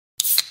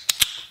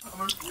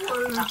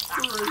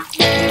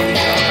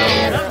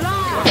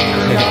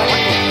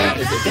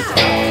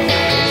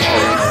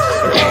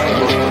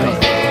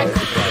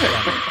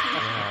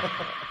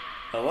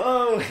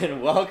Hello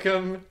and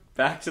welcome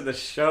back to the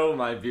show,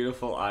 my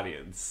beautiful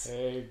audience.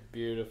 Hey,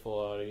 beautiful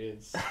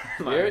audience.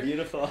 My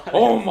beautiful audience.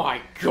 Oh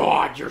my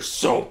god, you're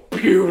so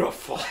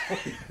beautiful.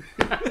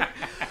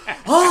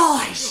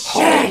 Holy shit!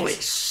 Holy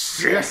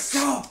shit. You're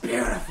so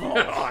beautiful.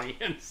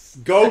 Audience.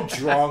 Go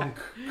drunk,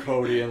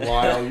 Cody and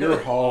Lyle. You're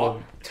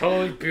home.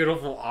 Totally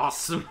beautiful,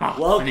 awesome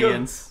Welcome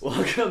audience.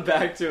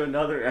 back to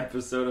another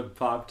episode of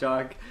Pop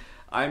Talk.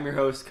 I'm your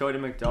host, Cody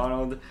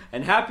MacDonald,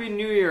 and Happy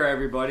New Year,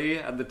 everybody.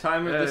 At the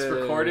time of this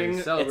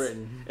recording,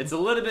 celebrating. it's a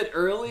little bit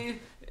early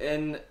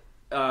in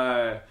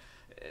the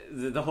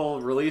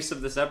whole release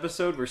of this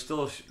episode. We're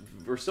still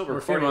recording. We're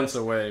a few months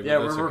away. Yeah,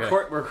 we're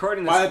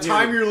recording this. By the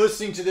time you're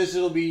listening to this,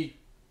 it'll be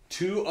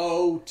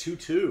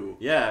 2022.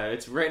 Yeah,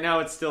 it's right now.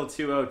 It's still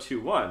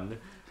 2021.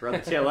 We're on the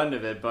tail end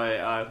of it,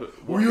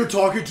 but We are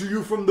talking to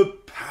you from the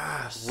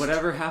past.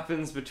 whatever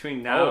happens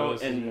between now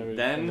and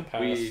then,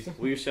 the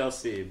we shall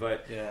see.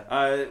 But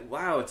Yeah.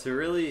 wow, it's a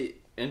really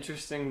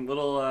interesting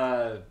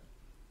little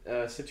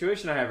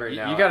situation I have right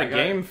now. You got a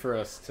game for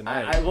us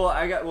tonight.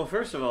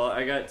 First of all,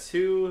 I got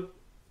two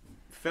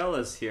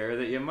fellas here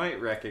that you might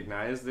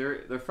recognize.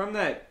 They're from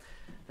that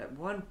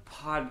one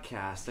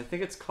podcast. I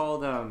think it's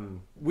called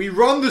We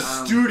run the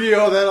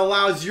studio that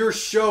allows your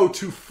show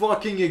to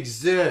fucking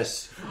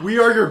exist. We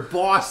are your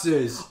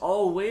bosses.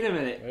 Oh, wait a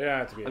minute. We don't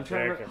have to be a I'm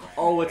trying dick to. about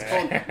Oh, it.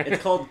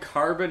 it's called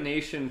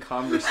Carbonation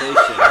Conversation.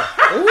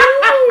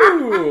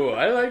 Ooh,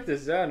 I like the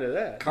sound of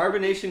that.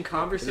 Carbonation Is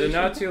Conversation. it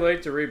not too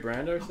late to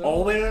rebrand ourselves?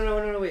 Oh wait,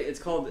 no, wait. It's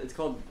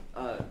called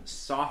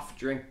Soft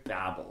Drink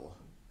Babble.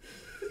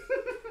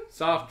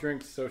 Soft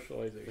drink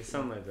socialization.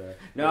 Something like that.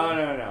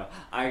 No.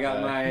 I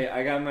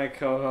got my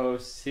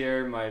co-hosts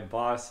here, my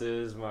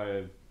bosses,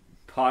 my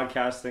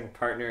podcasting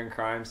partner in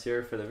crimes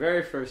here for the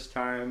very first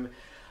time.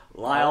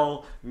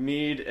 Lyle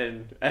Mead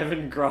and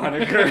Evan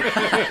Groninger.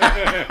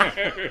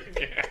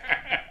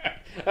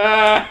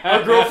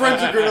 Our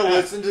girlfriends are gonna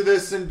listen to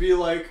this and be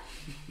like,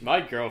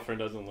 My girlfriend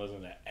doesn't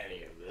listen to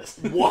any of this.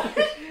 "What?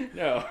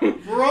 No.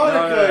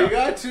 Veronica, No. you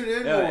gotta tune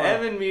in No, more."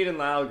 Evan Mead and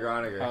Lyle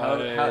Groninger.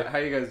 How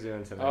you guys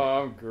doing tonight?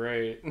 Oh, I'm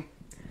great.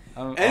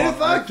 And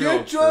if I feel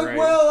get drunk, great.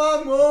 well,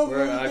 I'm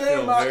over I there.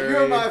 feel very-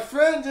 You're my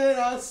friend, and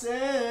I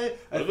say,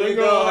 I think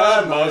I'll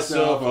have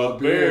myself a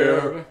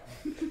beer.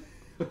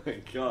 Oh my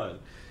god.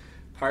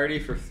 Party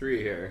for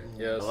three here.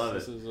 Yes, I love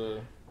this it. is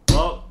a...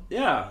 Well,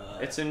 yeah,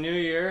 it's a new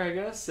year, I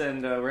guess,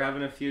 and we're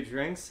having a few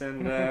drinks,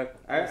 and I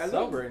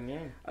celebrating, yeah.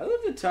 love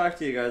to talk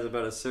to you guys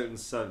about a certain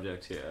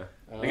subject here.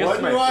 I guess What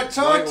do my- you want to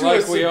talk to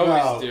like us we about?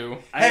 always do.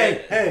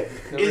 Hey,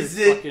 Every is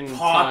it fucking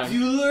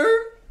popular?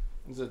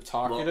 Is it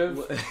talkative?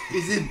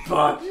 Is it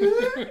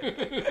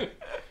popular?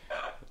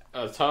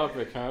 A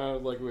topic, huh?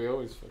 Like we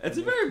always fucking It's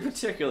a do. very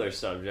particular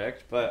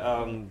subject,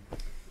 but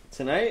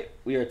tonight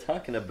we are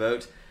talking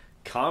about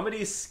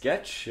comedy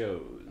sketch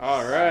shows.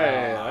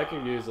 Alright, I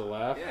can use a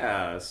laugh.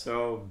 Yeah,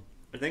 so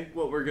I think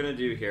what we're going to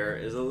do here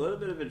is a little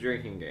bit of a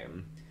drinking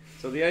game.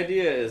 So the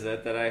idea is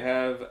that I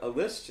have a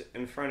list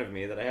in front of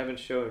me that I haven't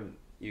shown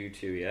you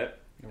two yet.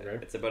 Okay.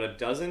 It's about a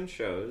dozen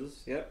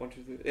shows. Yeah,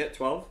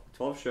 12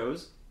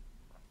 shows.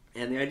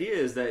 And the idea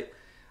is that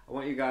I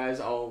want you guys,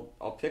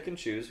 I'll pick and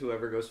choose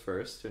whoever goes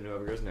first and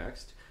whoever goes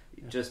next.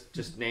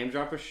 Just name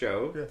drop a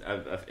show,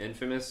 an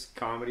infamous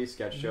comedy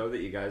sketch show that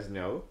you guys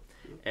know.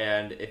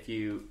 And if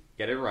you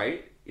get it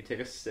right, you take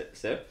a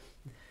sip.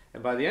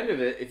 And by the end of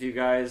it, if you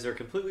guys are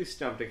completely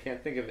stumped and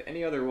can't think of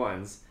any other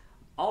ones,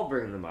 I'll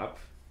bring them up.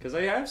 Because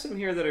I have some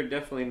here that are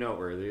definitely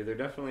noteworthy. They're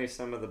definitely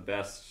some of the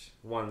best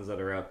ones that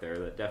are out there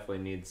that definitely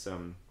need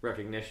some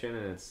recognition.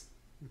 And it's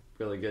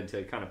really good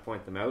to kind of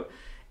point them out.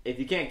 If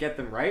you can't get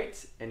them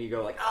right, and you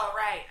go like, "Oh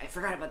right, I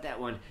forgot about that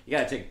one," you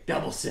gotta take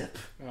double sip.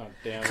 Oh,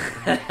 damn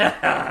it.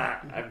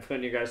 I'm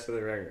putting you guys to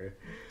the ringer.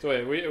 So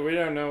wait, we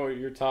don't know what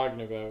you're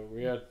talking about.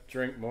 We gotta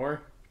drink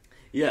more?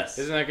 Yes.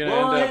 Isn't that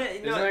gonna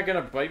isn't that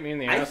gonna bite me in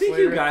the ass I think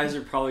later? you guys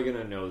are probably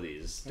gonna know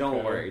these. Don't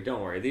Okay.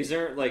 worry. These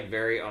aren't like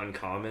very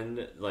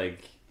uncommon.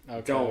 Like,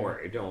 Okay. don't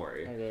worry.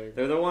 Okay.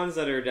 They're the ones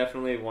that are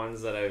definitely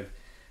ones that I've.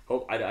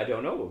 I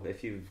don't know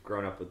if you've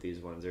grown up with these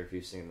ones or if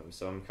you've seen them,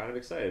 so I'm kind of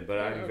excited.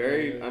 But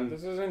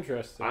This is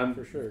interesting, I'm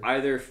for sure.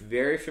 either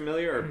very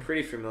familiar or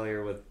pretty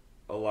familiar with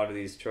a lot of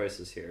these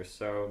choices here.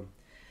 So,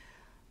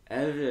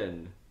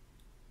 Evan,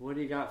 what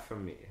do you got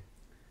from me?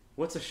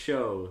 What's a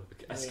show?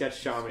 A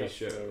sketch comedy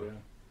show? Yeah.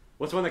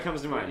 What's one that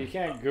comes to mind? You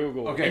can't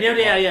Google. Okay.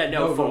 Yeah,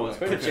 no No, phones.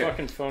 Put your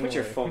fucking phone Put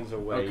your away. phones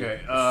away.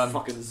 Okay, you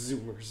fucking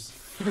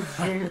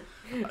zoomers.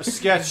 A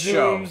sketch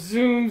show.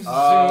 Zoom.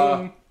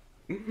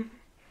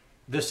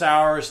 This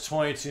hour is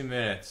 22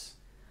 minutes.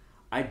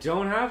 I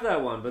don't have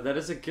that one, but that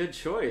is a good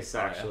choice,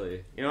 actually.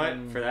 yeah. You know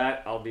what? For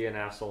that, I'll be an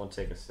asshole and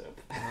take a sip.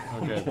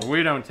 Okay, but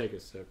we don't take a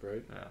sip,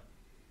 right?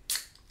 Yeah.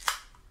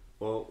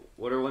 Well,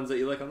 what are ones that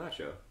you like on that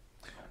show?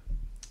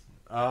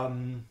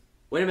 Um,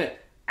 Wait a minute.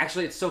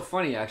 Actually, it's so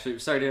funny, actually.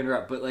 Sorry to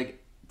interrupt, but,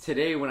 like,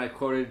 today when I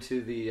quoted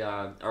to the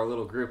our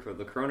little group,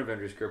 the Corona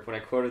Avengers group, when I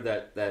quoted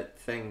that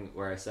thing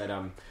where I said,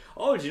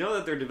 "Oh, did you know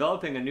that they're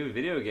developing a new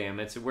video game?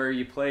 It's where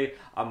you play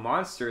a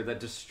monster that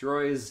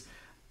destroys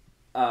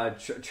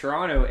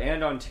Toronto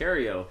and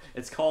Ontario.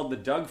 It's called the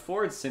Doug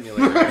Ford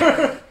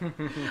Simulator."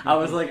 I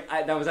was like,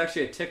 that was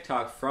actually a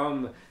TikTok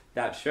from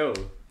that show.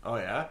 Oh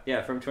yeah?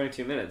 Yeah, from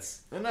 22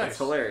 Minutes. Oh, nice. That's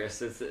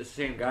hilarious. It's the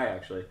same guy,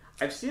 actually.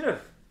 I've seen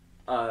a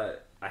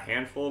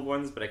handful of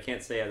ones, but I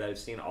can't say that I've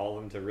seen all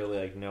of them to really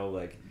like know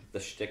like the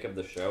shtick of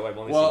the show. I've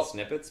only seen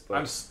snippets.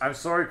 But I'm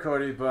sorry,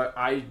 Cody, but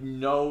I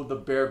know the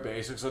bare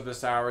basics of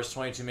this hour is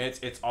 22 minutes.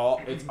 It's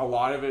a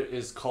lot of it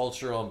is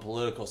cultural and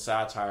political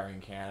satire in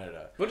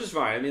Canada, which is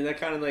fine. I mean, that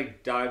kind of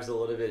like dives a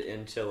little bit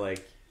into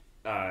like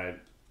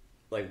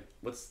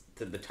what's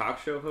the talk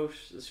show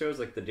host shows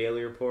like the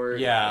Daily Report,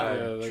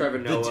 Trevor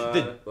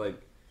Noah,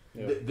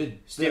 the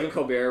Stephen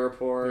Colbert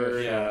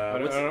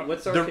Report.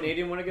 What's our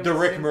Canadian one again? The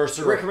Rick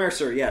Mercer. Rick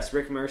Mercer, yes,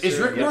 Rick Mercer. Is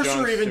Rick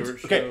Mercer even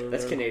okay?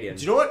 That's Canadian.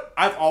 Do you know what?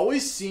 I've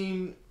always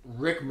seen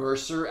Rick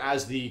Mercer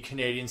as the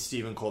Canadian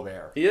Stephen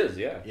Colbert. He is,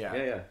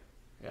 yeah.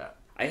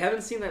 I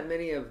haven't seen that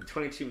many of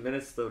 22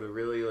 Minutes though to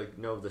really like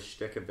know the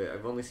shtick of it.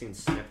 I've only seen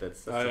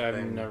snippets.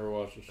 I've never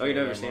watched the show. Oh, you've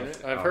never seen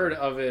it? I've heard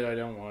of it. I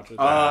don't watch it.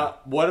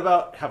 What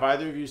about? Have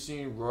either of you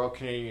seen Royal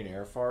Canadian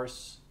Air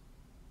Farce?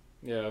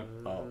 Yeah.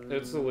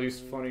 It's the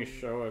least funny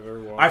show I've ever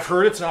watched. I've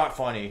heard it's not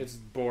funny. It's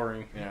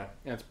boring. Yeah.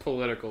 And it's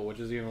political, which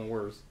is even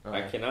worse.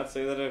 I cannot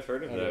say that I've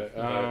heard of it.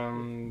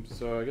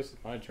 So I guess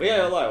it's my turn.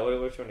 Yeah, Lyle,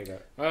 which one you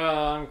got?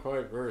 I'm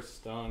quite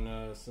versed on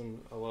a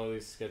lot of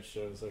these sketch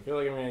shows. I feel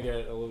like I'm going to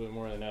get a little bit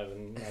more than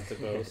Evan, not to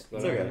boast. But,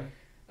 it's okay.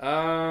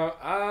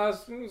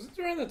 Since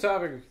we're on the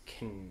topic of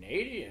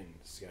Canadian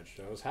sketch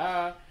shows,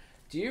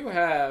 do you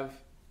have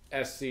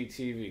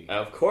SCTV?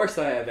 Of course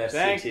I have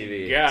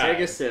SCTV. Take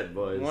a sip,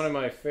 boys. One of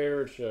my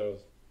favorite shows.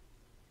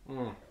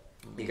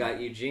 You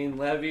got Eugene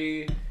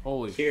Levy.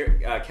 Holy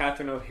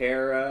Catherine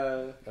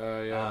O'Hara.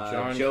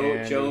 John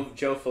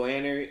Joe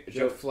Flannery.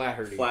 Joe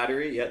Flattery.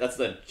 Flattery. Yeah, that's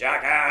the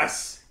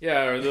jackass.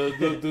 Yeah, or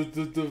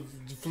the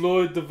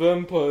Floyd the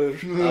Vampire.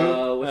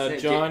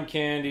 John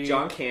Candy.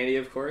 John Candy,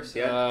 of course.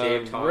 Yeah.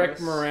 Dave Thomas. Rick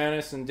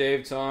Moranis and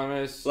Dave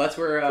Thomas. Well, that's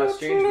where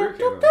Strange Brew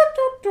came from.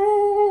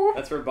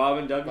 That's where Bob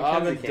and Doug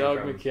McKenzie came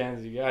from.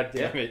 McKenzie. God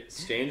damn it.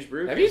 Strange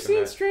Brew. Have you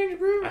seen Strange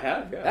Brew? I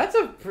have. Yeah. That's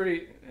a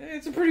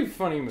pretty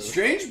funny movie.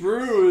 Strange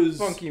Brew is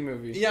funky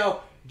movie. You know,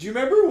 do you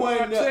remember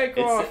when? Do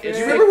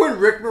you remember when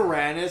Rick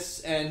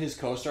Moranis and his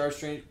co-star of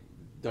Strange?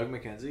 Doug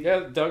McKenzie?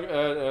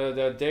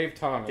 Yeah, Dave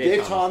Thomas.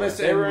 Dave Thomas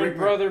and Rick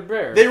Brother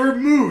Bear. They were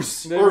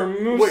moose. They were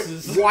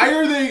mooses.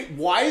 Wait,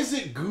 why is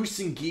it goose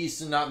and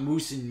geese and not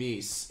moose and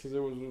meese? Because it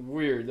was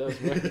weird. That's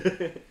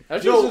why.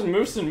 That's just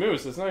moose and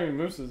moose. It's not even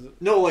mooses.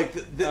 No, like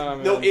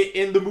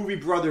in the movie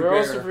Brother Bear. We're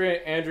also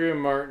forgetting Andrea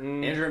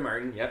Martin.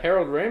 Yep.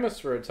 Harold Ramis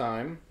for a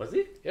time. Was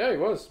he? Yeah, he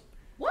was.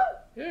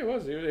 What? Yeah, he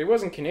was. He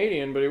wasn't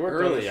Canadian, but he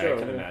worked on the show. I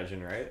can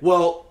imagine, right?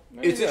 Well,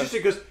 it's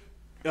interesting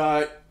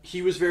because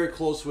he was very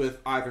close with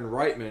Ivan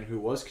Reitman, who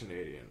was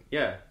Canadian.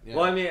 Yeah.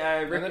 Well, I mean,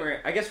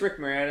 I guess Rick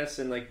Moranis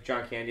and like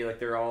John Candy, like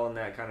they're all in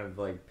that kind of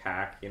like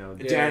pack, you know.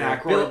 Dan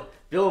Aykroyd.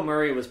 Bill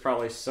Murray was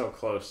probably so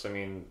close. I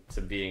mean,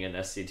 to being in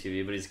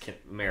SCTV, but he's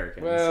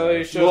American. Well,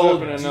 he shows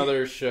up in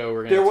another show.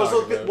 We're gonna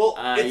talk about. Well,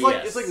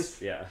 it's like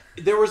this. Yeah.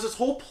 There was this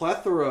whole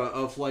plethora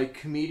of like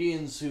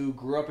comedians who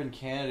grew up in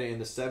Canada in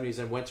the '70s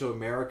and went to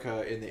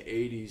America in the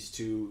 '80s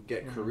to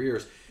get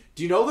careers.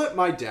 Do you know that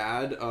my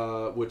dad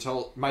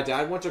my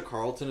dad went to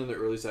Carleton in the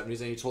early 70s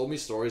and he told me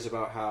stories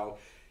about how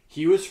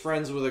he was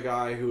friends with a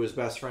guy who was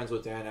best friends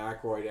with Dan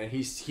Aykroyd, and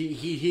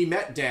he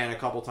met Dan a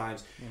couple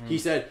times. Mm-hmm. He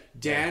said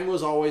Dan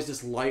was always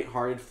this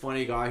lighthearted,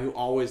 funny guy who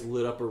always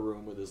lit up a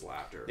room with his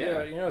laughter.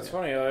 Yeah, you know, it's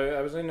funny.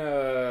 I was in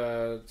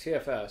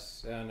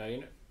TFS,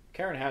 and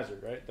Karen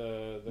Hazard, right?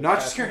 Not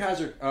just Karen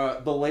Hazard,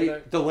 the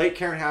late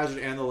Karen Hazard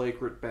and the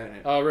late Rick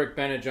Bennett. Rick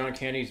Bennett, John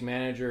Candy's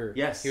manager.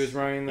 Yes. He was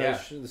running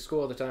the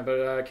school at the time.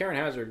 But Karen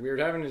Hazard, we were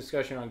having a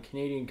discussion on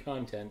Canadian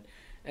content,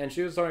 and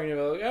she was talking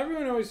about,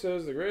 everyone always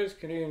says the greatest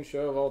Canadian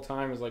show of all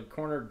time is like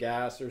Corner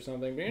Gas or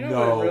something. But you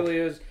know what it really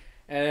is?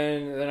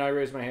 And then I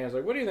raised my hand. I was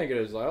like, what do you think it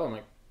is, Lyle? I'm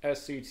like,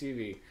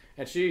 SCTV.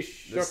 And she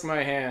shook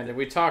my hand, and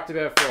we talked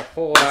about it for a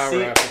whole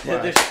hour after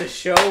class. The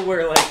show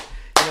where, like,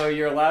 you know,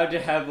 you're allowed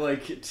to have,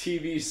 like,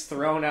 TVs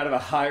thrown out of a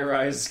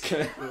high-rise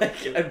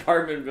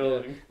apartment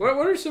building. What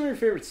are some of your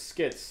favorite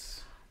skits?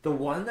 The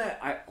one that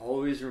I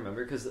always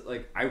remember, because,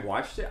 like, I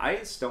watched it,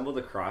 I stumbled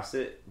across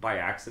it by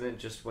accident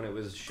just when it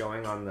was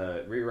showing on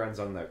the reruns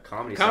on the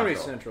Comedy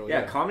Central.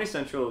 Yeah, Comedy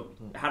Central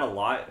had a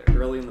lot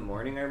early in the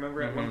morning, I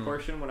remember, at one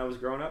portion when I was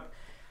growing up.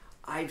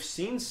 I've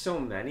seen so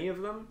many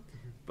of them,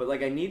 but,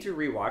 like, I need to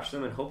rewatch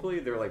them, and hopefully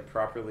they're, like,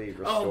 properly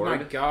restored. Oh, my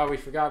God, we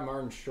forgot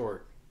Martin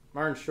Short.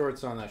 Martin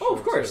Short's on that show. Oh,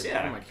 of course, too.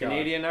 yeah. Oh my God.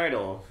 Canadian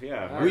Idol.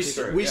 Yeah. We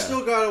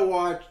still gotta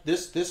watch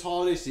this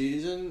holiday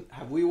season.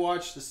 Have we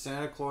watched the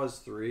Santa Claus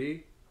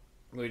 3?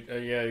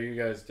 Yeah, you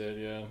guys did,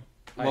 yeah.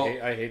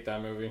 I hate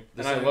that movie.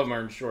 And I love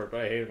Martin Short,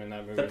 but I hate him in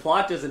that movie. The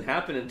plot doesn't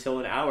happen until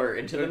an hour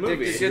into the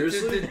movie.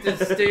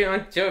 Stay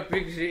on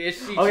topic.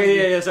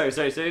 Okay, yeah. Sorry.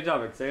 Stay on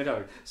topic.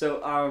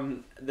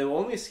 So, the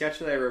only sketch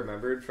that I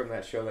remembered from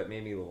that show that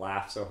made me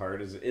laugh so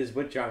hard is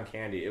with John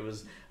Candy. It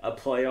was a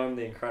play on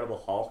The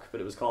Incredible Hulk,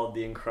 but it was called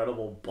The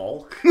Incredible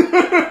Bulk.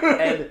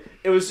 And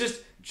it was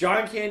just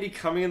John Candy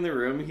coming in the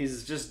room. He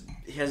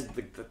has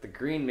the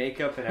green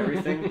makeup and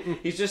everything.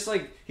 He's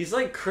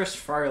like Chris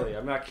Farley.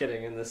 I'm not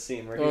kidding. In this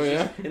scene where he's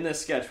just, in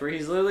this sketch where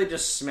he's literally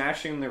just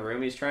smashing the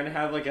room. He's trying to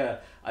have like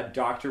a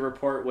doctor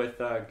report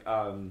with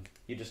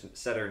you just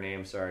said her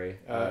name. Sorry,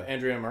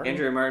 Andrea Martin.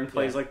 Andrea Martin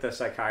plays like the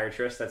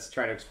psychiatrist that's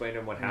trying to explain to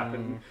him what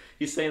happened.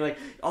 He's saying like,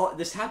 "Oh,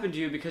 this happened to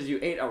you because you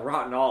ate a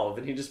rotten olive,"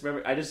 and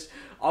I just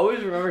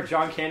always remember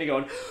John Candy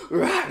going,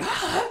 "Rotten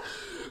olive,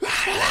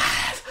 rotten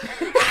olive."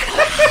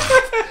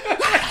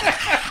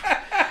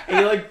 And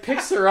he like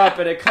picks her up,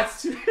 and it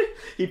cuts to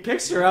it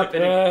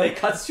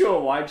cuts to a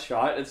wide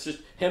shot. It's just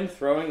him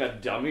throwing a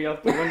dummy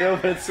out the window,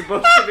 but it's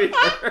supposed to be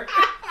her.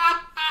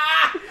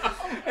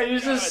 And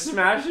he's just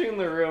smashing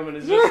the room, and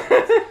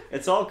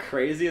it's all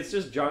crazy. It's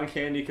just John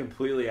Candy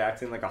completely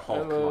acting like a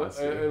Hulk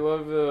monster. I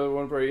love the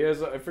one part. He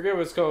has, I forget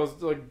what it's called.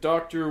 It's like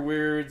Dr.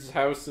 Weird's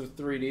House of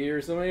 3D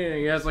or something. And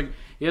he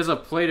has a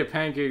plate of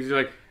pancakes. He's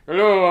like,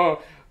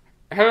 hello,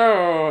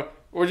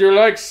 would you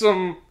like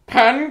some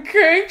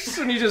pancakes?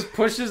 And he just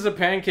pushes the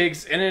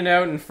pancakes in and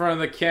out in front of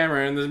the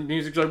camera, and the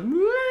music's like,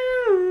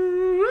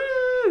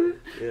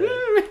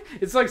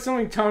 it's like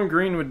something Tom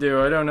Green would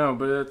do. I don't know,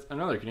 but it's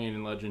another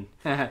Canadian legend.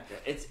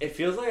 It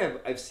feels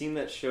like I've seen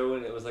that show,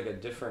 and it was like a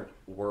different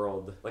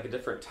world, like a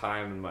different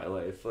time in my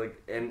life.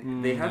 Like,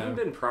 and they haven't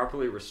been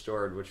properly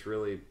restored, which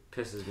really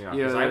pisses me off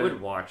because I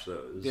would watch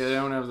those. Yeah, they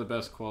don't have the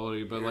best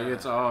quality, but like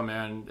it's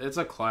it's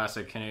a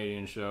classic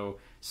Canadian show.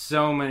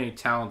 So many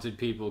talented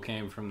people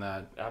came from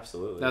that.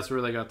 Absolutely. That's where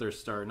they got their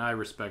start, and I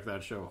respect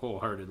that show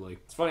wholeheartedly.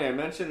 It's funny, I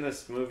mentioned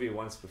this movie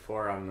once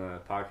before on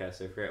the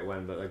podcast, I forget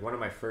when, but like one of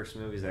my first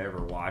movies I ever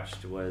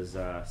watched was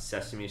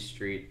Sesame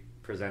Street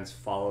Presents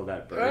Follow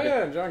That Bird. Oh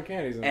yeah, John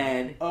Candy's in it.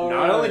 And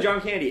not only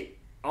John Candy,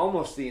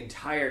 almost the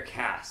entire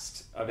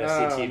cast of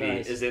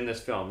SCTV is in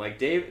this film. Like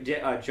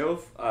Joe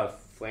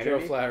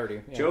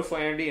Flaherty. Yeah. Joe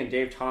Flaherty and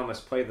Dave Thomas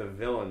play the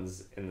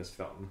villains in this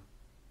film.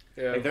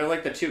 Yeah. Like they're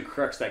like the two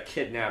crooks that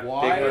kidnap Big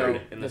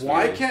Bird in this movie.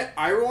 Why can't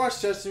I watched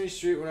Sesame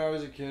Street when I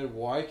was a kid?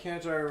 Why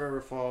can't I remember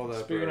Follow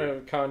That Speaking Bird?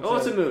 of content, Oh,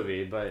 it's a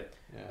movie, but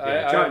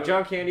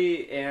John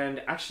Candy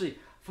and actually,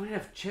 funny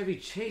enough, Chevy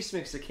Chase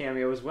makes a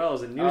cameo as well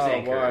as a news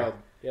anchor. Wild.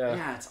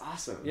 Yeah, it's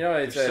awesome. You know,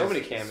 there's so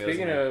many cameos.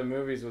 Speaking of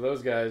movies with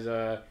those guys,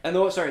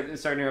 sorry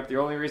to interrupt. The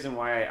only reason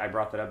why I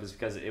brought that up is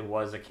because it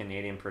was a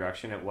Canadian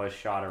production. It was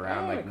shot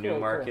around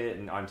Newmarket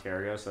in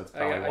Ontario, so that's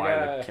probably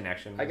why the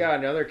connection. I got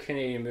another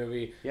Canadian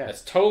movie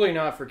that's totally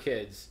not for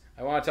kids.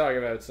 I want to talk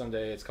about it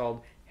someday. It's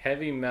called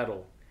Heavy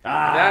Metal.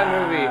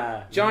 That movie,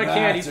 John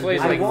Candy plays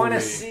like. I want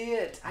to see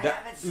it. I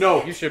haven't seen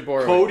it. You should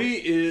borrow Cody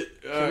it. is.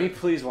 Can we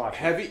please watch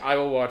Heavy? it? I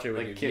will watch it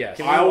with you. Yes.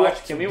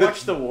 Can we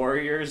watch The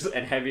Warriors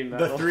and Heavy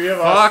Metal? The three of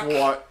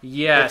us.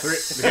 Yes.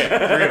 The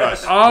three of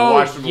us.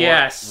 Oh,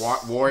 yes.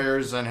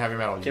 Warriors and Heavy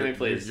Metal. Can we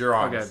please? You're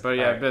on. Okay, but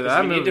but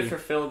that movie. We need to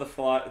fulfill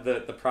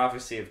the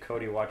prophecy of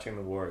Cody watching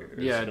The Warriors.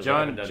 Yeah,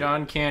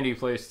 John Candy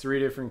plays 3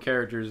 different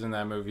characters in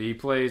that movie. He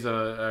plays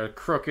a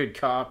crooked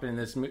cop in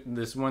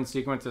this one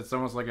sequence that's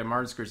almost like a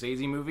Martin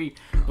Scorsese movie,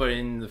 but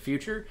in the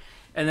future.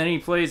 And then he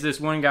plays this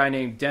one guy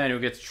named Den who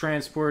gets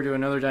transported to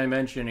another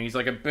dimension. And he's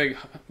like a big,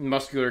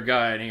 muscular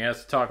guy, and he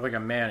has to talk like a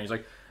man. He's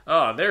like,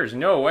 oh, there's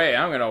no way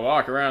I'm going to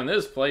walk around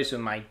this place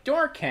with my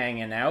dork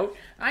hanging out.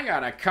 I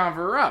got to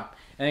cover up.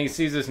 And he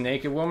sees this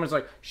naked woman. It's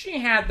like, she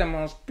had the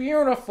most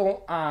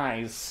beautiful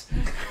eyes.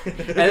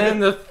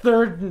 And then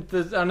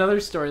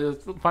another story,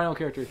 the final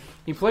character,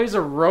 he plays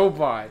a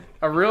robot,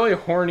 a really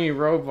horny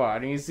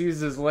robot. And he sees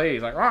this lady.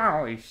 He's like,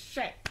 holy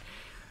shit.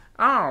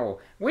 Oh,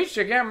 we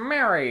should get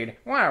married.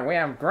 Wow, we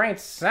have great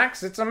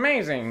sex. It's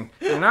amazing.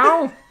 You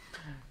know?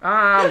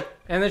 And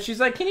then she's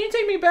like, can you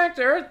take me back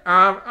to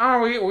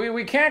Earth?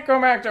 We can't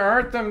go back to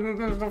Earth.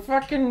 The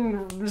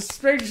fucking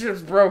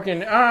spaceship's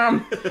broken.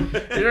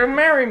 You'll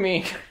marry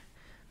me.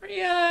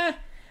 Yeah,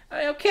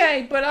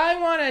 okay, but I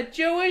want a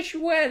Jewish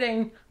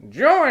wedding.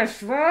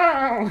 Jewish,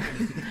 wow.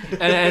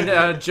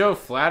 and Joe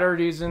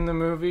Flaherty's in the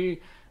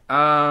movie.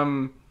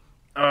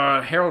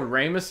 Harold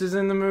Ramis is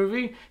in the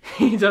movie.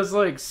 He does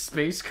like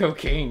space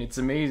cocaine. It's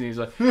amazing. He's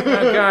like,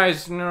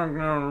 guys, no,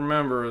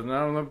 remember,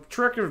 the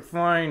trick of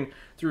flying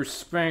through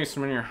space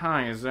when you're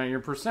high is that your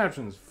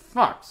perception's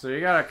fucked. So you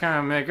gotta kind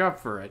of make up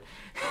for it.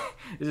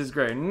 This is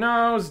great.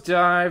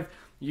 Nosedive.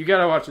 You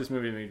gotta watch this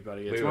movie with me,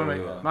 buddy. It's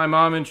my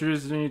mom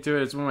introduced me to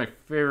it. It's one of my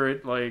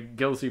favorite like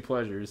guilty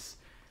pleasures.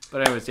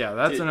 But anyways,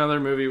 that's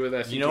another movie with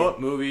SCTV. You know what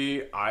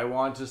movie I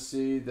want to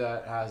see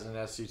that has an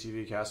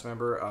SCTV cast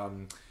member?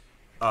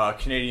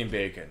 Canadian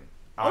Bacon.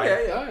 I've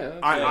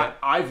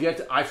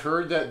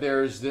heard that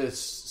there's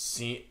this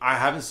scene. I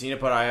haven't seen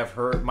it, but I have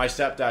heard. My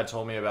stepdad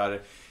told me about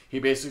it. He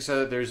basically said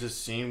that there's this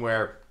scene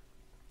where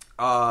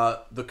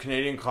the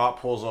Canadian cop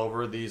pulls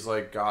over these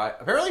like guy.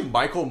 Apparently,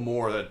 Michael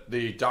Moore,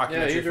 the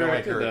documentary he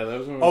directed filmmaker, that. That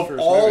was one of his of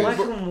first all movies.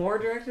 Michael Moore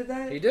directed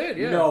that? He did,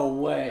 yeah. No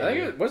way. I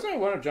think wasn't it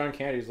one of John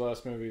Candy's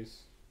last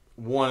movies?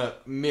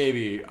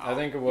 maybe. I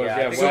think it was.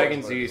 Yeah, I think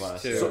Wagons it was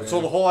East too.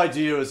 So the whole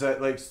idea is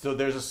that like so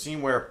there's a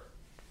scene where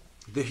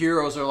the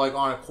heroes are like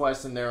on a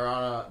quest and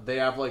they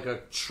have like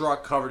a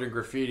truck covered in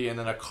graffiti, and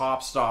then a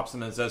cop stops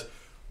them and says,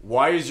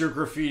 "Why is your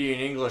graffiti in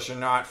English and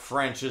not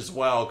French as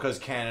well? Because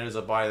Canada's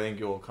a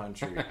bilingual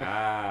country."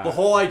 The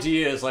whole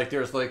idea is like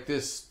there's like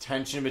this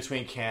tension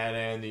between Canada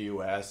and the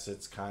U.S.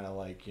 It's kind of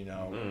like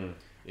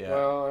yeah.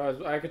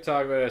 Well, I could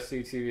talk about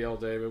SCTV all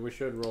day, but we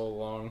should roll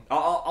along.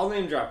 I'll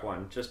name drop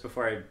one just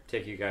before I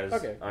take you guys.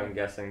 Okay. I'm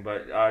guessing,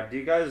 but do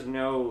you guys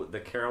know the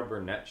Carol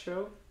Burnett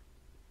Show?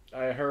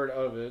 I heard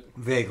of it.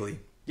 Vaguely.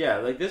 Yeah,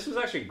 like this was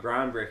actually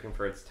groundbreaking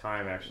for its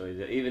time. Actually,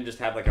 to even just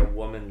have like a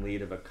woman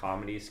lead of a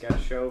comedy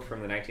sketch show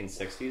from the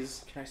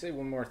 1960s. Can I say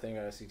one more thing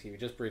about SCTV,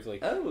 just briefly?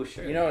 Oh,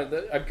 sure. You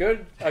know, a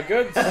good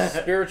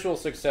spiritual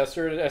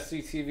successor to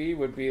SCTV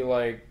would be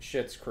like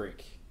Schitt's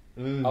Creek.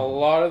 A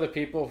lot of the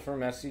people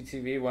from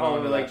SCTV went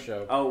on to that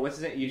show. Oh, what's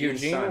his name?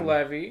 Eugene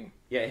Levy.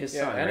 Yeah, his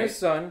son, and right? his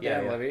son,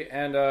 Dan Yeah. Levy,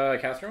 and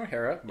Catherine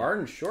O'Hara.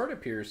 Martin Short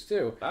appears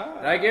too.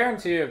 And I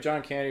guarantee you, if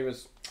John Candy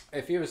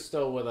if he was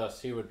still with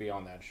us, he would be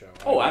on that show.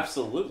 Oh,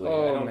 absolutely.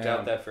 Oh, I don't man.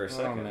 doubt that for a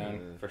second. Oh,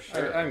 man. For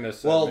sure. I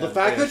miss that. Well, man. the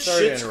fact that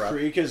Sorry to Schitt's interrupt.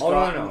 Creek has Oh,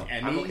 gotten no.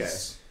 Emmys. I'm okay.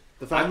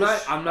 The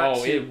fact I'm not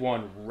Oh, too, it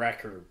won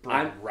records.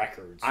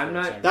 I'm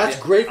not. for That's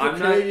great for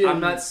Canadian. I'm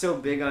not so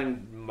big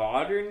on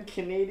modern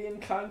Canadian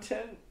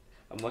content.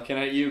 I'm looking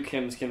at you,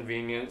 Kim's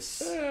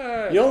Convenience. You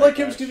don't like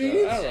Kim's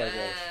Convenience? I like that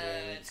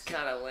show. It's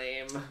kind of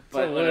lame, It's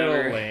but a little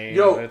whatever. lame.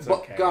 Yo, but it's but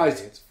okay.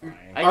 guys, it's fine.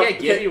 I get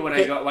giddy Okay, when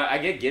okay. I go. I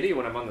get giddy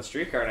when I'm on the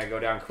streetcar and I go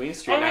down Queen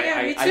Street. Oh and my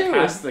God, me I too.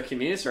 pass the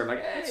convenience store. I'm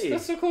like, hey.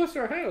 That's so close to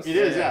our house. It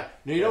is, yeah.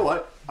 No, you know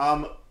what?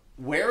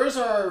 Where is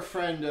our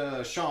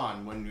friend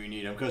Sean when we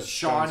need him? Because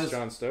Sean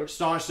Stokes.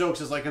 Sean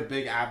Stokes is like a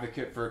big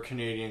advocate for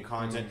Canadian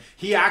content.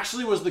 He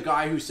actually was the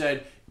guy who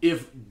said,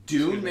 if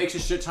Dune makes a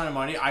shit ton of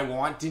money, I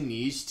want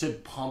Denise to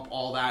pump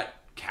all that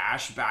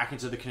cash back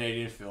into the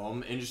Canadian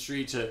film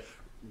industry to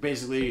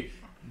basically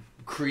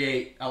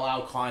allow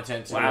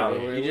content to Wow,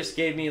 you just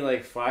gave me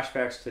like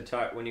flashbacks to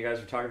talk when you guys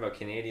were talking about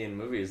Canadian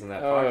movies in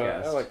that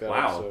podcast. I like that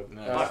wow, episode.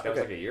 Fuck, that was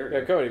like a year ago.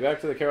 Yeah, Cody, back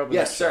to the Carol Burnett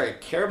Yes, sorry.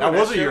 Carol That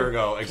Burnett was a Show- year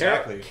ago,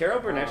 exactly.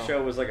 Carol Burnett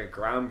Show was like a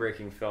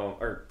groundbreaking film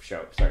or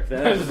show. Sorry,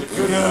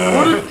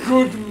 What a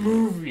good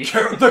movie.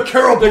 The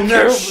Carol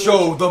Burnett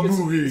Show, the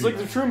movie. It's like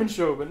the Truman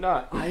Show, but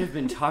not. I have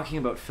been talking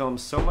about film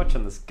so much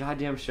on this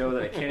goddamn show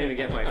that I can't even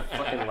get my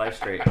fucking life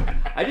straight.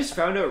 I just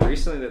found out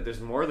recently that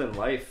there's more than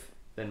life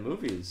than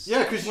movies.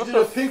 Yeah, because you What did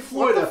the a Pink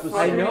Floyd episode. fuck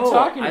I are you know.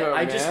 talking about,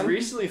 I just man?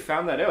 recently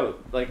found that out.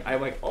 Like I'm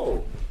like,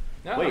 oh,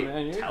 No, wait,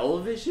 man,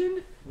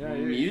 television,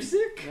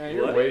 music, Yeah,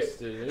 you're What?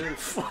 wasted.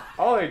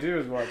 All I do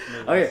is watch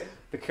movies. Okay,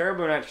 the Carol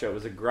Burnett Show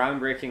was a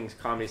groundbreaking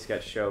comedy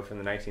sketch show from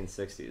the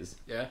 1960s.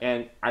 Yeah.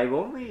 And I've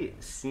only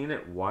seen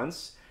it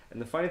once. And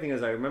the funny thing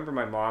is, I remember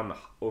my mom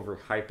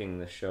overhyping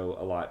the show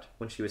a lot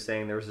when she was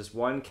saying there was this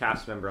one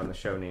cast member on the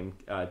show named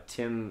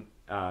Tim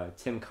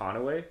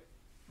Conway.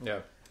 Yeah.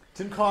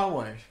 Tim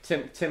Conway.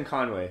 Tim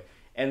Conway.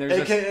 And there's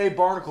AKA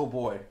Barnacle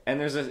Boy. and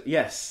there's a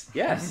yes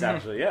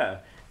actually, yeah.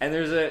 And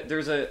there's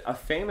a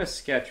famous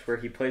sketch where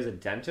he plays a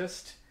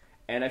dentist,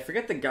 and I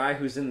forget the guy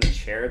who's in the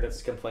chair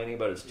that's complaining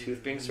about his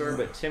tooth being sore,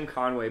 but Tim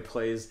Conway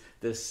plays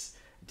this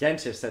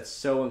dentist that's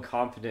so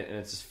incompetent, and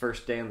it's his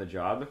first day on the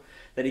job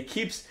that he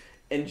keeps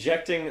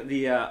injecting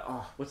the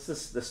what's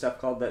the stuff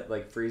called that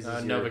like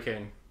freezes your...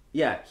 Novocaine.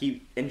 Yeah,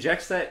 he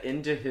injects that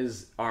into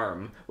his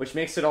arm, which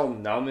makes it all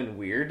numb and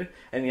weird,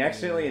 and he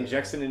accidentally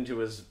injects it into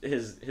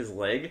his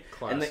leg.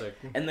 Classic.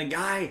 And the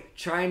guy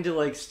trying to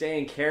like stay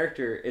in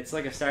character, it's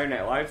like a Saturday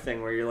Night Live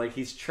thing where you're like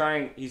he's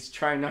trying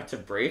not to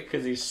break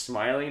because he's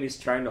smiling and he's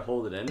trying to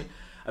hold it in.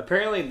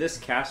 Apparently, this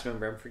cast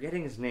member, I'm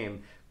forgetting his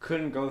name,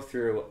 couldn't go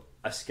through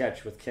a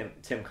sketch with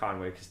Tim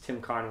Conway because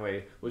Tim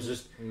Conway was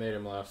just Made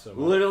him laugh so much.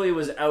 literally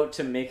was out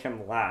to make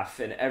him laugh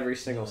in every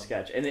single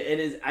sketch, and it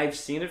is. I've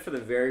seen it for the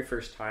very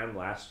first time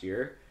last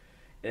year,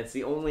 and it's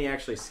the only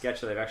actually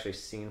sketch that I've actually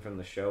seen from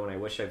the show, and I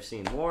wish I've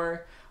seen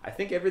more. I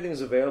think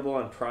everything's available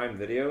on Prime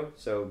Video,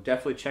 so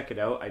definitely check it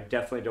out. I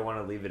definitely don't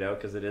want to leave it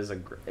out because it is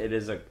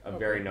a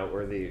very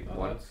noteworthy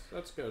one.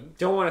 That's good.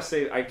 Don't want to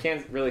say I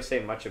can't really say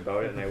much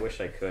about it, and I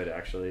wish I could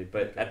actually,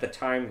 but at the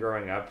time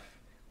growing up,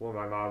 when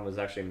my mom was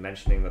actually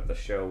mentioning that the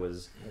show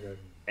was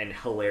and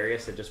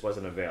hilarious, it just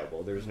wasn't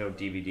available. There was no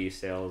DVD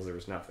sales. There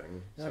was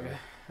nothing. So. Okay,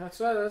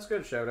 that's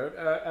good. Shout out,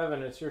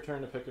 Evan. It's your turn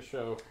to pick a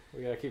show.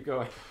 We gotta keep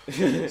going.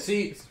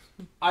 See,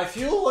 I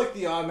feel like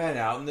the odd man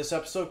out in this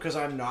episode because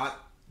I'm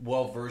not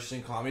well versed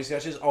in comedy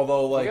sketches.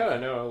 Although, like, you gotta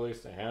know at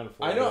least a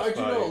handful. I do just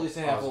know by at least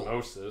a handful.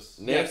 Osmosis.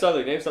 Name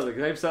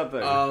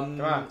something.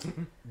 Come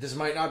on. This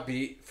might not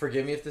be.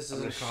 Forgive me if this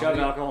isn't Shove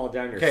comedy. alcohol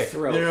down your Okay,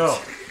 throat. no.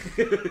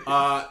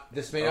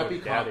 This may not be.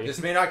 Daddy.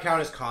 This may not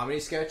count as comedy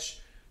sketch.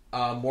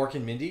 Mork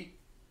and Mindy.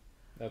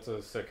 That's a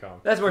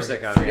sitcom. That's more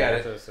sitcom. Forget Yeah.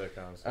 it. That's a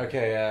sitcom.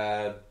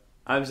 Okay.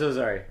 I'm so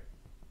sorry.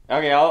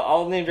 Okay,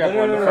 I'll name drop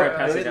one before I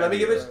pass it down.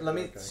 Let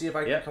me see if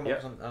I can come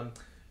up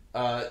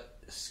with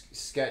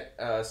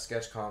some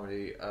sketch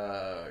comedy.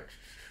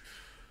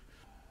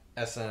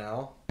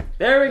 SNL.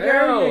 There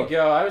you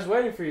go. I was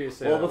waiting for you to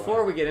say that. Well,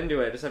 before we get into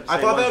it, I just have to say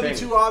I thought one that would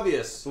thing. be too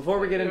obvious. Before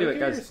we get into it,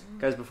 guys,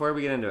 before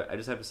we get into it, I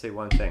just have to say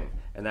one thing,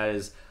 and that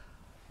is,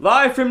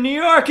 live from New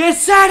York, it's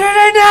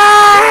Saturday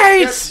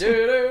night!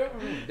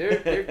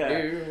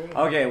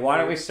 Okay, why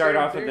don't we start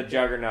off with the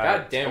Juggernaut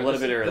God damn it, a little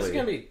bit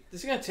early.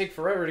 This is gonna take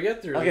forever to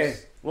get through. Okay,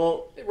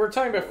 well, we're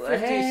talking about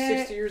 50,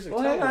 60 years of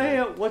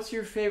television. What's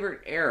your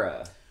favorite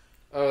era?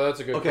 Oh, that's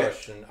a good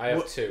question. I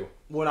have two.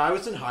 When I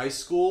was in high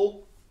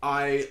school,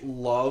 I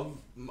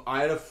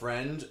had a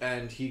friend,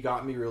 and he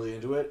got me really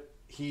into it.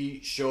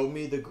 He showed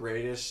me the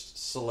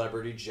greatest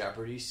Celebrity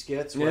Jeopardy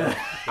skits where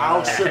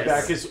Alex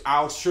Trebek is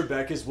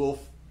Will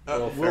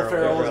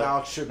Ferrell is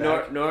Alex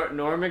Trebek.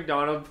 Norm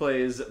Macdonald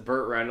plays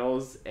Burt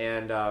Reynolds,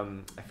 and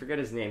I forget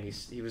his name.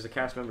 He was a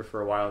cast member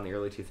for a while in the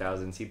early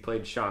 2000s. He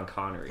played Sean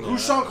Connery.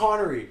 Who's Sean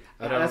Connery?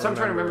 That's what I'm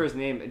trying to remember his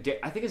name.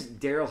 I think it's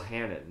Daryl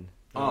Hannon.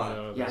 Yeah,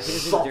 I think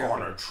it's suck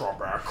on it,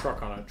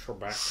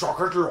 Trebek. Suck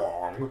it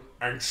long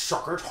and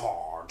suck it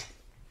hard.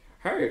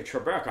 Hey,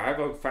 Trebek, I have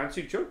a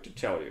fancy joke to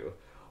tell you.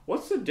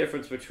 What's the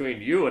difference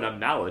between you and a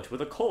mallet with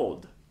a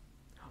cold?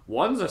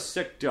 One's a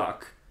sick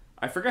duck.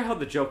 I forget how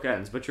the joke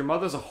ends, but your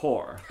mother's a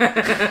whore.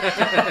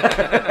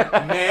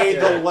 May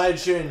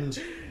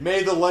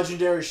the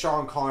legendary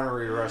Sean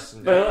Connery rest in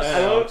peace.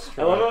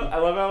 I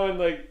love how when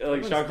like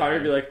Sean Connery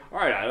would be like, all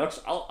right, Alex,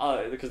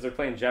 because they're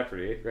playing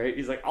Jeopardy, right?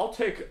 He's like, I'll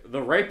take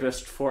the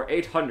rapist for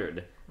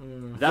 800.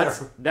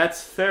 That's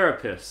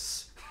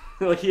therapists.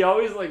 Like he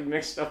always like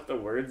mixed up the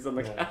words on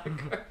the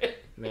category.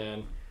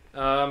 Man,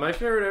 my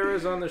favorite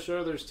eras on the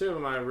show. There's two of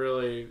them I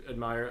really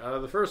admire.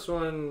 The first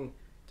one.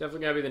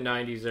 Definitely gotta be the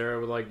 '90s era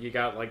with like you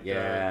got like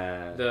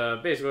the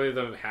basically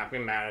the Happy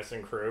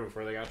Madison crew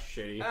before they got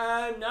shitty.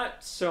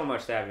 Not so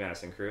much the Happy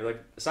Madison crew.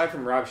 Like aside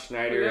from Rob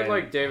Schneider, you had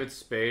like David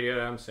Spade, you had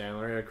Adam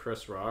Sandler, you had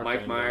Chris Rock,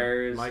 Mike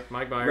Myers, Mike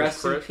Myers.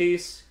 Rest in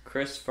peace,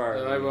 Chris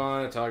Farley. I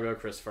want to talk about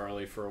Chris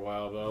Farley for a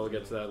while, but I'll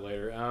get to that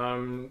later.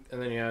 And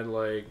then you had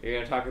like you're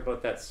gonna talk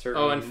about that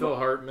certain. Oh, and Phil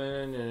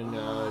Hartman and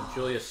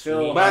Julia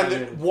Sweeney.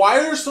 Man, why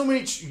are there so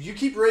many? You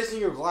keep raising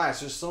your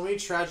glass. There's so many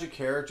tragic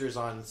characters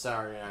on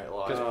Saturday Night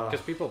Live.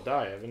 Because people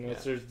die. I mean,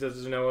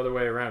 there's no other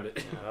way around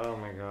it. Oh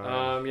my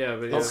god. Yeah,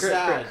 but it's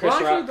sad.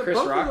 Chris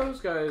Rock, those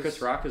guys.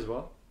 Chris Rock as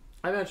well.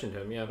 I mentioned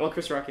him, yeah. Oh,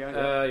 Chris Rock,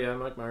 yeah.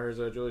 Mike Myers,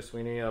 Julie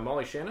Sweeney,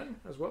 Molly Shannon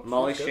as well.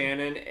 Molly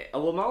Shannon.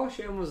 Well, Molly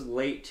Shannon was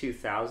late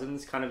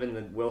 2000s, kind of in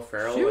the Will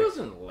Ferrell. She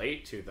wasn't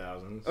late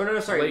 2000s. Oh no,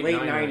 sorry, late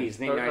 90s.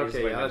 Late 90s.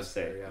 Okay, what I meant to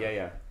say.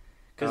 Yeah.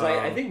 Because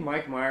I think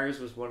Mike Myers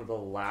was one of the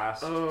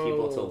last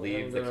people to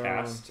leave the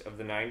cast of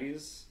the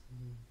 90s.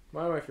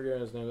 Why am I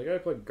forgetting his name? The guy who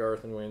played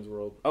Garth in Wayne's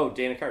World. Oh,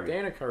 Dana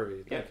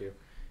Carvey. Thank you.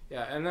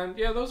 Yeah, and then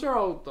those are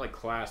all like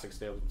classics.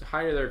 They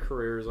height of their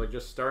careers, like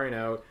just starting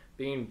out,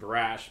 being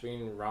brash,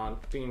 being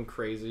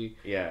crazy.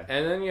 Yeah.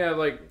 And then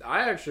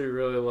I actually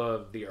really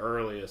love the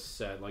earliest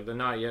set, like the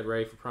not yet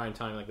ready for prime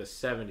time, like the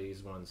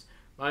 70s ones.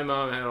 My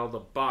mom had all the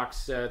box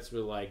sets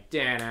with like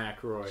Dan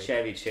Aykroyd,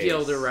 Chevy Chase,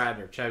 Gilda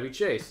Radner, Chevy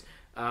Chase.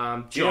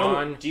 Do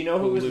you know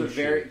who was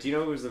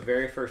the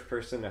very first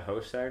person to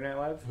host Saturday Night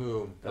Live?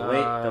 Who?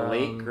 The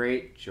late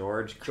great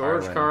George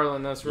Carlin. George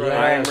Carlin, that's right. Yes.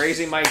 I am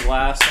raising my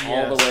glass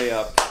all the way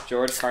up.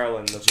 George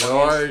Carlin,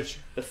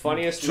 the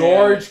funniest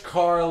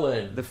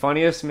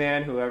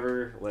man who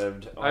ever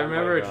lived. I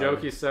remember a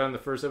joke he said in the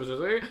first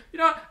episode. Like,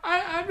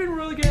 I've been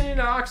really getting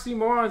into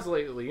oxymorons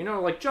lately.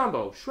 Like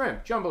jumbo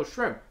shrimp,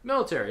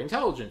 military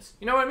intelligence.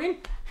 You know what I mean?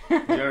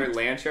 You know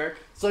land shark?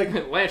 It's like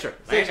land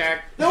shark. They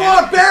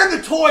want to ban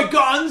the toy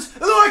guns,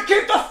 and they want to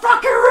keep the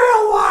fucking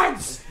real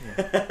ones.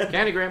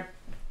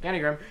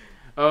 Candygram.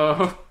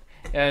 Oh,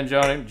 and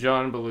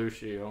John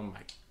Belushi. Oh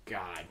my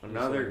God.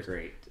 Another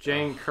great.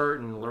 Jane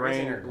Curtin,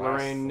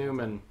 Lorraine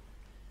Newman,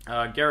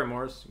 Garrett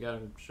Morris. You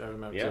gotta shout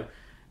him out too.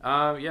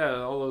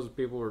 All those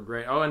people were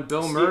great. Oh, and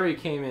Bill Murray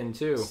came in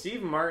too.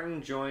 Steve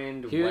Martin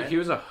joined. He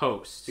was a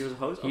host. He was a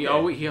host. Okay.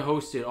 He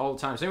hosted all the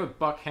time. Same with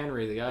Buck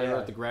Henry, the guy who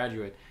wrote The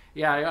Graduate.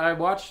 Yeah, I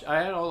watched.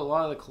 I had a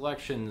lot of the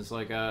collections,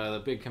 like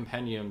the big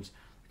compendiums.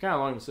 Kind of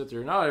long to sit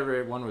through. Not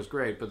every one was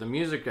great, but the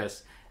music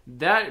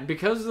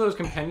because of those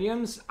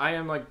compendiums, I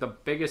am like the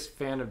biggest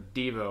fan of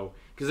Devo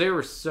because they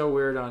were so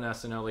weird on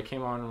SNL. They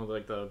came on with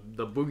like the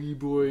Boogie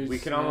Boys. We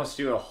can almost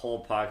do a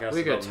whole podcast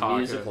about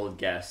musical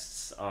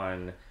guests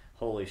on.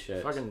 Holy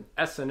shit! Fucking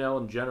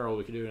SNL in general,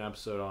 we could do an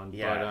episode on.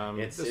 Yeah, but,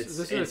 this is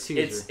a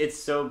teaser. It's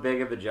so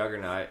big of a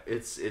juggernaut.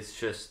 It's.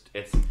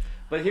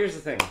 But here's the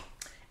thing,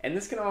 and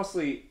this can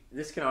honestly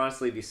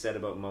be said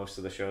about most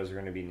of the shows we're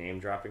going to be name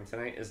dropping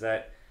tonight. Is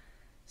that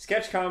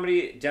sketch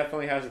comedy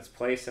definitely has its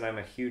place, and I'm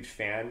a huge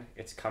fan.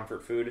 It's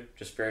comfort food,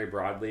 just very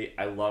broadly.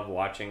 I love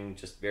watching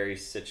just very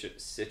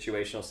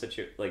situational,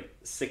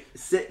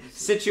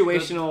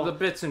 the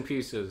bits and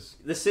pieces,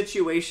 the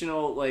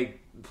situational like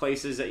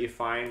places that you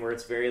find where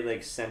it's very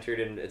like centered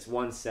and it's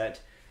one set.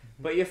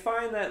 But you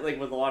find that like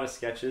with a lot of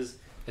sketches,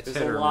 It's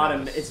There's a lot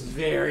of... It's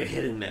very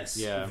hit and miss.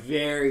 Yeah.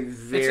 Very,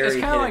 very it's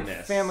hit kind of and like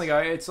miss. Family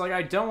Guy. It's like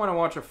I don't want to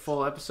watch a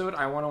full episode.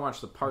 I want to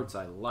watch the parts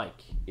I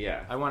like.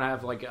 Yeah. I want to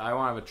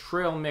have a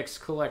trail mix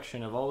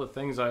collection of all the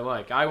things I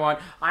like. I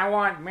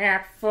want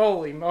Matt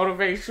Foley,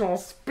 motivational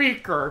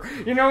speaker.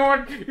 You know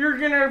what? You're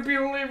gonna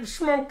be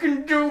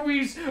smoking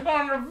doobies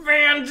on a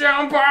van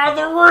down by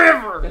the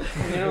river.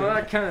 You know,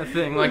 that kind of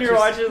thing. When you're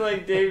watching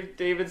like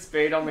David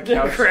Spade on the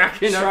couch,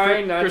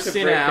 trying not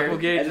Christina to break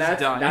Applegate, and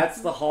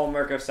that's the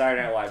hallmark of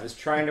Saturday Night Live, is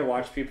trying to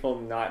watch people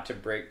not to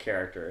break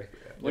character.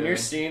 When you're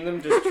seeing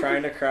them just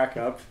trying to crack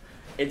up,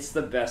 it's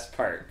the best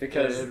part,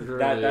 because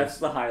that's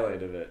the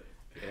highlight of it.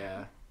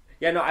 Yeah.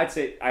 Yeah, no, I'd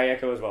say I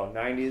echo as well.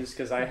 90s,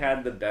 because I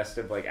had the best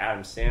of like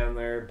Adam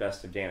Sandler,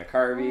 best of Dana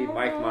Carvey,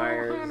 Mike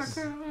Myers.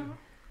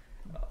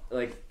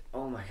 Like,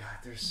 oh my god,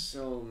 there's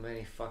so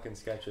many fucking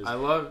sketches.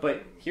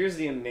 But here's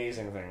the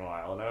amazing thing,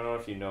 Lyle, and I don't know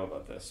if you know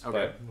about this.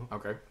 Okay.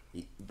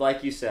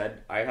 Like you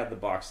said, I had the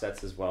box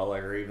sets as well,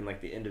 or even like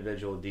the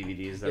individual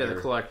DVDs.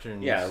 The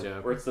collections. Yeah,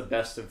 where it's the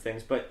best of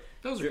things. But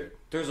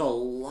there's a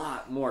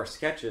lot more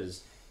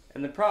sketches,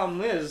 and the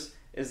problem is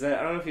that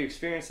I don't know if you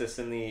experienced this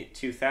in the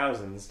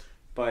 2000s,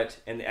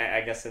 and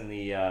I guess in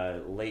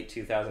the late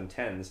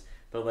 2010s.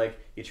 But like,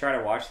 you try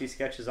to watch these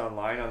sketches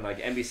online on like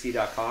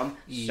NBC.com.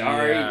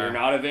 Sorry, you're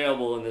not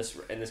available in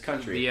this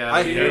country. Yeah,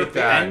 I hate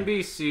that.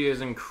 NBC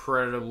is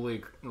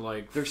incredibly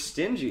they're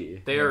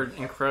stingy. They are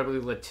incredibly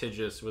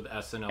litigious with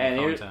SNL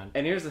content.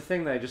 And here's the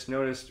thing that I just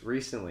noticed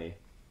recently,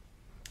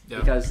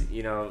 because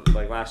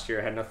like last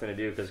year I had nothing to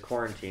do because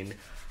quarantine.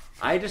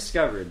 I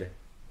discovered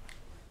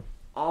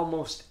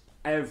almost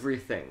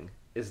everything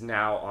is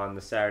now on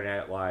the Saturday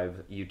Night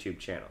Live YouTube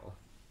channel.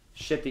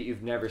 Shit that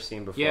you've never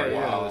seen before. Yeah,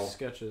 the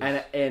sketches.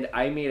 And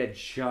I made a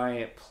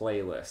giant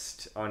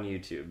playlist on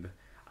YouTube.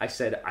 I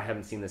said, I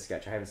haven't seen this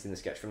sketch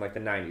from like the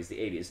 90s, the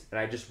 80s. And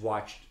I just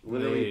watched,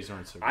 literally,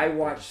 I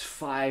watched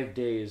 5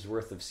 days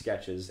worth of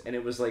sketches. And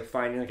it was like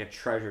finding like a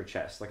treasure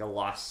chest, like a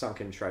lost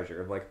sunken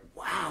treasure of like,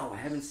 wow, I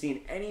haven't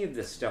seen any of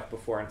this stuff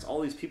before. And it's all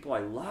these people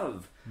I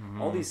love.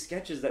 Mm-hmm. All these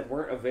sketches that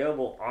weren't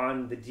available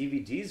on the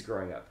DVDs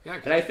growing up.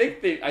 Yeah, and I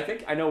think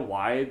I know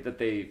why that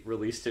they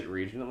released it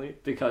regionally,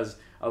 because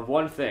of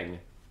one thing.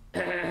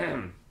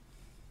 I'm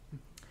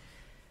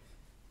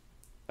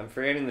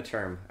forgetting the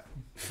term.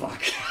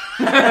 Fuck.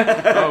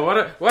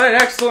 Oh, what an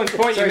excellent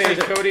point you made,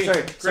 Cody.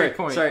 Great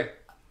point. Sorry.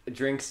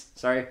 Drinks.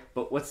 Sorry.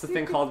 But what's the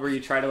thing called where you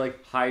try to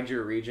like hide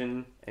your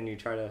region and you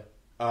try to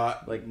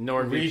like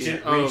region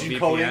VPN.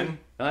 coding?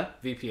 Huh?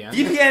 VPN.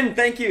 VPN.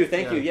 Thank you.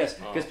 Yes,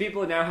 because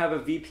people now have a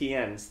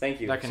VPN.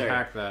 Thank you. That can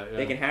hack that. Yeah.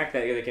 They can hack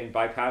that. They can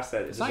bypass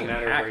that. It doesn't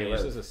matter where you live.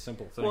 It's just a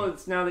simple thing. Well,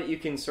 it's now that you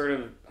can sort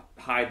of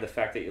hide the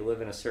fact that you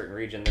live in a certain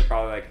region. They're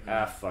probably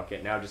like, fuck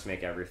it. Now just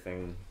make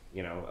everything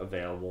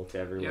available to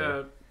everyone.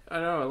 Yeah. I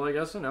know, like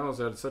SNL's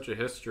had such a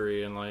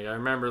history, and like I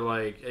remember,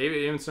 like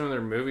even some of their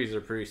movies are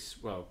pretty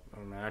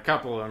a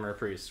couple of them are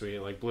pretty sweet,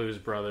 like Blues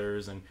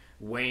Brothers and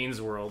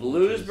Wayne's World.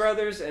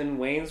 Brothers and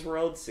Wayne's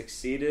World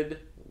succeeded,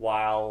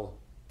 while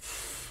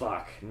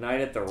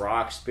Night at the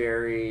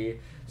Roxbury,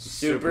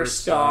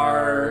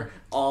 Superstar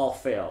all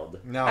failed.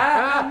 No,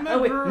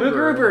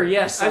 MacGruber.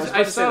 Yes,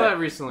 I saw that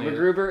recently.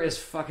 MacGruber is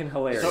fucking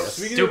hilarious.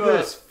 So, stupid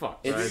as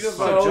fuck. It's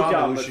so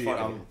John Belushi.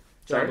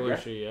 John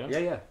Belushi,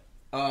 yeah.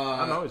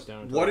 I'm always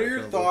down. What are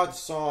your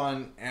thoughts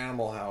on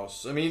Animal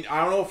House? I mean,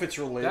 I don't know if it's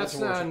related.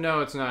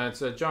 No, it's not.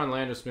 It's a John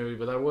Landis movie,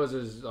 but that was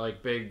his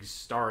like big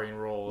starring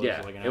role.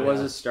 Yeah, it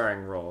was his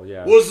starring role.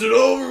 Yeah. Was it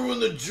over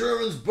when the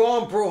Germans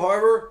bombed Pearl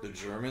Harbor? The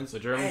Germans.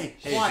 Hey,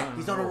 he's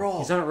on a roll.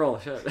 He's on a roll.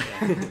 Shut up.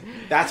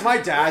 That's my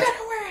dad's.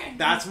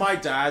 That's my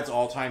dad's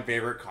all-time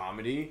favorite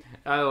comedy.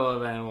 I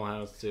love Animal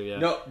House too. Yeah.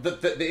 No,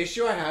 the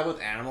issue I have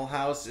with Animal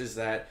House is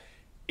that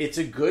it's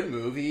a good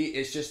movie.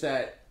 It's just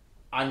that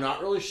I'm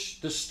not really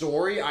the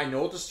story. I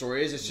know what the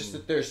story is. It's just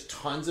that there's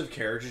tons of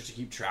characters to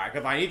keep track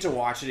of. I need to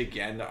watch it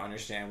again to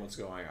understand what's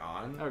going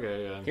on.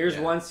 Okay, yeah. Here's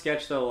one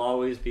sketch that'll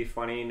always be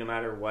funny no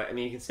matter what. I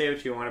mean, you can say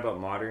what you want about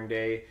modern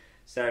day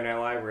Saturday Night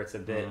Live, where it's a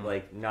bit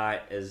like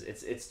not as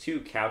it's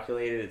too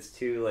calculated. It's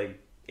too like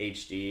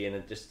HD, and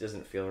it just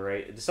doesn't feel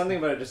right. Something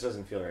about it just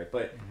doesn't feel right.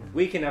 But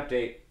Weekend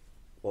Update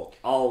will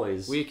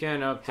always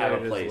Weekend Update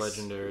have a place. Is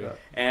legendary. Yeah.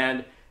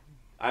 And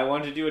I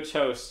want to do a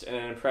toast and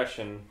an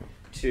impression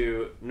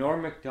to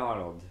Norm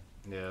Macdonald.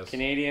 Yes.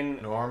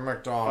 Canadian Norm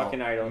Macdonald.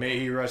 Fucking idol. May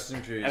he rest in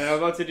peace. And I'm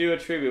about to do a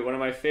tribute. One of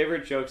my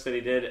favorite jokes that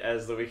he did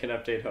as the Weekend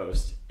Update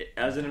host,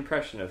 as an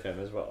impression of him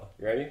as well.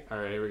 You ready?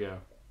 Alright, here we go.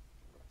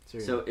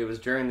 So it was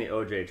during the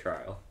OJ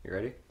trial. You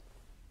ready?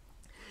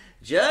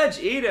 Judge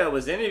Ito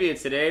was interviewed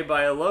today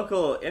by a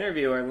local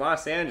interviewer in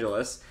Los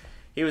Angeles.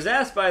 He was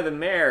asked by the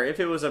mayor if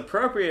it was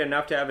appropriate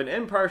enough to have an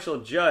impartial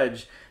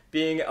judge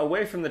being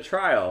away from the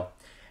trial.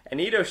 And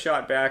Ito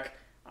shot back,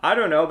 I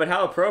don't know, but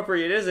how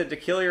appropriate is it to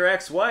kill your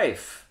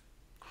ex-wife?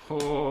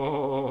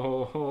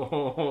 Wow.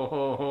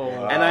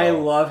 And I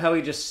love how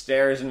he just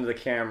stares into the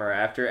camera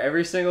after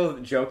every single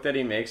joke that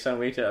he makes on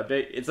Week to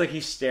Update. It's like he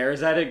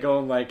stares at it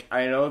going like,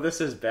 I know this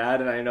is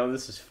bad and I know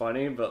this is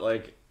funny, but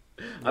like,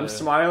 I'm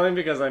smiling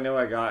because I know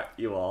I got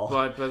you all.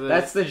 But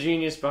that's the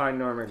genius behind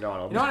Norm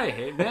Macdonald. You know what I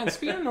hate? Man,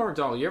 speaking of Norm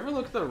Macdonald, you ever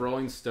look at the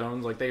Rolling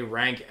Stones? Like, they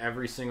rank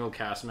every single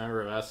cast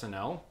member of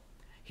SNL.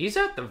 He's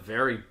at the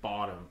very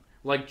bottom.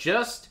 Like,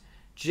 just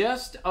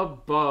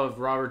above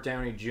Robert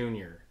Downey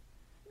Jr.,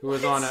 who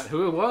was on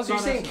You're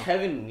saying SNL.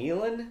 Kevin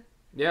Nealon?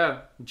 Yeah,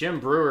 Jim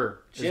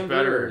Brewer is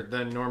better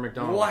than Norm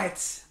Macdonald.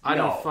 What? I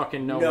don't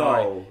fucking know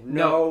why.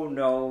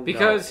 No.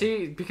 Because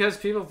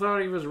people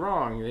thought he was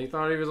wrong. They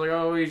thought he was like,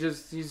 oh,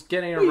 he's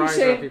getting a rise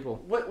out of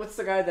people. What's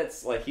the guy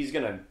that's like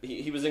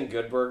he was in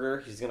Good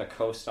Burger? He's gonna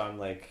coast on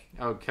like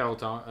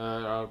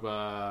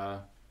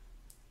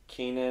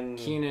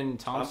Kenan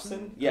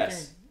Thompson?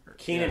 Yes.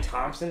 Kenan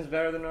Thompson's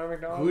better than Norm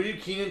Macdonald? Who did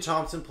Kenan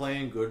Thompson play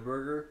in Good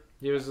Burger?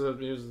 He was the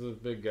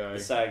big guy. The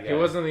side guy. He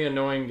wasn't the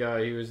annoying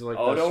guy. He was like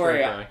the don't worry.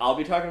 guy. I'll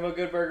be talking about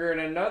Good Burger in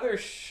another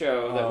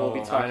show that we'll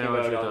be talking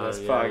about on this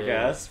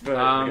podcast.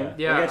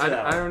 Yeah. But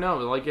I don't know.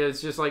 Like,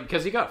 it's just like,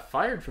 because he got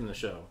fired from the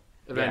show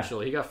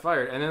eventually. He got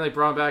fired. And then they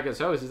brought him back as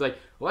host. He's like,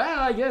 well,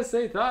 I guess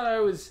they thought I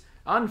was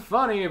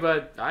unfunny,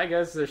 but I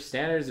guess their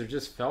standards have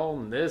just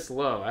fallen this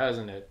low,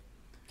 hasn't it?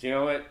 Do you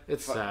know what?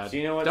 It's sad. Do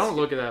you know what? Don't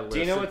look at that list.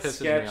 Do you know what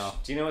sketch? Me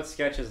off. Do you know what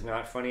sketch is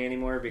not funny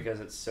anymore because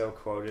it's so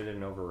quoted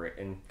and overrated,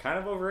 and kind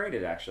of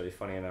overrated actually?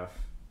 Funny enough.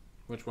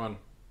 Which one?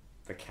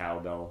 The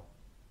cowbell.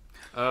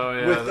 Oh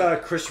yeah,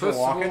 with Christopher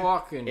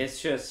Walken. It's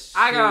just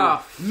I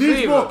got a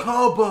need more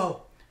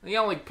cowbell. They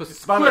all like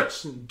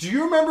prescription. Do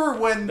you remember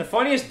when the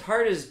funniest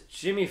part is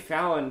Jimmy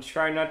Fallon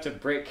trying not to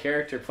break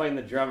character playing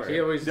the drummer?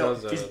 He always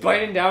does that. He's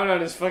biting down on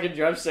his fucking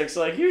drumsticks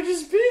like, you're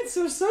just being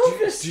so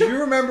selfish. Do you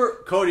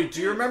remember, Cody? Do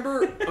you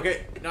remember?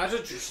 Okay, not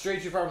to stray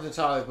too far from the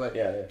topic, but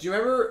yeah. Do you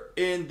remember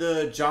in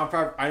the Jon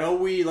Favreau? I know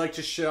we like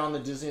to shit on the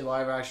Disney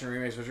live action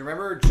remakes, but do you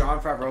remember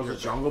Jon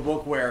Favreau's Jungle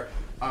Book where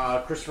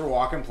Christopher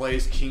Walken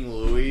plays King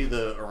Louie,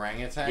 the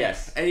orangutan?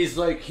 Yes. And he's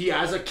like, he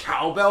has a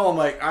cowbell. I'm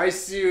like, I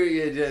see what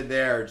you did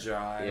there,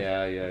 John.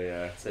 Yeah.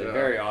 It's a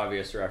very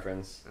obvious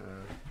reference.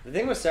 The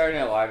thing with Saturday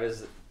Night Live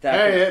is that...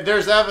 Hey,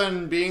 there's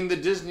Evan being the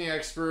Disney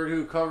expert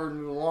who covered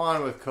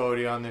Mulan with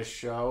Cody on this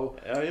show.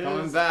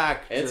 Coming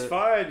back. It's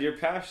fine. You're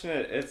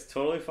passionate. It's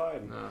totally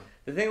fine. No.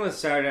 The thing with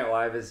Saturday Night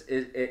Live is,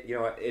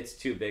 it's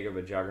too big of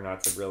a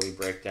juggernaut to really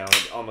break down.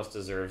 It almost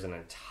deserves an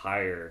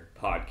entire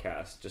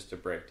podcast just to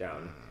break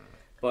down.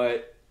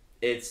 But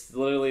it's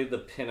literally the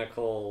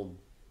pinnacle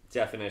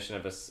definition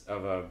of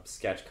a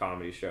sketch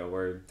comedy show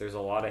where there's a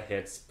lot of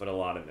hits but a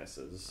lot of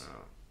misses.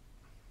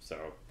 So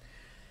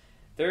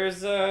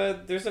there's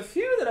a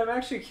few that I'm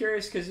actually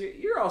curious because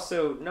you're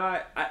also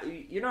not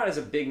as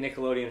a big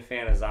Nickelodeon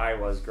fan as I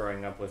was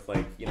growing up with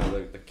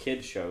the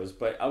kid shows,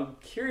 but I'm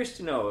curious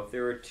to know if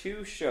there were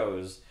two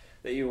shows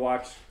that you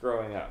watched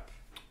growing up.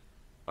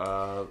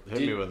 Hit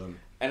me with them.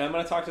 And I'm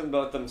going to talk to them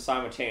about them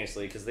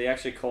simultaneously because they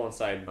actually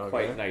coincide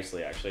quite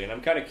nicely, actually. And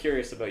I'm kind of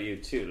curious about you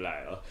too,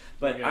 Lyle.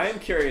 But I'm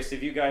curious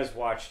if you guys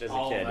watched as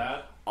a kid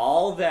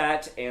All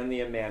That and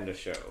the Amanda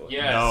Show.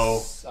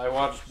 Yes, no. I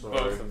watched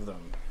both of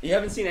them. You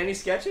haven't seen any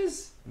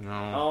sketches? No.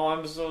 Oh,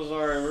 I'm so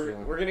sorry.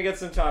 We're going to get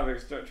some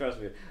topics,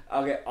 trust me.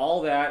 Okay,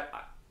 All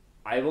That,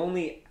 I've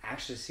only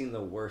actually seen the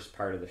worst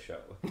part of the show.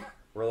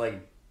 Where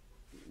like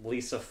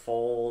Lisa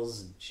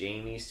Foles,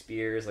 Jamie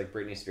Spears, like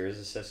Britney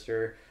Spears'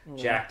 sister,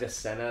 Jack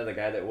DeSena, the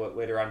guy that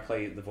later on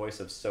played the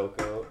voice of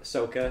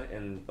Sokka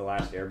in The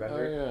Last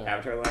Airbender,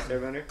 Avatar: The Last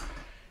Airbender.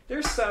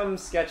 There's some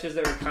sketches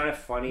that are kind of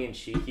funny and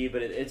cheeky,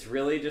 but it's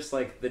really just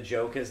like the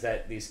joke is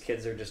that these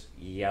kids are just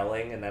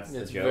yelling, and that's the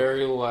joke. It's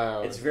very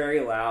loud. It's very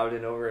loud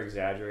and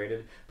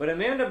over-exaggerated. But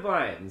Amanda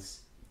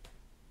Bynes,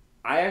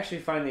 I actually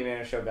find the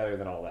Amanda Show better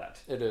than All That.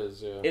 It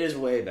is, yeah. It is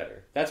way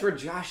better. That's where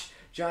Josh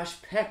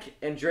Peck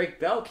and Drake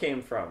Bell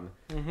came from.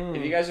 Mm-hmm.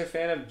 If you guys are a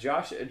fan of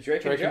Drake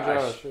and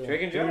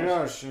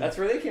Josh, that's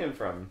where they came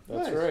from.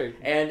 That's right.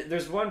 And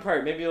there's one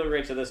part, maybe you'll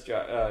relate to this,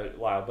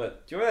 Lyle,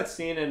 but do you remember that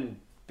scene in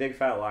Big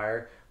Fat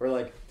Liar where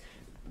like,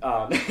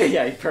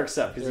 yeah, he perks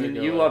up because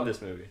you love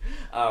this movie,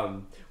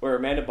 where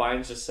Amanda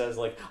Bynes just says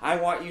like, I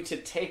want you to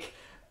take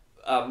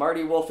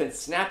Marty Wolf and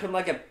snap him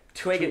like a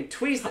twig and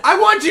tweeze. I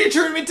want you to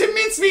turn him into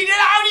mincemeat, and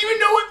I don't even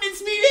know what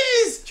mincemeat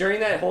is. During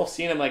that whole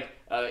scene, I'm like,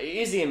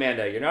 easy,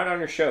 Amanda, you're not on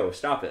your show.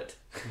 Stop it.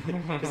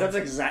 Because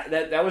that's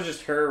that was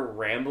just her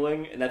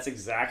rambling, and that's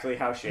exactly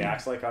how she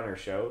acts like on her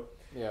show.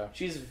 Yeah,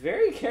 she's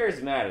very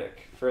charismatic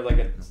for like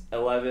an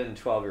 11,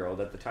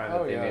 12-year-old at the time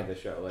that they made the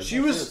show. Like, she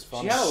had a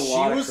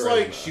lot of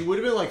charisma. She would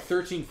have been like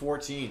 13,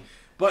 14.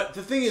 But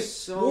the thing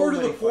is, more to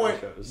the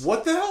point,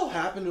 what the hell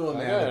happened to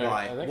Amanda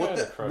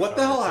Bynes? What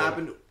the hell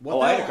happened?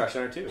 I had a crush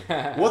on her too.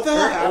 What the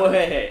hell happened? Oh,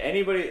 hey,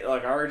 anybody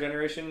like our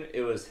generation,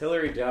 it was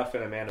Hilary Duff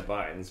and Amanda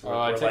Bynes.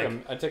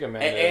 I take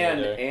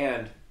Amanda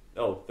and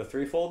the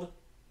threefold,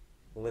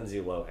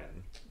 Lindsay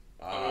Lohan.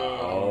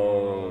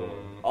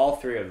 All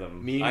three of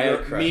them.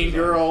 Mean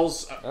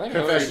Girls,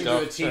 Confession to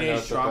a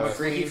Teenage Drama Queen,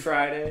 Freaky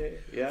Friday,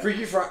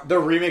 the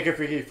remake of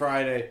Freaky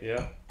Friday.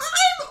 Yeah.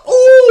 I'm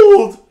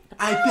old.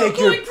 I beg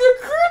your like the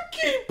Crypt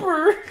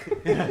Keeper.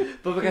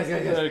 But because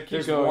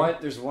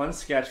there's one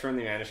sketch from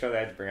the Amanda Show that I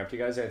had to bring up to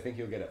you guys. I think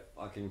you'll get a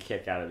fucking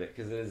kick out of it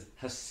because it is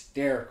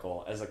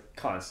hysterical as a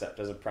concept,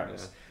 as a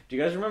premise. Yeah. Do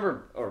you guys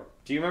remember, or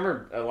do you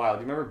remember, Lyle?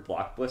 Do you remember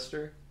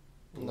Blockbuster?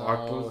 No, I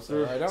don't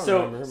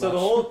remember.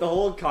 So the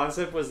whole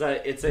concept was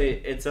that it's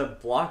a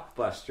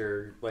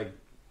Blockbuster like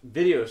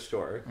video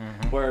store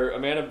where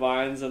Amanda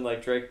Bynes and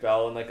like Drake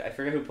Bell and like I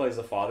forget who plays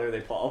the father.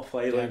 They all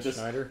play Dan like this.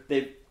 Schneider?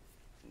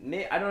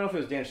 I don't know if it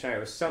was Dan Schneider. It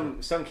was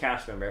some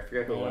cast member. I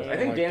forget who it was. I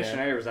think Dan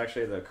Schneider was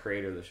actually the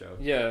creator of the show.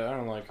 Yeah, I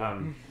don't like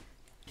him.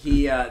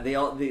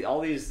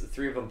 All these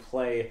three of them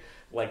play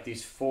like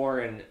this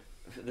foreign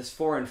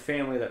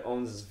family that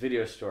owns this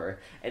video store,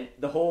 and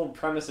the whole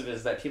premise of it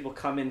is that people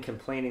come in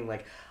complaining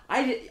like,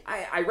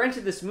 I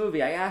rented this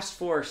movie. I asked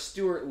for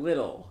Stuart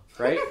Little,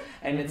 right?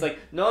 And it's like,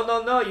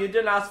 no, you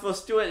didn't ask for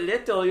Stuart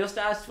Little. You just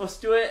asked for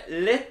Stuart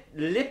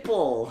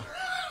Lipple.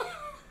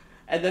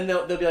 And then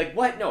they'll be like,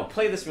 what? No,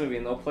 play this movie.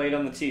 And they'll play it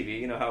on the TV.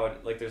 You know how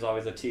there's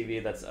always a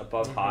TV that's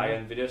above high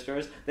in video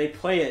stores? They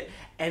play it,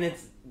 and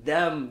it's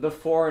them, the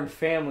foreign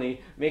family,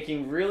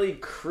 making really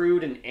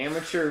crude and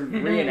amateur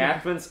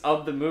reenactments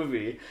of the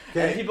movie.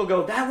 Okay. And people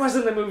go, that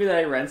wasn't the movie that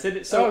I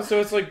rented. So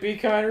it's like Be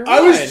Kind or Run.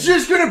 I was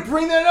just going to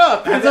bring that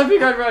up. It's not Be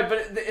Kind or Run,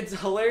 but it's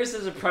hilarious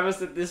as a premise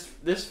that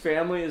this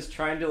family is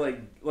trying to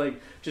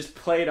like just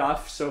play it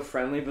off so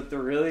friendly, but they're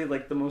really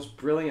like the most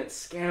brilliant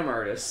scam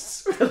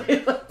artists.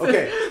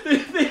 Okay.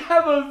 They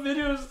have a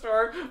video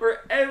store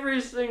where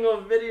every single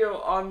video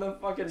on the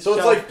fucking so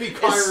shelf it's like Be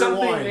Kind is or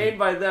something Wine. made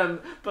by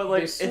them, but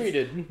like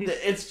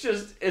it's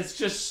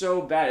just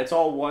so bad. It's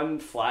all one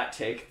flat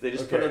take. They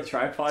just put a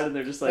tripod and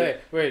they're just like, hey,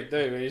 wait,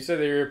 you said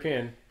they're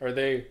European. Are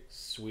they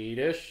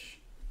Swedish?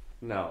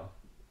 No,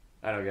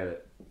 I don't get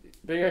it.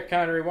 Big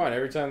Kind of Rewind.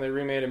 Every time they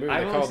remade a movie,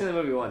 I've only seen the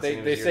movie once.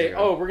 They say,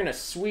 "Oh, we're gonna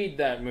Swede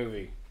that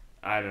movie."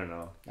 I don't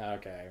know.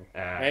 Okay,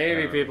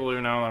 maybe people who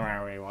know the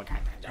movie will.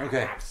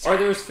 Okay. Or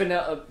there's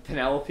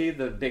Penelope,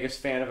 the biggest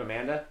fan of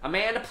Amanda.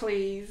 Amanda,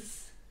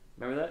 please.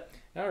 Remember that?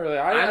 Not really.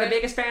 I'm the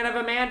biggest fan of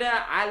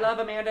Amanda. I love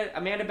Amanda.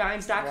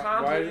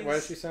 AmandaBynes.com. Why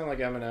does she sound like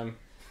Eminem?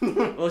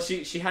 Well,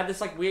 she had this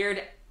like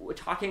weird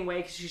talking way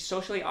because she's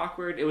socially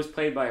awkward. It was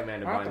played by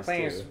Amanda Bynes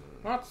too.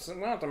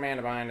 Not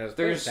Amanda Bynes.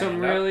 There's some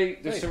really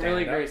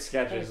great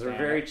sketches. They're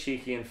very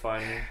cheeky and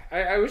fun.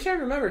 I wish I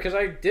remember because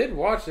I did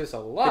watch this a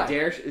lot.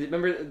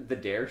 Remember the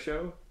Dare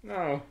Show?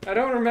 No, I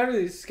don't remember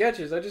these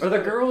sketches. Or the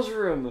Girls'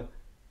 Room.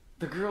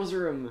 The Girls'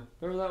 Room.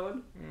 Remember that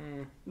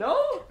one?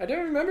 No? I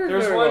don't remember.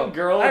 There's one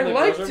girl in the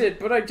liked it,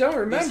 but I don't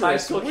remember.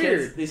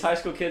 These high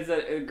school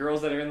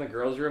girls that are in the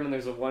girls' room, and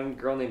there's one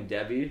girl named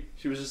Debbie.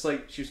 She was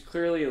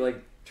clearly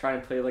like trying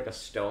to play like a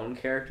stone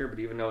character, but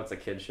even though it's a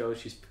kid's show,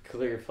 she's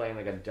clearly playing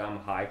like a dumb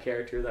high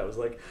character that was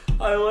like,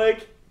 I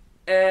like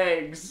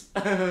eggs.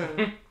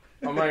 Okay,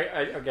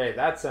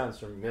 that sounds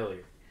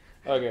familiar.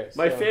 Okay,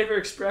 my favorite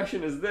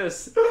expression is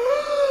this.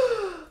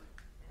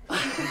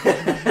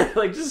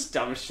 Like just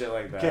dumb shit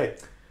like that. Okay,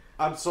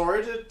 I'm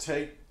sorry to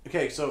take.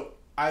 Okay, so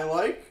I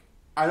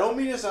don't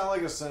mean to sound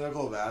like a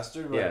cynical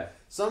bastard, but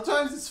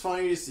sometimes it's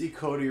funny to see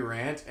Cody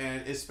rant,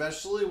 and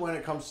especially when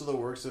it comes to the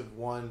works of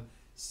one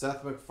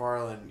Seth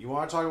MacFarlane. You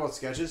want to talk about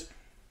sketches?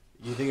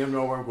 You think I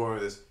know where I'm going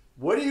with this?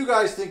 What do you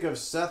guys think of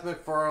Seth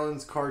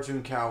MacFarlane's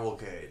cartoon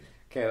Cavalcade?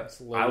 Okay,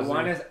 I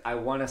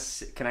want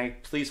to. Can I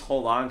please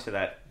hold on to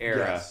that era?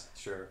 Yes,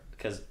 sure.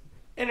 Because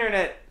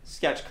internet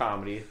sketch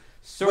comedy.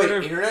 Sort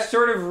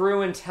of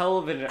ruined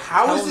television.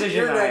 How is it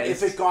internet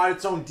if it got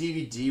its own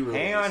DVD release?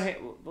 Hang on.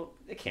 Well,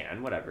 it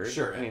can. Whatever.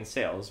 Sure. I mean,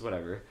 sales.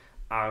 Whatever.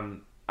 I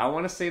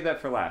want to save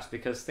that for last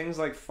because things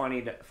like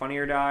Funny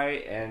or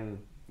Die and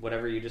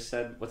whatever you just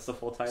said. What's the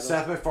full title?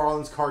 Seth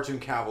MacFarlane's Cartoon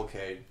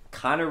Cavalcade.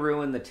 Kind of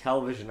ruined the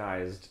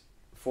televisionized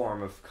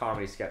form of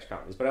comedy, sketch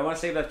comedies. But I want to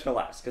save that to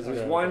last because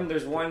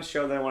there's one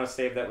show that I want to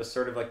save that was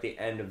sort of like the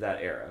end of that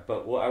era.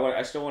 But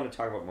I still want to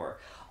talk about more.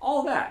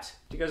 All That.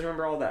 Do you guys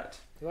remember All That?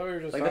 I thought we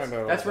were just talking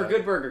about that's where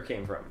Good Burger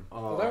came from. I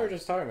thought we were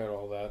just talking about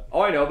All That.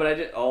 Oh, I know, but I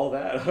did All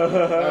That.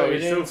 No, you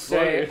didn't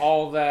say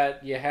all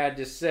that you had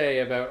to say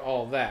about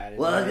All That.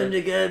 Welcome to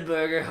Good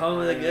Burger, home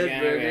of the Good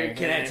Burger.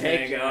 Can I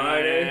take your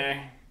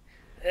order?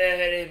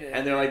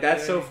 And they're like,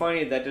 that's so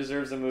funny. That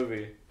deserves a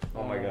movie.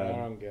 Oh my god. I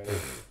don't get it.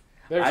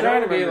 They're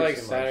trying to be like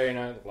Saturday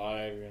Night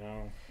Live, you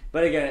know.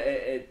 But again,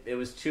 it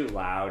was too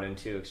loud and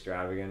too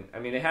extravagant. I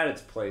mean, it had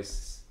its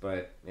place,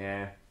 but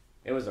yeah.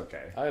 It was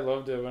okay. I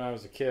loved it when I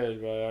was a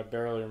kid, but I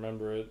barely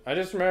remember it. I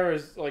just remember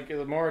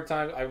the more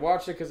times I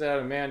watched it because it had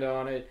Amanda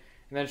on it,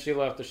 and then she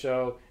left the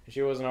show and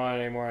she wasn't on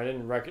it anymore. I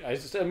didn't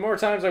recognize. The more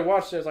times I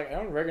watched it, I was like, I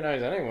don't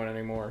recognize anyone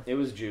anymore. It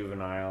was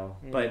juvenile,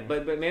 but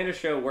Amanda's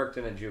show worked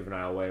in a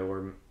juvenile way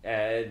where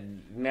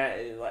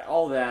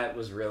all that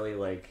was really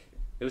like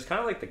it was kind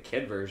of like the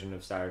kid version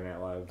of Saturday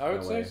Night Live. I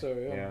would say so.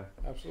 Yeah,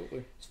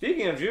 absolutely.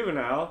 Speaking of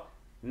juvenile,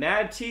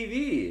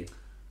 MADtv.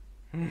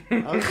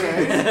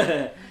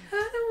 Okay.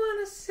 I don't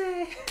want to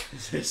say.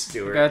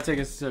 Stuart. Gotta take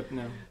a sip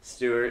now.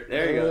 Stuart.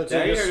 There you go.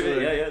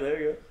 Yeah,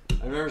 there you go.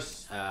 I remember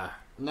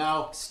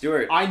Now,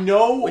 Stewart. I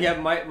know... We have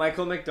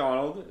Michael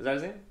MacDonald. Is that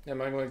his name? Yeah,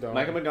 Michael MacDonald.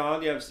 Michael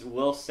MacDonald. You have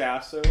Will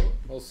Sasso.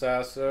 Will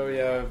Sasso. You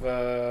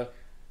have...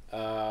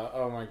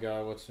 oh my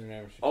god, what's her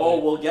name?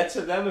 We'll get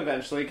to them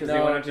eventually because they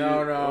wanted to.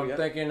 I'm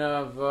thinking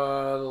of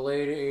the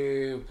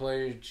lady who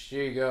played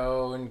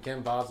Shigo in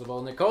Kim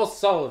Possible, Nicole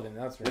Sullivan.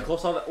 That's right. Nicole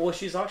Sullivan. Well,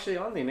 she's actually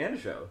on the Amanda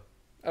Show.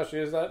 Oh, she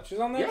is that? She's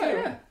on that too.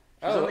 Yeah.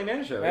 She's on the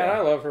Amanda Show. Man, I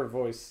love her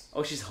voice.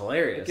 Oh, she's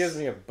hilarious. It gives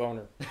me a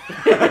boner.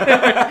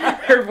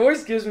 Her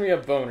voice gives me a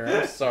boner.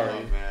 I'm sorry.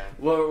 Oh, man.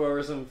 What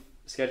were some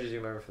sketches you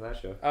remember from that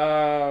show?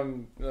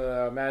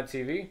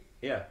 MADtv.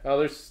 Yeah. Oh,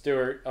 there's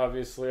Stewart,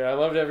 obviously. I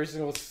loved every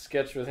single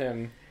sketch with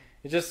him.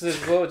 Just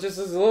this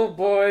little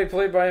boy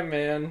played by a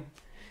man.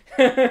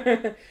 I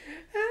don't want to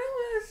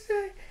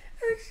say,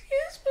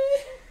 excuse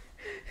me.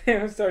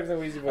 I'm starting the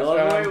wheezy voice. I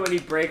love the way when he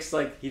breaks,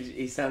 like,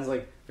 he sounds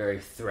like very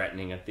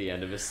threatening at the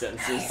end of his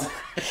sentences.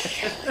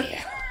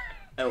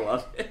 I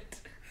love it.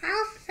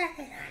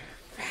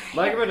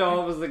 Michael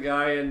MacDonald was the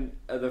guy in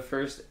the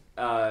first...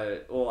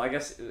 I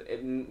guess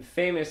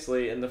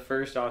famously in the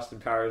first Austin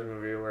Powers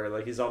movie where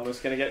like he's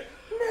almost gonna get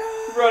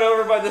run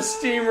over by the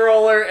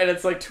steamroller and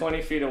it's like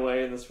 20 feet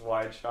away in this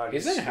wide shot.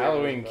 He's in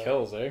Halloween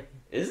Kills, eh?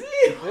 Is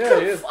he? Yeah,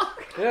 he is.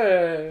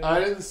 Yeah. I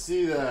didn't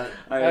see that.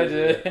 I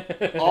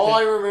did. All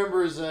I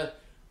remember is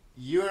that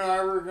you and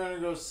I were gonna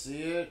go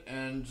see it,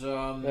 and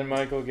then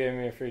Michael gave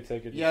me a free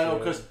ticket. Yeah, no,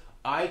 because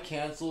I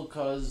canceled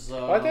because...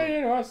 I thought you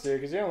didn't want to see it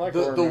because you don't like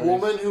the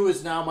woman who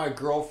is now my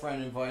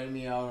girlfriend invited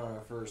me out on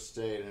our first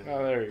date. And...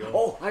 Oh, there you go.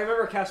 Oh, I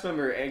remember a cast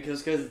member,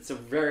 because it's a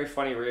very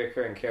funny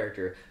reoccurring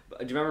character.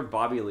 Do you remember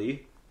Bobby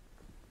Lee?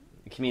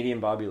 The comedian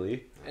Bobby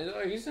Lee?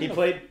 He's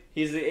the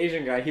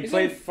Asian guy. He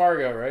played in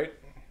Fargo, right?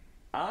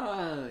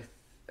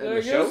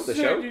 The show? The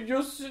show?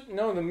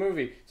 No, the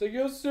movie. It's like,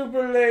 you're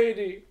super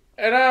lady.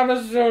 And I'm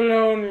so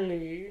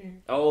lonely.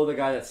 Oh, the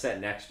guy that sat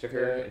next to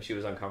her and she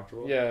was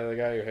uncomfortable? Yeah, the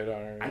guy who hit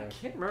on her. Yeah. I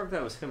can't remember if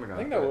that was him or not. I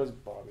think that was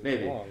Bobby.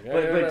 Maybe.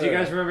 But do you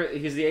guys remember,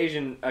 he's the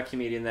Asian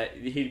comedian that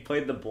he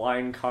played the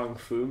blind kung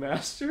fu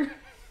master?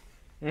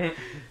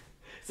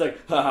 It's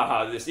like, ha ha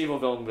ha, this evil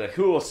villain will be like,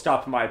 who will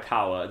stop my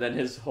power? Then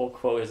his whole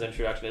quote, his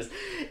introduction is,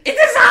 it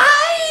is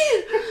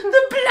I,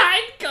 the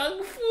blind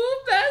kung fu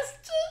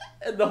master.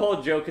 And the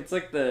whole joke, it's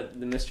like the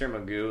Mr.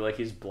 Magoo, like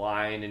he's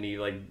blind and he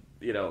like,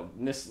 you know,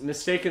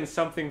 mistaken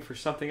something for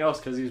something else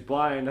because he's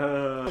blind. Do you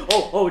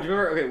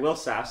remember? Okay, Will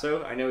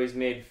Sasso. I know he's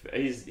famous.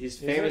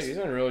 He's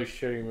in really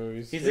shitty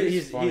movies.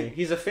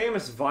 He's a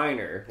famous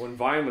Viner when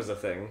Vine was a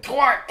thing.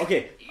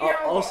 Okay.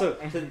 Also,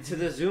 to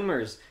the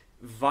Zoomers,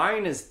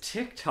 Vine is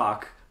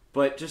TikTok,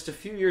 but just a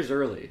few years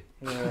early.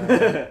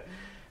 Yeah.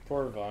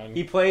 Poor Vine.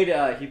 He played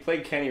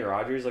Kenny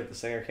Rogers, like the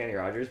singer Kenny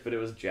Rogers, but it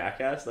was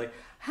Jackass. Like,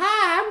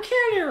 hi, I'm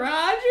Kenny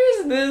Rogers,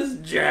 and this is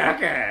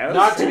Jackass.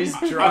 Not to be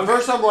drunk. At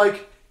first, I'm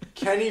like.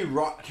 Kenny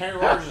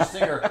Rogers, the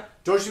singer.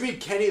 Don't you mean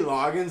Kenny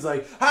Loggins?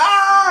 Like,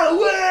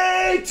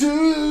 highway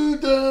to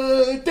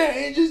the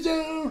danger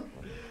zone.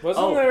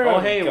 Wasn't there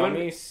a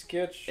gummy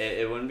sketch?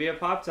 It wouldn't be a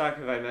pop talk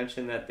if I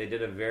mentioned that they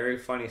did a very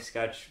funny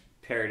sketch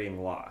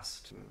parodying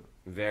Lost.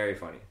 Very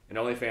funny, and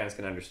only fans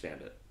can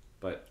understand it.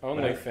 But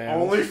only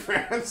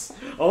fans.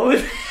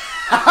 Only.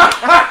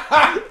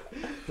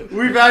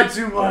 We've had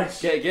too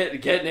much.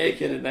 Get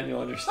naked and then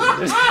you'll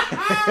understand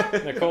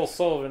it. Nicole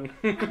Sullivan.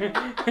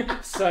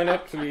 Sign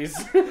up, please.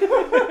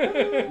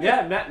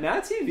 Yeah,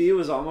 MADtv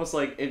was almost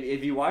like,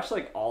 if you watch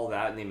like all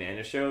that in the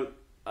Amanda Show,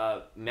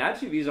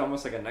 MADtv is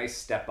almost like a nice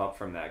step up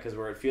from that, because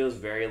where it feels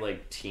very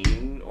like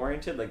teen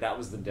oriented, like that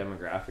was the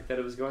demographic that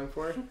it was going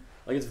for.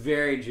 Like it's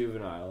very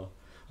juvenile.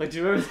 Like, do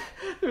you remember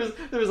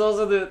there was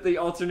also the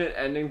alternate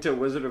ending to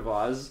Wizard of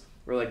Oz,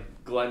 where like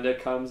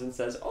Glenda comes and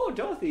says, "Oh,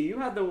 Dorothy, you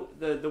had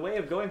the way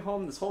of going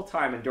home this whole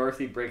time," and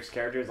Dorothy breaks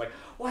character, is like,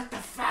 "What the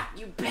fuck,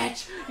 you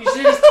bitch! You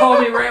should have just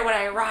told me right when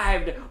I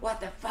arrived. What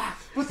the fuck?"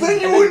 But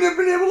then you wouldn't have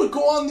been able to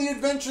go on the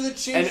adventure that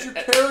changed your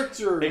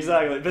character.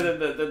 Exactly. But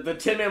then the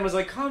Tin Man was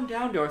like, "Calm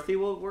down, Dorothy.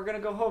 We're gonna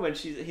go home," and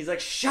he's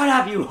like, "Shut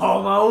up, you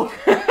homo!"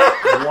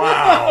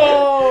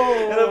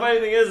 Wow. And the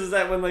funny thing is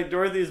that when like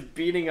Dorothy's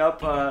beating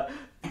up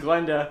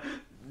Glenda,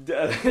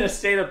 in a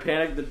state of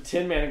panic, the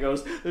Tin Man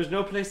goes, "There's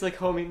no place like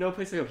home, no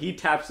place like home." He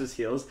taps his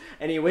heels,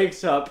 and he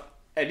wakes up,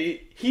 and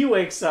he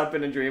wakes up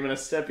in a dream, in a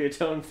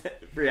Sepia-tone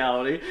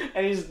reality,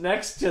 and he's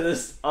next to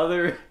this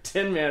other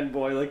Tin Man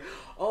boy, like,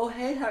 "Oh,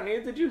 hey, honey,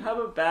 did you have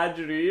a bad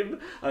dream?"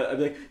 I'm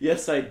like,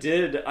 "Yes, I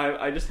did.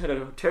 I just had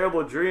a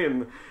terrible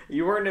dream.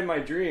 You weren't in my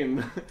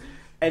dream."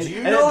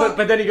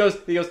 But then he goes,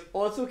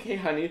 "Oh, it's okay,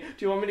 honey. Do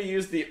you want me to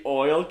use the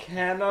oil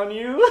can on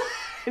you?"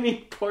 And he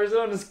pours it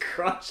on his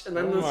crotch, and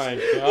then the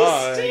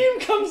steam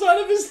comes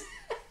out of his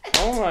head.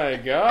 Oh my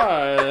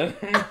god.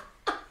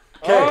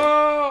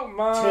 Oh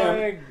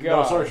my god.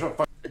 No, sorry.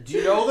 Do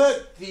you know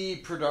that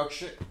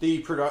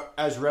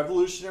as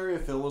revolutionary a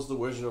film as The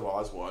Wizard of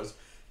Oz was,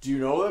 do you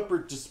know that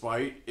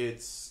despite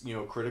its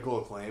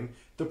critical acclaim,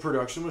 the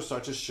production was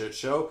such a shit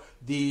show?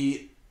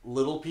 The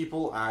little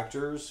people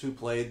actors who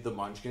played the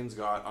Munchkins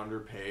got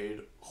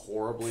underpaid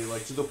horribly,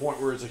 like to the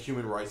point where it's a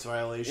human rights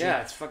violation.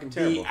 Yeah, it's fucking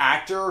terrible. The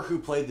actor who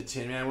played the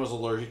Tin Man was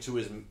allergic to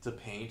the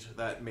paint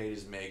that made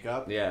his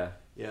makeup. Yeah.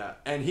 Yeah,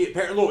 and he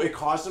apparently it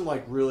caused him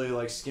like really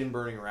like skin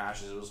burning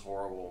rashes. It was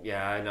horrible.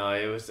 Yeah, I know.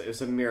 It was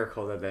a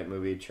miracle that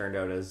movie turned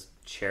out as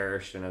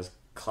cherished and as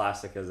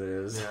classic as it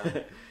is.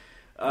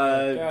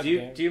 Yeah. Do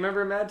you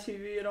remember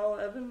MADtv at all,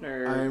 Evan?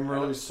 Or I'm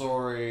really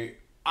sorry.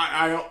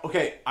 I don't.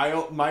 Okay,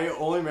 my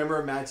only memory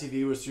of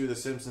MADtv was through The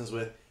Simpsons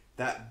with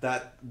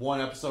that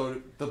one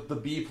episode, the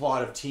B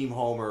plot of Team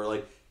Homer,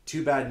 like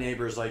Two Bad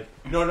Neighbors. Like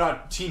no,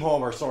 not Team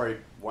Homer. Sorry.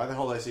 Why the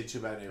hell did I say Two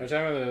Bad Neighbors? Are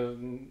you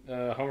talking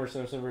about the Homer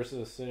Simpson versus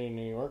the City of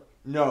New York?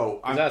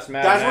 No, that's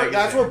Mad Magazine.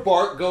 That's where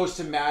Bart goes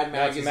to Mad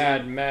Magazine.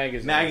 That's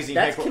Mad Magazine.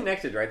 That's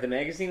connected, right? The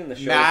magazine and the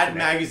show. Mad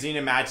Magazine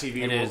and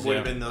MADtv would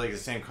have been like the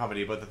same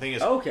company, but the thing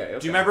is, okay.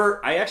 Do you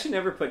remember? I actually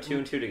never put two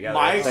and two together.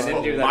 My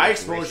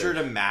exposure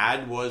to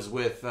Mad was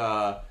with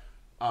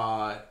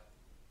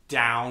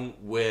Down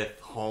with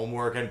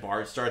Homework, and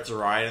Bart starts a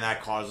riot, and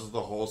that causes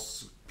the whole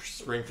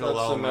Springfield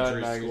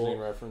Elementary Mad School Magazine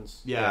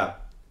reference. Yeah.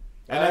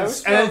 And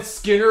then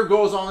Skinner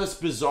goes on this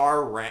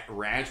bizarre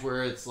rant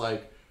where it's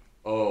like,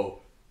 oh,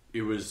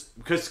 it was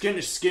because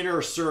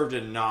Skinner served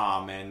in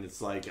Nam, and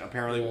it's like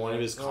apparently one of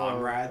his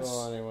comrades.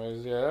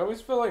 Anyways, yeah, I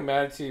always felt like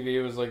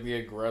MADtv was like the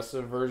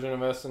aggressive version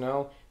of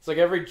SNL. It's like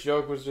every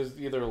joke was just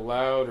either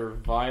loud or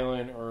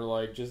violent or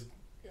like just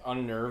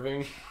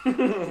unnerving.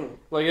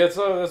 Like that's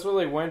what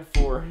they went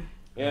for.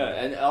 Yeah,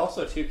 and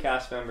also two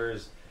cast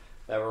members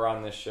that were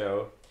on this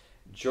show.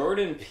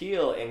 Jordan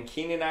Peele and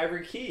Keenan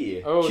Ivory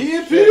Key. Oh, Key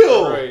and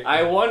Peele! Right.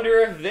 I wonder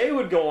if they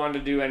would go on to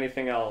do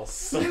anything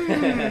else.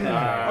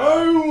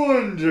 I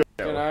wonder.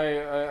 Can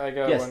I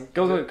got yes. one.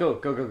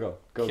 Go.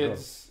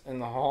 Kids in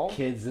the Hall?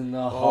 Kids in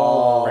the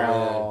Hall.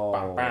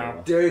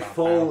 Dave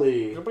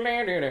Foley.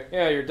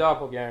 Yeah, your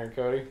doppelganger,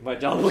 Cody. My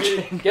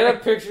doppelganger. Get a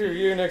picture of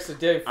you next to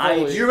Dave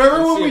Foley. Do you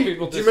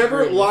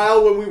remember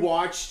Lyle when we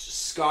watched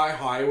Sky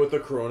High with the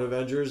Corona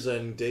Avengers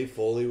and Dave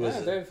Foley was?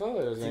 Yeah, Dave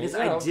Foley was in it.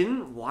 I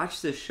didn't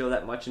watch this show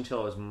that much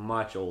until I was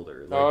much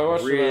older. Like, I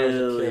watched it when I was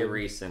a really kid.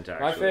 recent,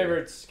 actually. My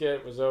favorite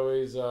skit was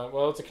always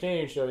it's a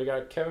Canadian show. You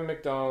got Kevin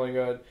MacDonald, you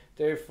got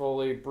Dave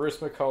Foley, Bruce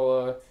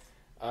McCullough,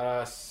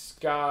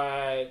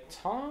 Scott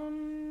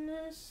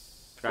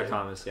Thomas. Scott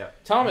Thomas, yeah.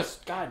 Thomas,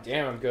 god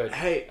damn, I'm good.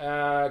 Hey,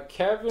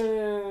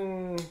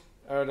 Kevin.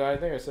 Oh, I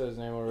think I said his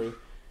name already.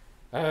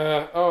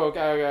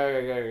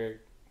 Okay.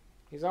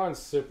 He's on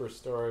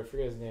Superstore. I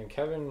forget his name.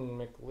 Kevin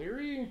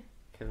McLeary.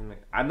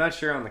 I'm not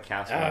sure on the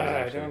cast.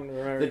 I don't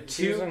remember. The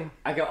two.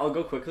 I'll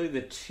go quickly.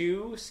 The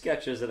two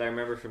sketches that I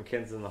remember from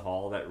Kids in the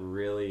Hall that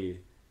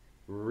really,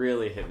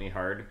 really hit me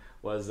hard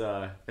was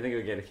I think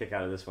you'll get a kick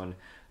out of this one.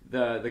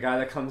 The guy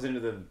that comes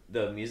into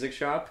the music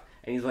shop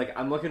and he's like,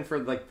 I'm looking for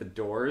like the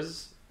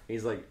Doors.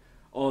 He's like,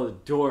 oh, the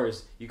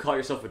Doors. You call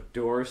yourself a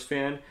Doors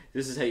fan?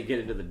 This is how you get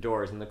into the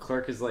Doors. And the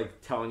clerk is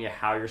like telling you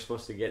how you're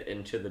supposed to get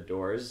into the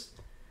Doors.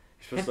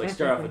 You're supposed to like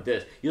start off with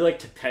this. You like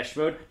Depeche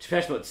Mode?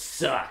 Depeche Mode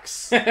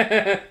sucks.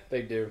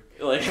 They do.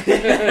 Like,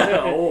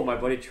 oh, my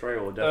buddy Troy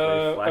will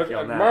definitely flack you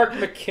on that. Mark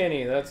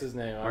McKinney, that's his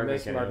name. I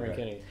miss Mark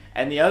McKinney.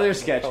 And the other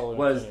sketch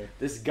was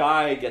this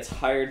guy gets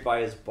hired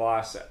by his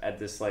boss at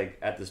this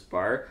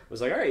bar.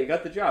 Was like, all right, you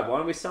got the job. Why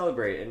don't we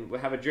celebrate and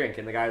have a drink?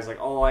 And the guy's like,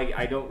 oh,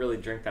 I don't really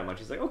drink that much.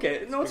 He's like,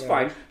 okay, no, it's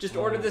fine. Just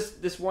order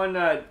this one.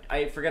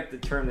 I forget the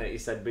term that he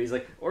said, but he's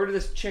like, order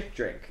this chick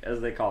drink, as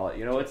they call it.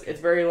 You know,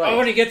 it's very light. Oh,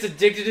 and he gets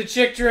addicted to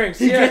chick drinks.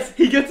 He gets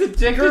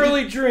addicted.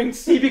 Girly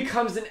drinks. He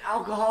becomes an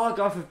alcoholic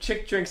off of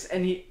chick drinks,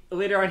 and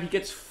later on he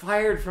gets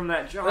fired from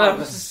that job. Oh,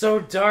 this is so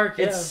dark.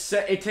 Yeah.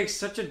 It takes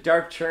such a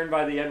dark turn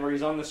by the end where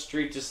he's on the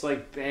street just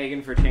like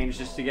begging for change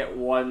just to get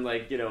one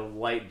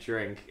light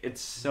drink.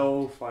 It's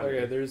so funny.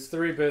 Okay, there's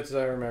 3 bits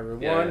I remember.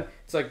 Yeah. One,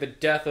 it's like the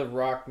death of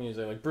rock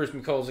music. Like Bruce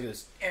McCullough's like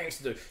this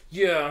angst.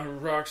 Yeah, I'm a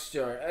rock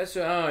star. That's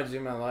what I want to do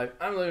in my life.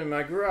 I'm living in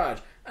my garage.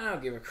 I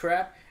don't give a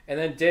crap. And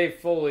then Dave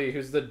Foley,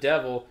 who's the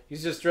devil,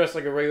 he's just dressed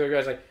like a regular guy.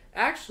 He's like,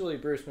 actually,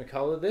 Bruce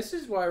McCullough, this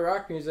is why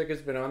rock music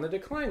has been on the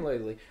decline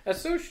lately.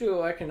 As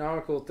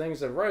socio-economical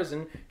things have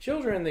risen,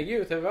 children and the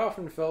youth have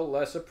often felt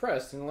less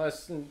oppressed and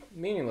less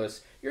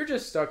meaningless. You're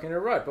just stuck in a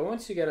rut, but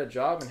once you get a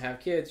job and have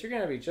kids, you're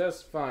going to be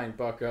just fine,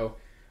 bucko.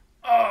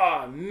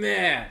 Oh,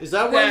 man. Is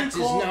that why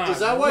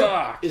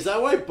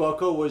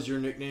Bucko was your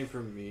nickname for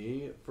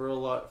me for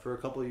a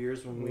couple of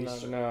years when we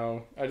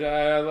No.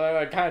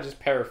 I kind of just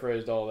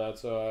paraphrased all that,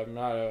 so I'm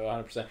not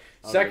 100%.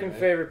 Second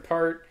favorite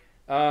part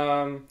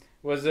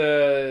was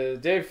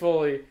Dave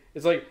Foley.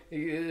 It's like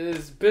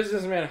this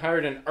businessman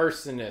hired an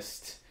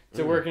arsonist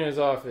to work in his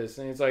office,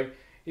 and he's like,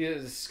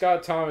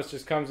 Scott Thomas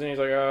just comes in. He's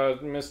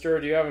like, "Mister,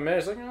 do you have a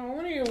minute?" He's like, "Oh,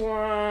 what do you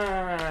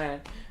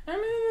want?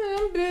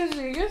 I'm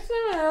busy. Get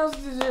someone else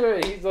to do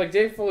it." He's like,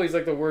 Dave Foley's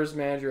like the worst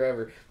manager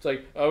ever. It's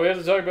like, we have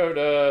to talk about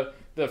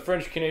the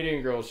French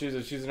Canadian girl. She's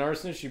an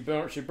arsonist. She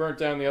burnt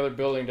down the other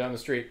building down the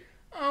street.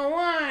 Oh,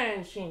 why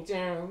did she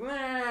do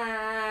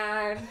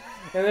that?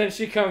 And then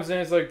she comes in.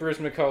 It's like Bruce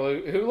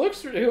McCullough,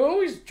 who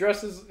always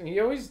dresses.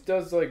 He always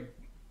does like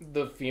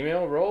the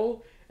female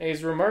role. And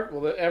he's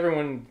remarkable that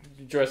everyone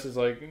dresses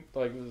like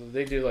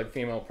they do like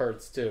female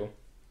parts too.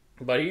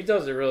 But he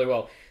does it really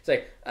well. It's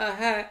like,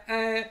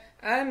 hi,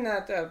 I'm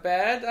not that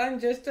bad. I'm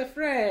just a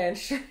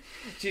French.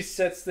 She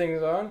sets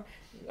things on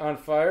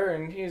fire,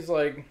 and he's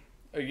like,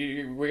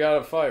 we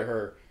gotta fire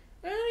her.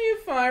 How do you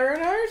fire an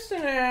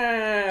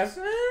arsonist?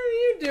 How do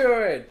you do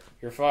it?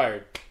 You're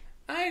fired.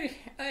 I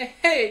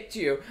hate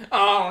you.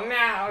 Oh,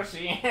 now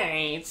she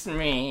hates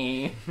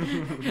me.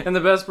 And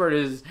the best part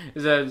is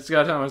that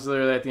Scott Thomas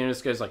literally at the end of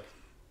this guy's like,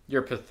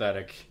 you're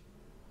pathetic.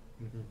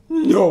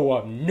 No,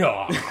 I'm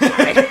not.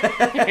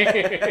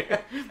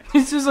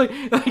 It's just like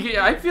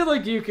I feel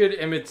like you could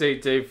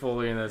imitate Dave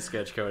Foley in that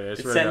sketch, Cody. I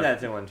swear Send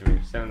that one to me.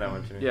 Send that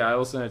one to me. Yeah, I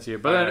will send it to you.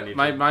 But then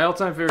my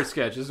all-time favorite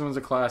sketch, this one's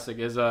a classic,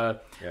 is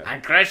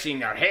I'm crushing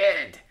your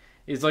head.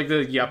 He's like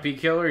the yuppie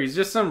killer. He's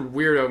just some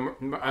weirdo.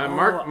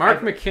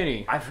 Mark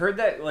McKinney. I've heard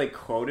that like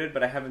quoted,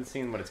 but I haven't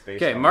seen what it's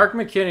based on. Okay, Mark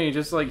McKinney,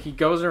 just like he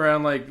goes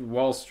around like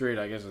Wall Street.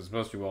 I guess it's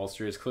supposed to be Wall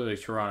Street. It's clearly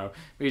Toronto.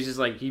 But he's just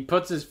like, he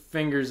puts his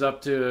fingers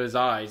up to his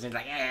eyes and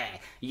he's like,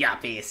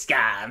 yuppie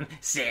scum,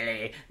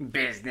 silly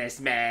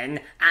businessman,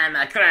 I'm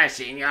a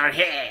crushing your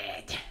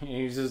head. And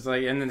he's just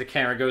like, and then the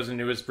camera goes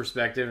into his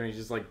perspective and he's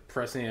just like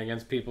pressing it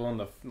against people in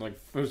the like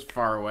who's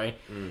far away.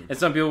 And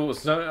some people,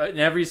 in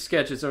every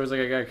sketch, it's always like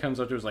a guy comes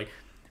up to us like,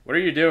 what are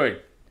you doing?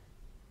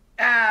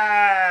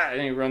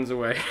 And he runs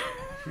away.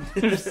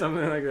 Or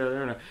something like that. I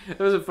don't know. It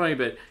was a funny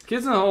bit.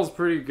 Kids in the Hall is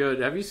pretty good.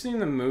 Have you seen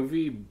the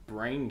movie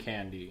Brain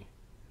Candy?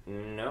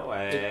 No,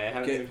 I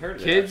haven't even heard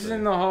of it. Kids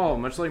in the Hall,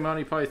 much like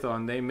Monty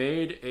Python, they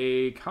made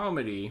a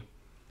comedy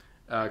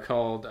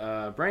called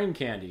Brain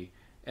Candy,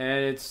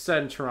 and it's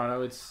set in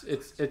Toronto.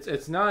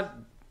 It's not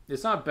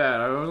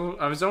bad.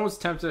 I was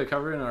almost tempted to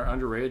cover it in our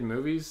underrated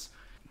movies.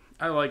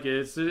 I like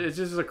it. It's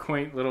just a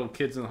quaint little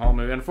Kids in the Hall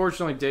movie.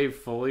 Unfortunately, Dave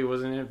Foley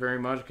wasn't in it very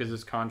much because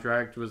his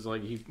contract was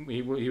like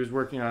he was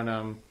working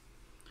on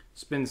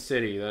Spin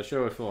City, that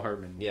show with Phil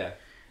Hartman. Yeah,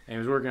 and he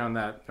was working on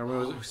that.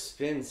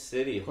 Spin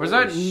City. Or was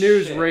that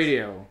News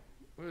Radio?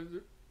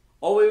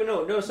 Oh wait,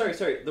 no,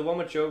 sorry. The one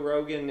with Joe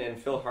Rogan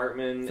and Phil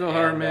Hartman.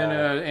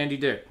 Andy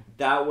Dick.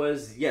 That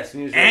was News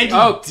Radio.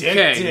 Andy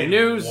Dick.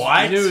 News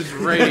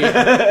Radio.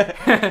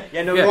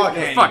 Yeah, no,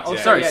 fuck. Oh,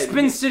 sorry.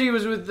 Spin City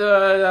was with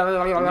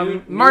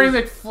Marty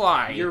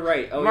McFly. You're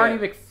right. Oh, Marty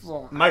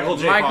McFly. Michael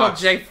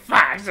J.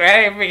 Fox.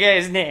 I didn't forget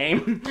his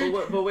name.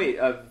 But wait,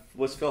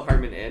 was Phil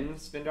Hartman in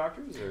Spin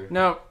Doctors? Or?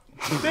 No.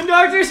 Spin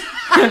Doctors?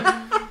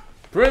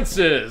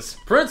 Princes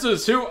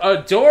who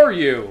adore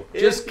you.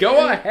 Just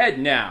go ahead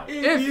now.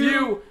 If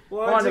you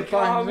want to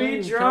call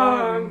me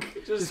drunk,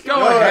 just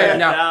go ahead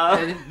now.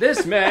 And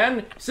this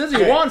man says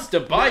he wants to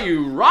buy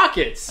you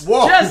rockets.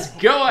 Whoa. Just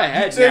go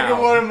ahead now.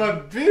 Taking one of my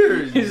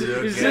beers.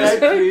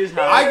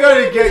 I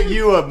gotta get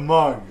you a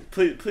mug.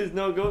 Please,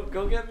 no.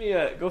 Go get me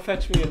go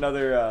fetch me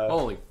another.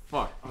 Holy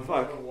fuck!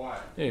 Why?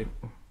 Dude.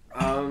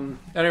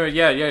 Anyway,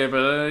 yeah,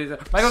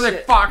 but Michael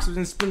J. Fox was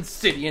in Spin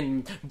City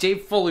and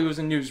Dave Foley was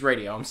in News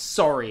Radio. I'm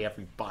sorry,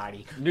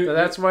 everybody. So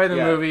that's why the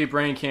movie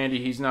Brain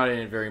Candy, he's not in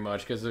it very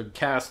much because the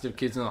cast of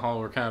Kids in the Hall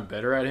were kind of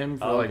better at him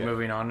for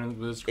moving on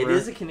with his career. It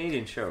is a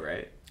Canadian show,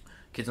 right?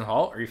 Kids in the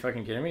Hall? Are you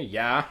fucking kidding me?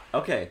 Yeah.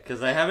 Okay,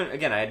 because I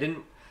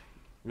didn't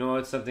know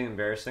it's something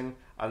embarrassing.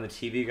 On the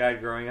TV guide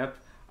growing up,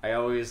 I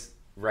always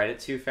read it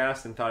too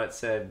fast and thought it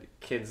said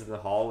Kids in the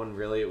Hall when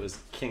really it was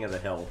King of the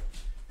Hill.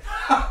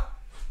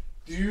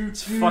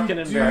 It's fucking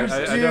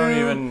embarrassing.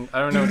 I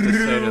don't know what to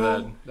say to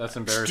that. That's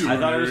embarrassing. I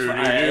thought it was you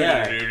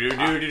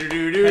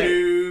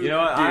know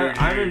what?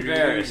 I'm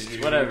embarrassed.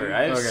 Whatever.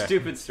 I have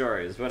stupid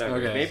stories. Whatever.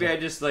 Okay, maybe I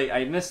just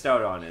I missed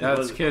out on it.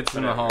 That's Kids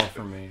in the Hall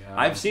for me.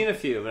 I've seen a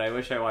few, but I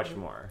wish I watched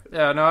more.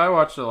 Yeah, no, I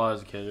watched a lot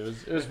as a kid.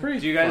 It was pretty.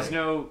 Do you guys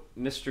know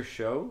Mr.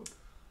 Show?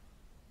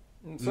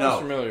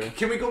 Sounds familiar.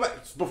 Can we go back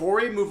before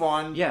we move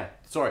on? Yeah.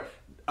 Sorry.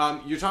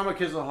 You're talking about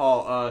Kids in the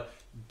Hall.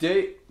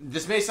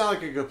 This may sound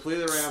like a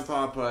completely random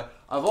thought, but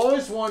I've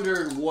always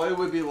wondered what it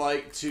would be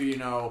like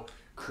to,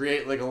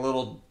 create like a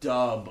little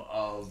dub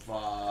of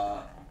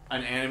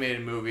an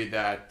animated movie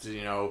that,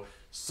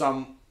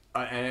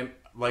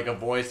 like a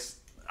voice.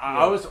 I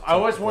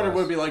always wondered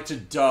what it'd be like to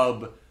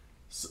dub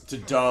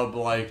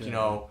like,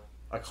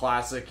 a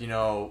classic,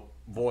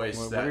 voice.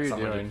 What are you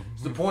doing?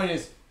 So the point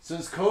is,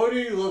 since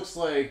Cody looks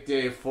like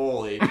Dave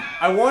Foley,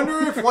 I wonder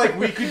if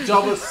we could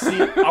dub a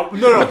scene.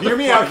 No, hear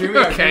me out. Hear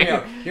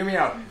me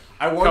out.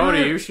 I wonder.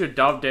 Cody, you should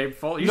dub Dave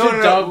Foley. You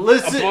should dub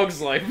A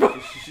Bug's Life.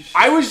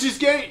 I was just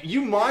getting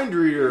you, mind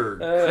reader,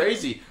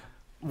 crazy.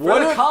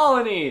 What a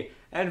colony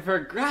and for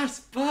grass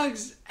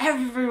bugs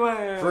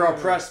everywhere. For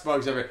oppressed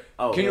bugs everywhere.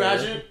 Oh, can you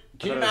imagine?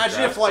 Can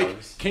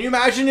you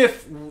imagine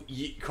if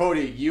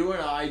Cody, you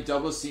and I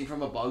dub a scene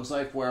from A Bug's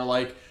Life where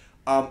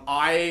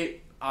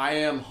I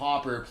am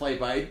Hopper, played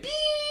by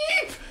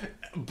Beep,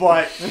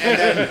 but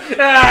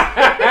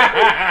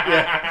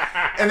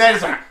and then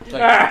it's like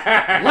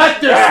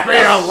let this be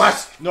a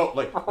lesson. No,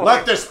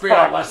 let this be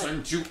a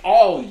lesson to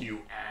all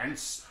you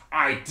ants.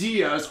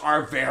 Ideas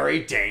are very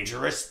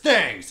dangerous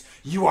things.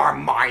 You are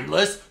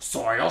mindless,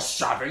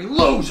 soil-shoving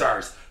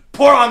losers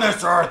put on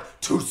this earth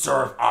to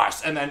serve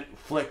us. And then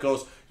Flick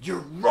goes,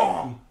 You're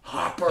wrong,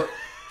 Hopper.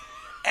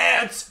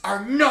 Ants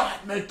are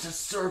not meant to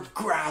serve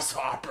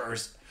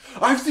grasshoppers.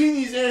 I've seen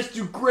these ants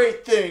do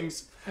great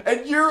things.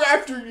 And year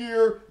after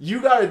year, you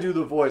gotta do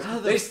the voice. How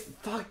the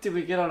fuck did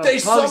we get on a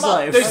Bug's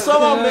Life? They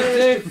somehow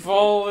managed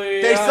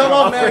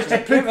to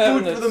pick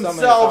food for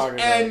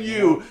themselves and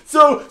you.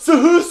 So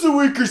who's the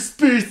weaker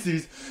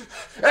species?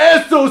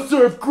 Ants don't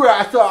serve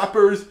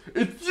grasshoppers.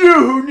 It's you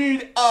who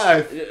need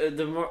us.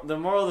 The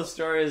moral of the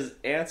story is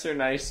ants are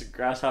nice,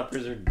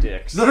 grasshoppers are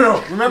dicks.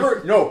 No.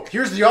 Remember? No.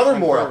 Here's the other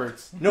moral.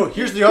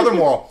 Here's the other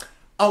moral.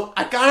 Oh,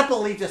 I gotta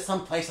believe there's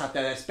some place out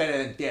there that's better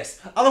than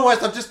this.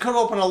 Otherwise, I'll just cut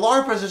open a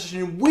alarm position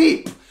and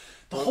weep.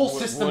 The whole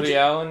system. Woody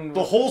Allen.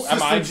 The whole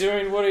system. Am I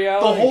doing Woody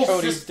Allen? The whole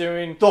Cody's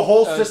doing. The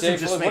whole system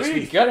just what makes are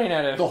you me. gutting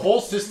at it? The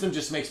whole system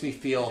just makes me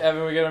feel.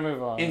 Evan, we gotta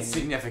move on.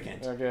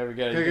 Insignificant. Okay, we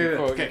gotta.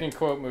 You can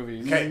quote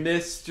movies. Okay.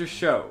 Mr.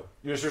 Show.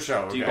 Mr.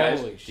 Show. Do you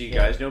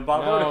guys know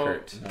Bob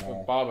Odenkirk?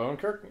 No. Bob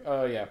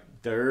Odenkirk? Yeah.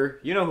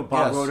 You know who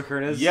Bob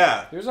Odenkirk is?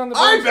 Yeah. He was on the.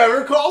 I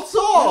Better Call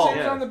Saul. He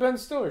was on the Ben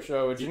Stiller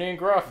Show with Janine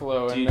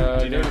Garofalo and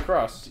David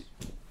Cross.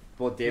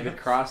 Well, David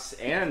Cross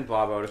and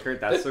Bob Odenkirk,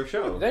 that's their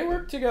show. They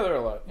work together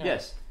a lot. Yeah.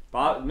 Yes.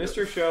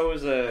 Mr. Show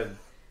is a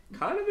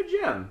kind of a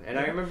gem. And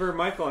I remember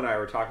Michael and I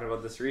were talking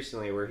about this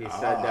recently where he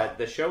said that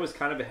the show was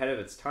kind of ahead of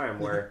its time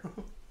where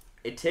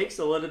it takes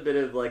a little bit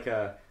of like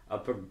I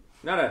don't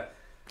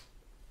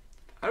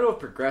know if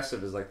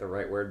progressive is like the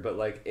right word, but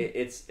like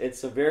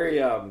it's a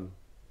very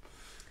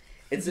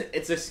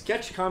it's a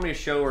sketch comedy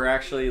show where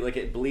actually like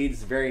it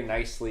bleeds very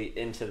nicely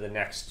into the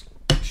next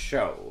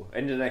show,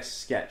 into the next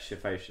sketch. So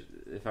it's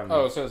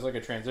like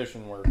a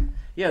transition where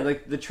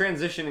like the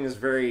transitioning is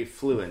very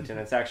fluent and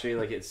it's actually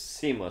like it's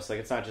seamless. Like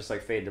it's not just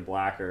like fade to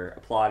black or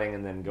applauding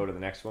and then go to the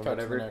next one,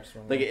 whatever.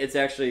 Like it's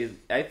actually,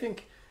 I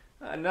think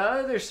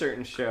another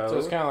certain show. So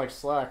it's kind of like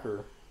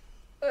Slacker.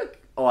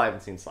 I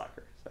haven't seen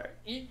Slacker. Sorry.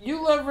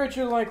 You love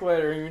Richard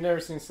Linklater and you've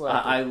never seen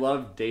Slacker. I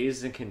love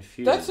Dazed and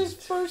Confused. That's his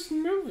first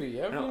movie.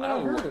 I don't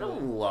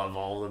love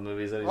all the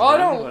movies that he's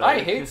done. I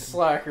hate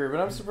Slacker, but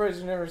I'm surprised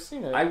you've never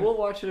seen it. I will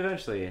watch it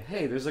eventually.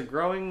 Hey, there's a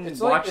growing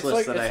watch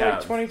list that I have.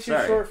 It's like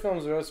 22 short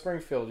films about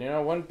Springfield. You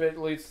know, one bit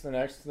leads to the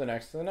next, to the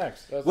next, to the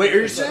next. Wait, are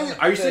you saying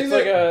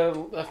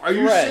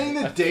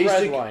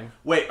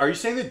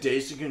that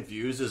Dazed and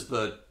Confused is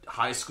the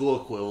high school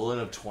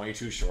equivalent of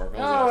 22 short films?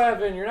 No,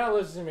 Evan, you're not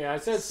listening to me. I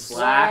said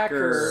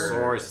Slacker.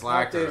 Sorry,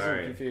 Slacker. Dazed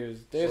and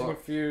Confused. Dazed and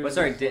Confused. But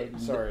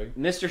sorry,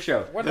 Mr.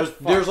 Show.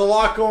 There's a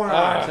lot going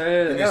on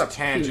in this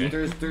tangent.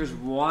 There's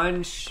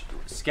one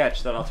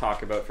sketch that I'll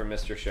talk about from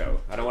Mr. Show.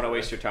 I don't want to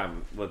waste your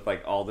time with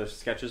like all the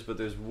sketches, but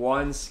there's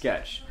one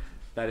sketch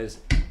that is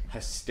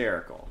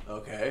hysterical.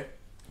 Okay,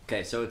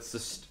 so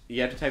it's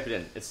you have to type it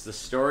in. It's the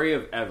story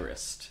of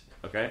Everest.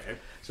 Okay?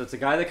 So it's a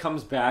guy that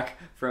comes back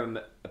from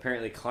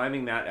apparently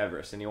climbing Mount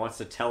Everest, and he wants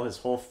to tell his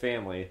whole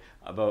family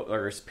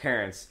or his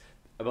parents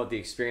about the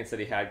experience that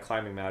he had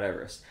climbing Mount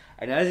Everest.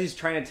 And as he's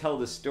trying to tell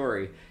this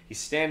story, he's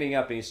standing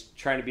up and he's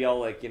trying to be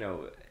all like,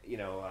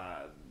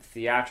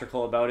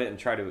 theatrical about it and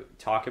try to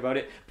talk about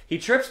it. He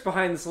trips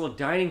behind this little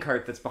dining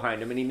cart that's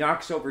behind him, and he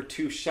knocks over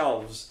 2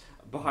 shelves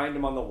behind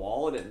him on the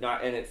wall,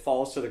 and it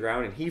falls to the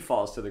ground, and he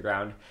falls to the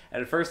ground.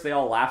 And at first they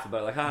all laugh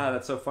about it, like,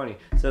 that's so funny.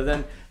 So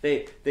then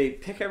they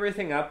pick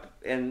everything up,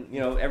 and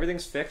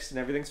everything's fixed and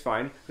everything's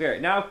fine. Okay,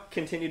 now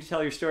continue to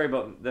tell your story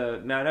about the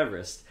Mount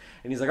Everest.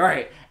 And he's like, all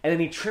right. And then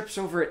he trips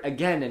over it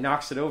again and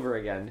knocks it over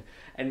again.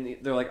 And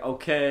they're like,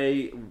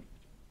 okay,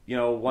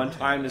 one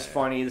time is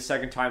funny, the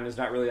second time is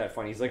not really that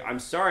funny. He's like, I'm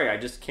sorry, I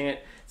just can't.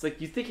 It's like,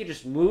 you think you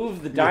just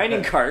move the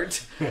dining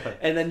cart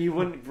and then you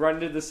wouldn't run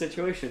into the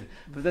situation.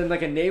 But then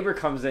like a neighbor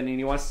comes in and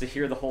he wants to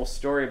hear the whole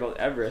story about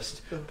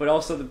Everest. But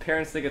also the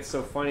parents think it's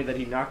so funny that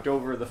he knocked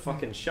over the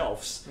fucking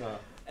shelves.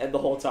 And the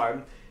whole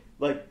time,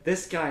 like,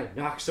 this guy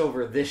knocks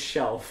over this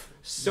shelf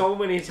so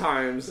many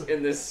times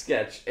in this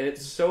sketch. And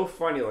it's so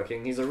funny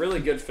looking. He's a really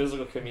good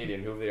physical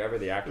comedian, whoever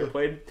the actor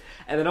played.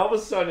 And then all of a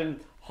sudden,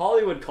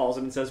 Hollywood calls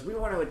him and says, we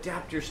want to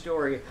adapt your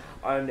story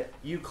on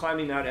you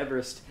climbing Mount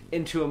Everest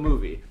into a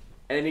movie.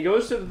 And he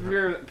goes to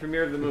the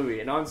premiere of the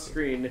movie, and on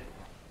screen,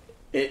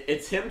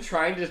 it's him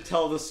trying to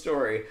tell the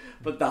story,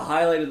 but the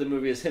highlight of the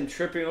movie is him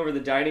tripping over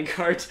the dining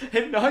cart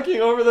and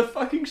knocking over the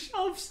fucking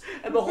shelves,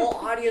 and the whole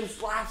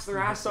audience laughs their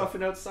ass off,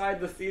 and outside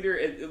the theater,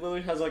 it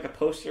literally has like a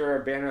poster or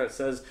a banner that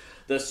says,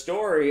 the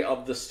story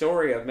of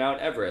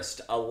Mount Everest,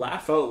 a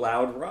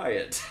laugh-out-loud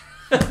riot.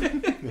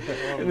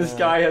 And this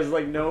guy has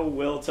like no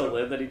will to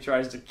live, that he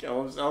tries to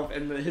kill himself,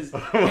 and his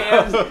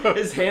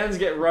hands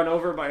get run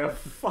over by a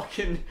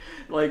fucking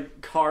like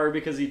car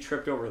because he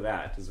tripped over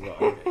that as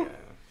well.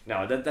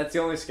 No, that's the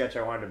only sketch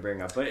I wanted to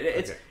bring up, but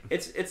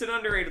it's an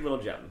underrated little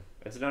gem.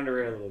 It's an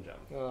underrated little gem.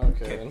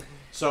 Okay.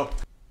 So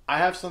I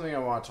have something I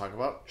want to talk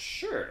about.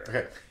 Sure.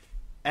 Okay.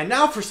 And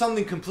now for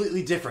something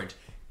completely different.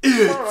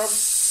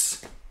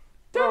 It's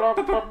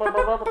Monty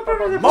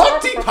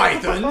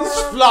Python's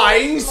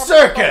Flying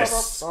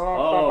Circus!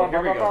 Oh,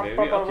 here we go,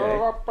 baby.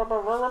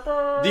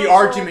 Okay. The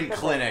Argument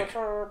Clinic.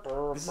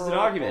 This is an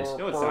argument.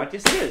 No, it's not.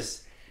 Yes, it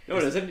is. No,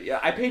 it isn't. Yeah,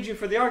 I paid you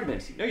for the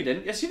argument. No, you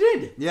didn't. Yes, you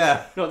did.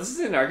 Yeah. No, this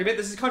isn't an argument.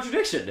 This is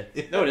contradiction.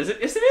 No, it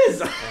isn't. Yes, it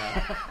is.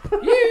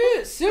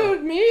 You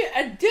sold me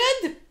a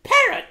dead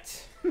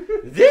parrot.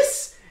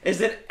 This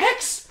is an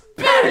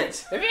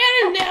ex-parrot. If you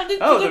hadn't nailed it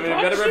Oh, to then the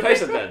we've got to punch,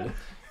 replace it then.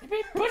 you'd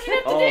be pushing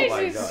up the Oh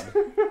daisies.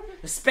 my god.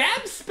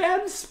 Spam,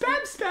 spam,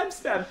 spam, spam,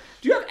 spam.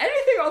 Do you have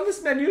anything on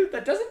this menu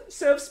that doesn't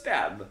serve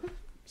spam?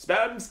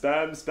 Spam,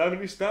 spam,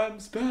 spammity, spam,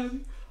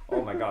 spam.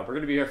 Oh my god, we're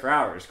gonna be here for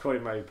hours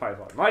quoting Monty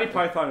Python. Monty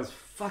Python is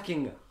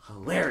fucking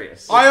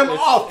hilarious. I am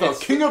Arthur,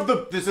 king of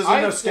the... This isn't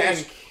I a sketch.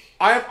 think-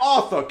 I am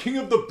Arthur, king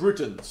of the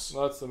Britons.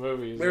 That's the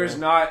movie. There is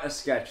not a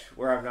sketch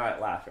where I'm not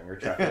laughing or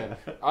chuckling.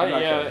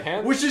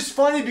 Which is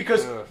funny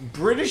because Ugh.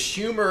 British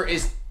humor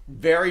is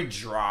very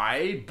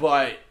dry,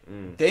 but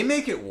they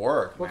make it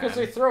work, Because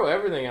man. they throw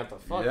everything at the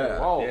fucking Yeah.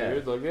 wall, Yeah.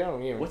 dude. Like, they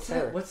don't even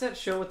care. What's that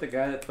show with the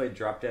guy that played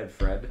Drop Dead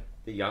Fred?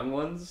 The young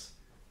ones?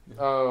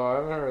 Oh, I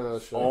haven't heard of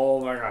that show. Oh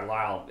my god,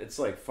 Lyle. It's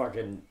like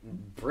fucking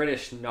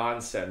British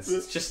nonsense.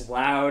 It's just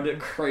loud,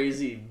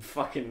 crazy,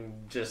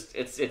 fucking just...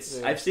 It's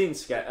Yeah. I've seen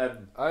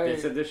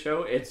bits of this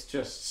show. It's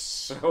just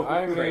so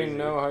I crazy. mean,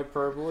 no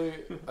hyperbole.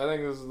 I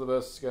think this is the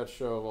best sketch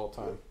show of all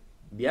time.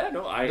 Yeah,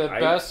 no, I The I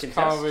best contest.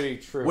 comedy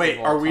troupe Wait, of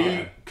all are we...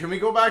 time. Can we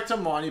go back to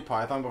Monty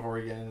Python before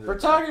we get into We're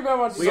talking about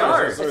Monty We Python.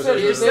 are. I Sorry, said,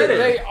 you said it.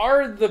 they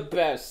are the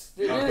best.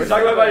 It We're is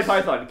talking the about Monty best.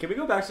 Python. Can we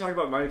go back to talking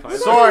about Monty Python?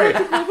 Sorry,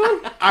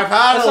 I've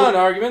had That's not an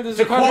argument. This is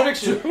a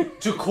contradiction.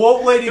 to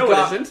quote Lady No, it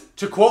Gaga. isn't.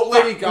 To quote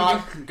Lady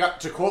Gaga.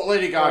 To quote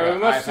Lady Gaga.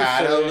 much I've to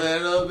had a say.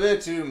 little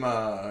bit too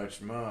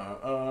much.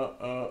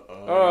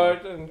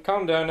 Alright, and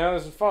calm down now.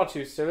 This is far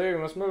too silly. We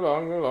must move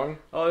on, move on.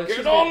 Oh, excuse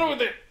Get me. on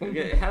with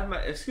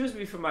it! Excuse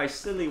me for my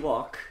silly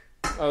walk.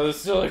 Oh, the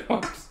silly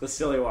ones. The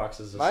silly walks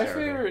is My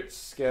hysterical. favorite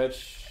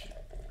sketch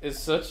is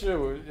such a...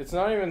 It's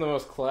not even the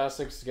most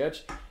classic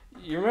sketch.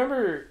 You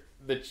remember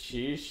the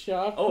cheese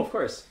shop? Oh, of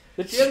course.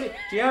 The Do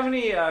you have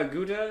any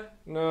Gouda?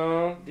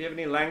 No. Do you have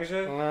any Lange?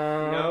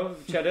 No. No?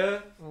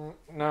 Cheddar?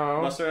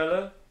 No.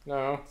 Mozzarella?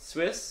 No.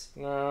 Swiss?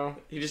 No.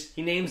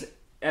 He names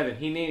Evan.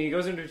 He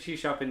goes into a cheese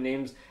shop and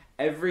names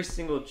every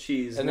single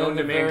cheese And known then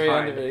to the very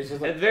mankind. end of it, he's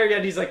just like... At the very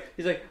end, he's like,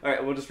 all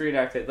right, we'll just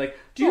reenact it. Like,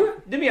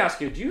 let me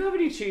ask you, do you have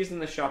any cheese in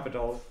the shop at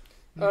all?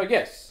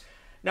 Yes.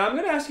 Now, I'm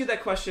going to ask you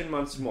that question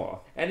once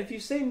more. And if you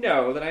say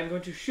no, then I'm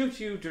going to shoot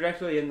you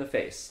directly in the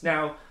face.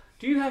 Now,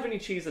 do you have any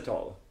cheese at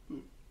all?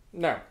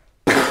 No.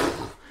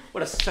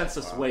 What a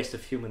senseless waste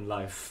of human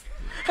life.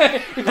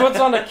 He puts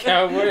on a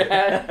cowboy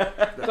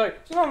hat. It's like,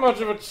 it's not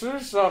much of a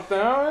cheese shop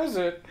now, is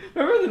it?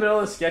 Remember in the middle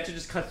of the sketch, it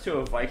just cuts to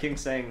a Viking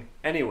saying,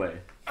 anyway.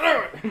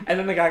 And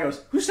then the guy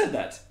goes, who said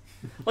that?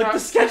 Like, the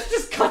sketch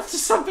just cuts to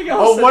something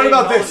else. Oh, and what they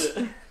about acknowledge this?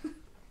 it.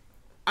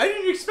 I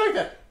didn't expect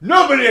that.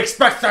 Nobody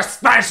expects the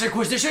Spanish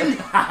Inquisition.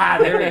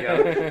 There we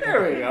go.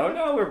 There we go.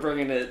 Now we're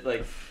bringing it,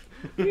 like,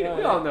 we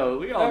all know.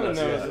 We all know. Everyone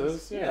knows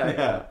sketches. this, yeah.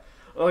 Yeah.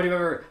 Oh, do you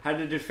remember how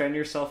to defend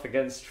yourself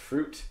against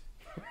fruit?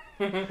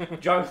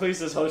 John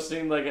Cleese is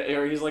hosting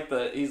or he's like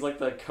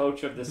the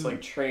coach of this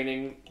like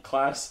training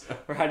class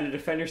for how to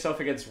defend yourself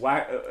against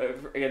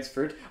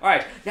fruit. All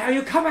right, now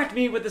you come at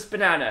me with this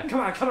banana. Come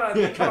on.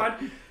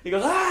 He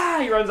goes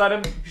He runs at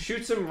him,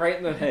 shoots him right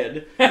in the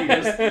head.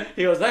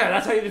 He goes there.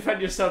 That's how you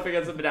defend yourself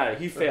against a banana.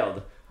 He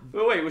failed.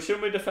 Well, wait,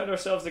 shouldn't we defend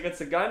ourselves against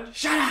a gun?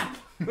 Shut up!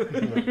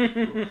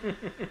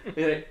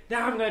 He's like,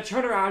 now I'm going to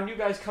turn around, you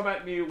guys come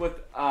at me with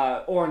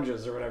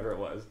oranges or whatever it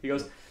was. He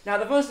goes, now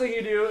the first thing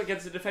you do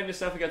to defend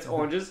yourself against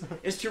oranges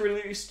is to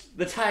release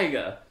the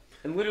tiger.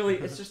 And literally,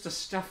 it's just a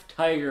stuffed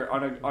tiger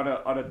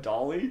on a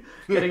dolly,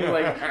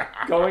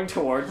 going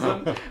towards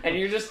them, and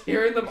you're just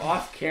hearing them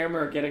off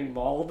camera getting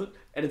mauled,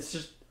 and it's so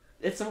cheap.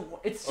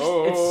 It's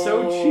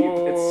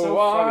so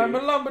funny. I'm a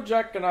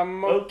lumberjack and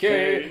I'm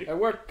okay. I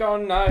work all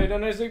night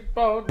and I sleep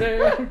all day.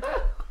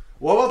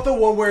 What about the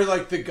one where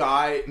like the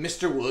guy,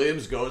 Mr.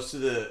 Williams, goes to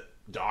the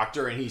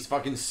doctor and he's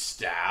fucking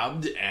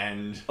stabbed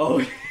and...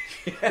 Oh,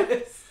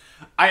 yes.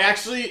 I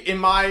actually, in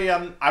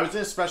my, I was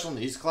in a special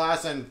needs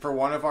class, and for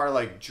one of our,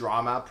 like,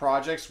 drama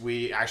projects,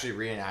 we actually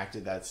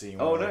reenacted that scene.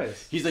 Oh, where,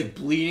 nice. He's, like,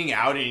 bleeding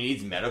out and he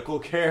needs medical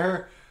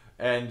care,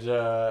 and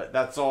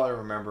that's all I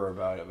remember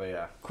about it, but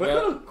yeah.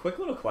 Quick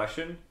little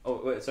question.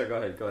 Oh, wait, sorry, go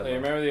ahead. Hey,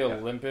 remember the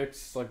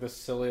Olympics? Like the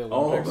silly Oh,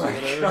 Olympics or my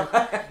whatever?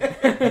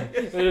 God.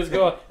 They just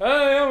go, oh,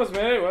 I almost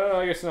made it. Well,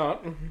 I guess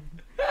not.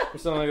 Or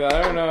something like that.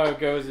 I don't know how it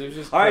goes. It was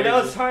just All right, now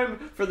crazy. it's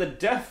time for the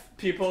deaf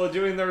people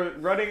doing their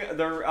running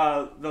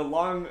the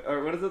long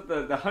or what is it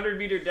the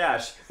 100-meter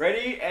dash.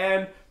 Ready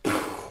and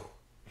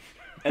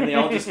and they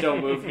all just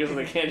don't move because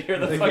they can't hear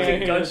the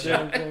fucking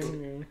gunshot.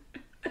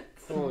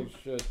 Holy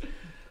shit!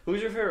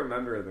 Who's your favorite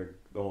member of the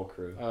whole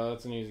crew?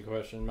 That's an easy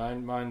question.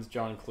 Mine's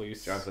John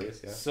Cleese. John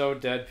Cleese, yeah. So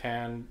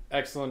deadpan,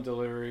 excellent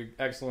delivery,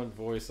 excellent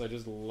voice. I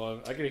just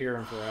love. I could hear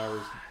him for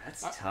hours.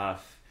 That's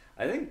tough.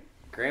 I think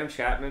Graham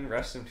Chapman,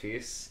 rest in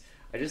peace.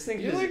 I just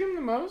think You like him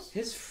the most?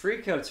 his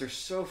freakouts are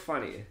so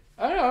funny.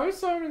 I don't know. I always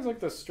saw him as like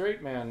the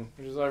straight man,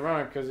 which is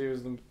ironic because he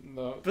was the.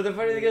 But the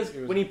funny thing is,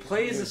 when he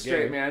plays he a was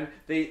straight gay. man,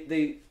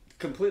 they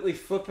completely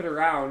flip it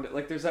around.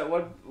 Like there's that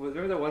one.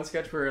 Remember that one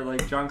sketch where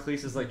like John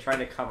Cleese is like trying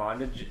to come on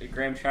to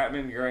Graham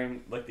Chapman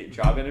during like the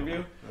job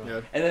interview,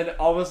 and then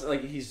almost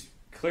like he's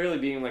clearly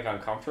being like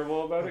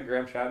uncomfortable about it,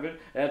 Graham Chapman.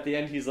 And at the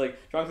end, he's like,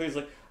 John Cleese's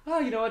like, oh,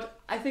 you know what?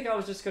 I think I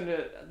was just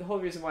gonna. The whole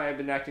reason why I've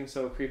been acting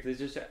so creepy is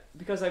just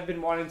because I've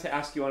been wanting to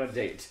ask you on a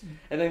date.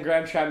 And then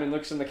Graham Chapman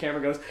looks in the camera,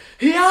 and goes,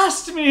 he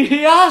asked me,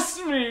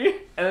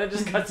 and then it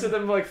just cuts to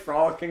them like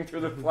frolicking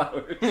through the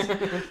flowers.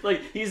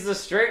 Like he's the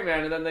straight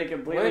man, and then they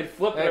completely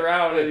flip it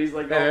around, and he's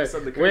like, all of a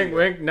sudden the crazy wink,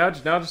 wink,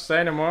 nudge, nudge,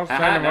 say no more, say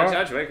no more.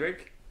 Nudge, wink,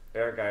 wink.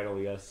 Eric Idle,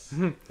 yes,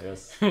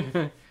 yes.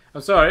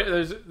 I'm sorry.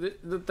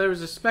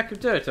 There's a speck of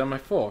dirt on my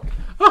fork.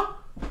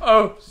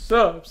 Oh,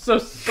 sir, I'm so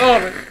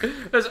sorry.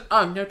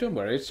 No, don't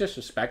worry, it's just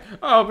a speck.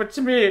 Oh, but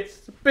to me, it's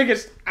the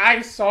biggest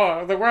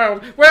eyesore of the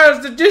world.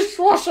 Where's the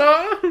dishwasher?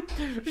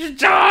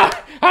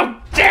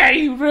 How dare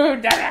you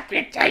ruin the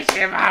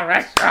reputation of our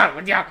restaurant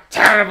with your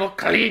terrible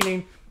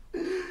cleaning?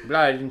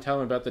 Bly didn't tell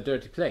him about the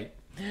dirty plate.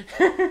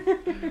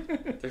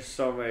 There's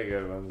so many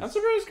good ones. I'm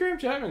surprised Graham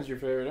Chapman's your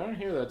favorite. I don't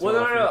hear that. Well,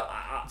 no.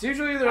 It's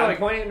usually they're like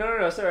pointing.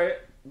 No, sorry.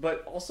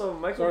 But also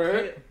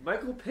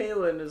Michael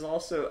Palin is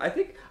also. I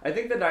think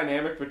the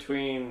dynamic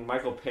between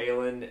Michael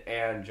Palin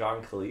and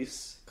John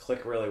Cleese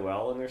click really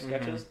well in their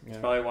sketches. It's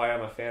probably why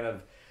I'm a fan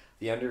of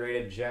the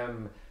underrated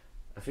gem,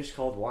 A Fish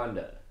Called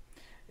Wanda.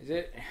 Is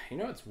it? You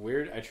know, it's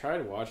weird. I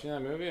tried watching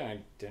that movie. And I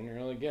didn't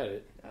really get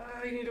it.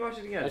 You need to watch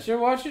it again. I should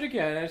watch it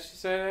again. I should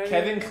say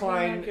Kevin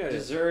Kline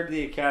deserved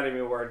the Academy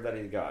Award that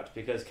he got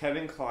because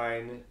Kevin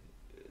Kline.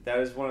 That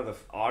is one of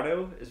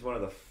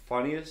the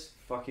funniest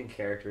fucking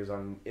characters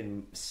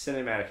in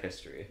cinematic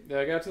history. Yeah,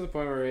 I got to the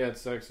point where he had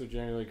sex with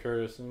Jamie Lee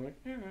Curtis, and I'm like,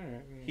 all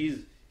right.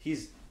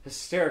 He's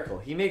hysterical.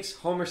 He makes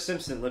Homer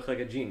Simpson look like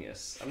a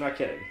genius. I'm not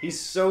kidding. He's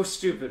so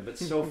stupid but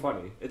so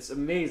funny. It's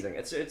amazing.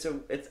 It's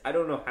I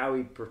don't know how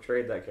he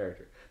portrayed that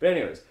character. But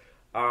anyways,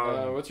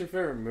 what's your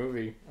favorite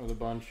movie of the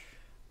bunch?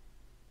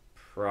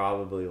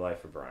 Probably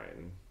Life of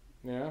Brian.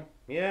 Yeah?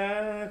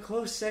 Yeah,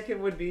 close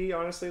second would be,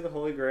 honestly, The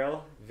Holy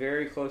Grail.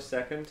 Very close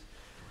second.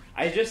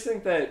 I just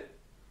think that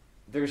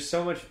there's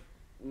so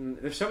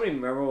many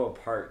memorable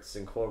parts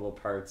and quotable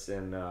parts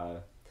in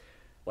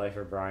Life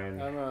of Brian.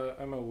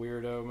 I'm a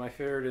weirdo. My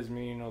favorite is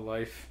Meaning of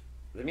Life.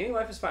 The Meaning of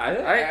Life is fine.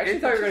 I actually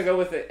thought you were going to go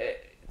with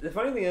it. The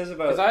funny thing is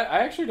about... Because I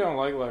actually don't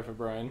like Life of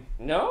Brian.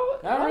 No?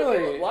 Not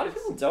really. A lot of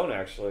people don't,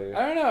 actually.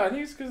 I don't know. I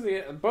think it's because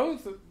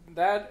both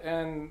that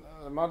and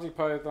Monty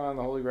Python,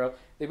 The Holy Grail,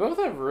 they both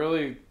have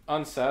really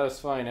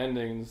unsatisfying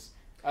endings.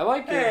 I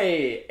like it.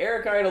 Hey,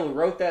 Eric Idle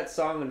wrote that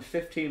song in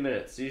 15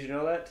 minutes. Did you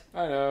know that?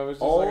 I know. It was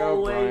just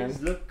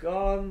always look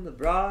on the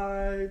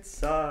bright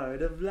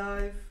side of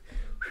life.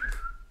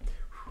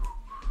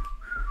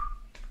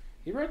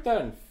 He wrote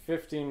that in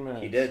 15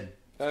 minutes. He did.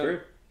 It's true.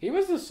 He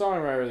was the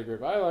songwriter of the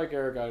group. I like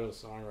Eric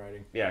Idle's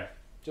songwriting. Yeah.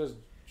 Just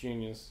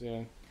genius,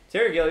 yeah.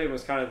 Terry Gilliam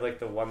was kind of like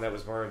the one that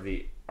was more of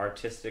the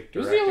artistic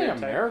director. He was the only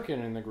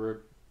American in the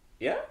group.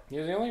 Yeah? He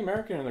was the only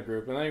American in the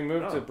group, and then he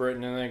moved to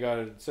Britain, and then he got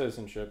a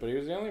citizenship, but he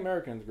was the only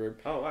American in the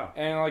group. Oh, wow.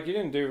 And, like, he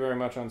didn't do very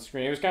much on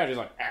screen. He was kind of just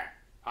like,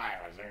 I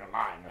was in a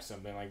line or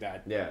something like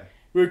that. Yeah.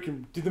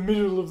 Welcome to the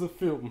middle of the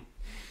film.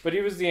 But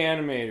he was the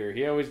animator.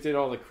 He always did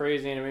all the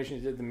crazy animation.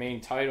 He did the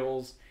main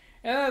titles.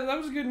 And that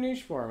was a good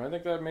niche for him. I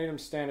think that made him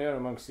stand out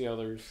amongst the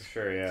others.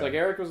 Sure, yeah. It's like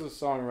Eric was a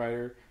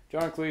songwriter.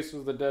 John Cleese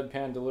was the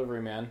deadpan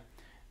delivery man.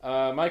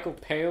 Michael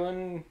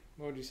Palin,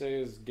 what would you say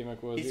his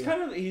gimmick was? He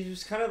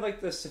was kind of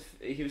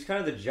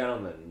the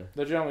gentleman.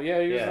 The gentleman,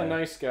 yeah, he was the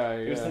nice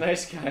guy. He was the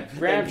nice guy.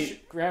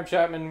 Graham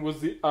Chapman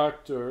was the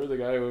actor, the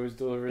guy who always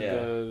delivered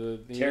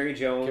the Terry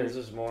Jones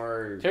was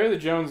more... Terry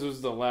Jones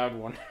was the loud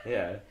one.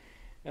 Yeah.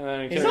 And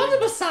then he's not the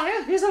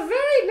Messiah. He's a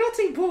very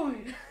naughty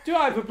boy. Do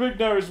I have a big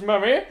nose,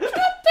 Mummy?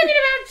 Stop thinking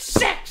about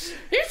sex. Is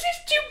this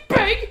too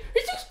big?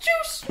 Is this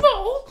too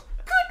small?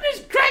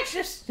 Goodness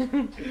gracious.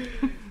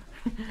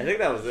 I think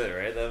that was it,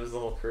 right? That was the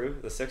whole crew?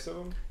 The 6 of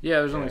them? Yeah,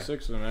 there's only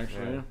 6 of them,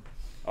 actually. Yeah.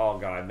 Oh,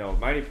 God, no.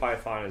 Mighty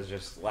Python is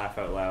just laugh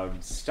out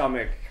loud,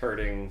 stomach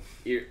hurting,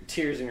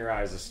 tears in your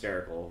eyes,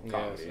 hysterical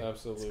comedy. Yes,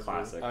 absolutely. It's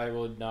classic. I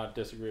would not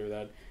disagree with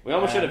that. We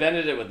almost should have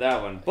ended it with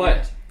that one, but...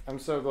 Yeah. I'm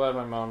so glad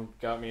my mom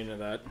got me into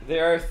that.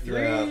 There are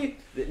 3...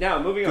 Yeah.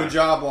 Now, moving on. Good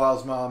job,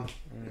 Wiles' mom.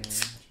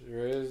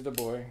 Sure is the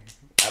boy.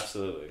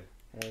 Absolutely.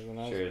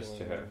 Nice cheers boy.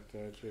 to her.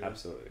 Cheers.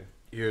 Absolutely.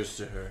 Here's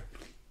to her.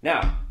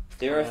 Now,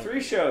 there are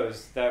 3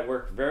 shows that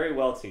work very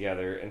well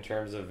together in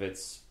terms of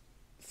its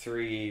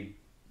 3...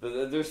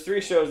 There's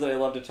 3 shows that I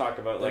love to talk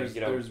about.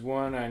 There's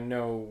one I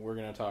know we're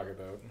going to talk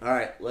about. All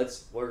right,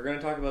 we're going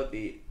to talk about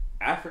the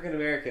African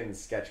American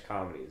sketch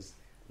comedies.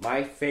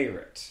 My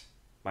favorite.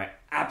 My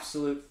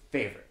absolute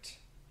favorite.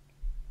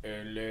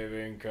 In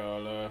Living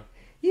Color.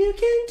 You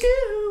can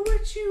do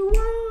what you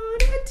want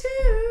to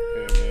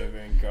do. In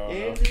Living Color.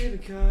 In Living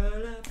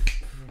Color.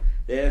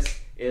 This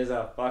is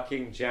a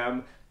fucking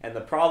gem. And the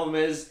problem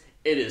is,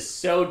 it is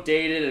so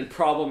dated and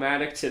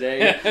problematic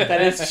today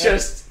that it's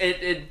just,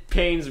 it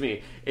pains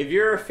me. If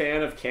you're a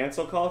fan of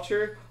cancel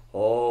culture,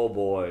 Oh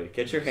boy,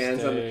 get your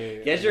hands on the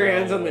DVD. Get your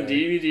hands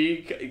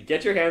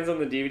on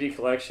the DVD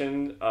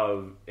collection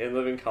of In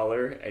Living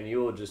Color, and you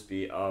will just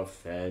be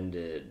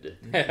offended.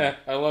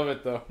 I love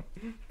it though,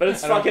 but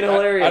it's fucking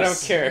hilarious. I don't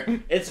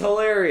care. It's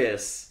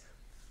hilarious.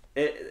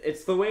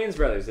 It's the Wayans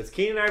brothers. It's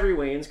Keenan Ivory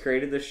Wayans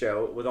created the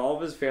show with all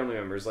of his family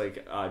members,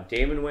 like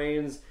Damon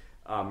Wayans,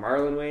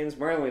 Marlon Wayans.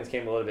 Marlon Wayans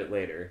came a little bit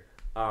later.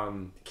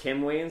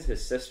 Kim Wayans,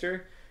 his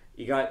sister.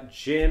 You got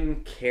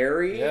Jim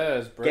Carrey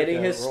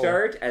getting his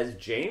start as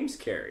James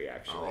Carrey,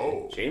 actually.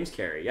 Oh. James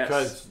Carrey, yes.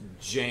 Because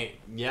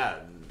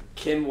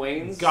Kim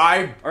Wayans?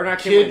 Guy, or not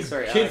Kim Wayans,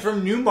 sorry. Kid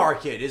from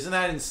Newmarket. Isn't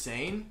that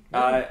insane?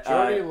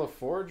 Geordie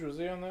LaForge, was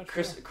he on that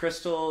show?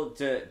 Crystal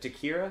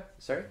DeKira?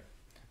 Sorry?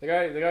 The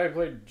guy who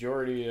played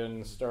Geordie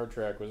in Star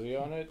Trek, was he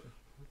on it?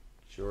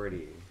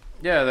 Geordie.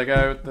 Yeah, the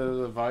guy with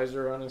the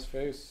visor on his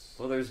face.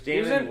 Well, there's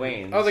Damon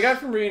Wayans. Oh, the guy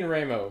from Reed and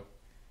Ramo.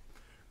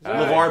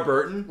 LeVar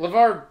Burton?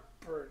 LeVar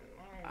Burton.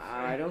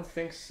 I don't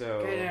think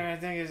so. I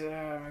think it's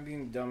I'm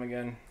being dumb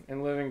again.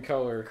 In Living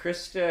Color.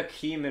 Krista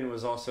Keeman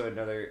was also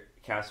another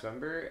cast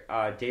member.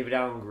 David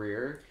Alan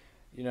Grier.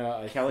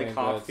 Kelly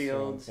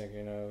Caulfield. That's who I'm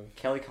thinking of.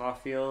 Kelly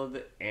Caulfield,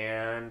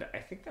 and I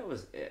think that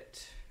was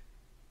it.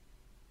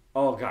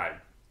 Oh God,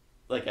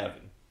 like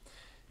Evan.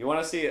 You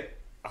want to see a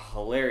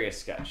hilarious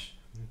sketch?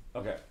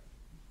 Okay.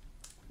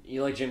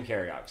 You like Jim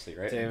Carrey, obviously,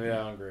 right? David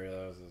Alan Grier.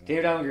 That was his name.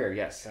 David Alan Grier,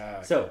 yes.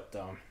 God, so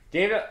dumb.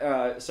 Jim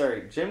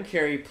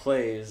Carrey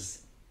plays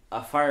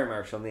a fire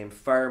marshal named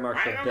Fire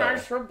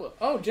Marshal Bill.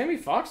 Oh, Jamie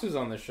Foxx was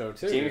on the show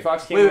too. Jamie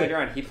Foxx came later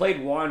on. He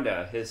played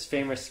Wanda, his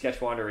famous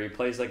sketch Wanda, where he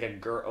plays like a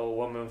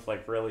woman with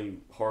like really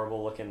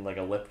horrible looking like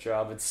a lip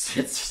job.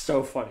 It's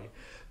so funny.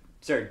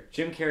 Sorry,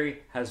 Jim Carrey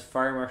has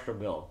Fire Marshal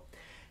Bill.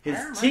 His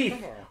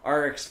teeth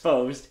are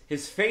exposed.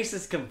 His face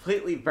is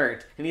completely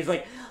burnt, and he's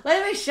like,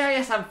 "Let me show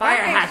you some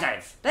fire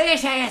hazards. Let me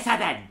show you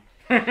something."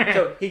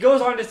 So he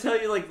goes on to tell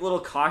you like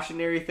little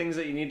cautionary things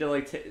that you need to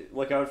like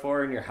look out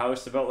for in your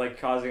house about like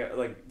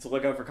to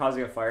look out for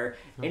causing a fire,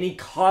 and he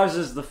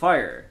causes the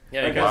fire.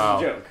 Yeah, like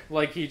that's a joke.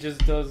 Like he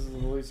just does.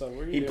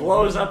 He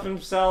blows up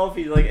himself.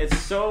 He it's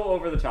so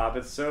over the top.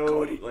 It's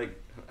so like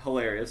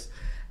hilarious.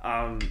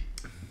 Damon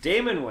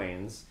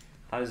Wayans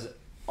has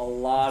a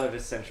lot of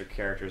eccentric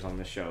characters on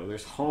the show.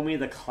 There's Homie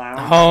the Clown.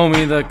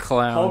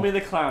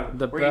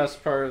 The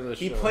best part of the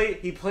show.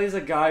 He plays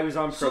a guy who's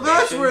on probation. So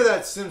that's where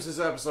that Simpsons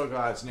episode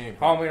got its name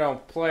from. Homie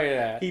don't play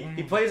that.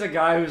 He plays a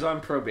guy who's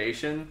on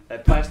probation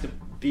that plans to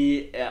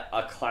be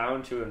a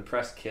clown to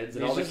impress kids,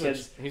 and all the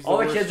kids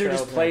are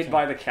just played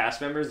by the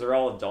cast members. They're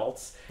all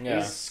adults. Yeah.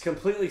 He's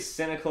completely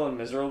cynical and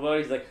miserable.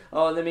 He's like,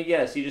 "Oh, let me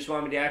guess, you just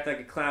want me to act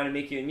like a clown and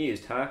make you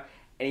amused, huh?"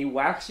 And he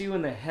whacks you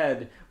in the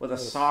head with a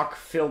sock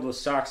filled with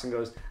socks and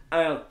goes,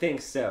 "I don't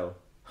think so.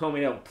 Homie,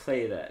 don't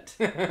play that."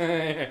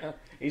 Yeah.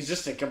 He's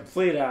just a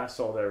complete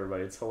asshole to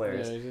everybody. It's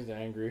hilarious. Yeah, he's just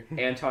angry.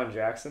 Anton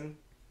Jackson,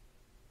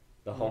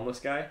 the homeless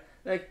guy.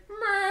 Like,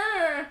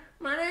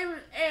 my name is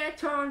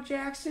Anton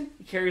Jackson.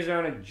 He carries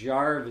around a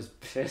jar of his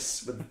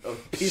piss with a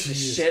piece of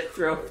shit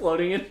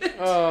floating in it.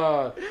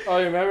 Oh,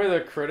 you remember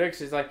the critics?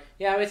 He's like,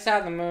 "Yeah, we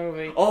saw the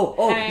movie.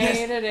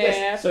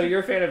 Yes. So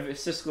you're a fan of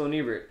Siskel and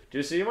Ebert.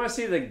 So you want to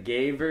see the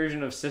gay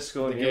version of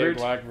Siskel and Ebert?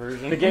 The gay black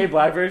version. The gay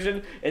black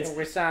version.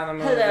 We saw the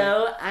movie.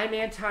 Hello, I'm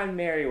Anton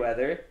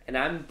Merriweather, and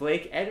I'm not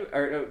Blake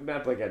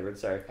Edwards.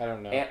 Sorry, I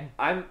don't know.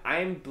 I'm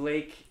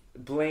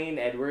Blaine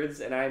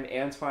Edwards, and I'm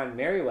Antoine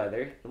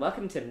Merriweather, and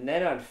welcome to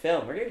Net on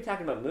Film. We're going to be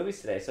talking about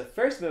movies today. So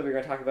first movie we're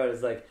going to talk about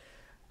is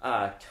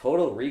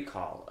Total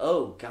Recall.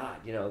 Oh God,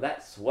 that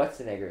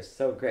Schwarzenegger is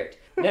so great.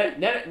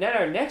 Then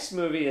our next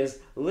movie is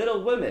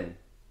Little Women.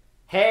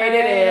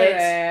 Hated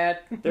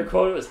it. Their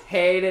quote was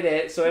hated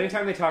it. So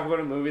anytime they talk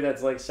about a movie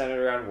that's like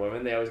centered around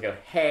women, they always go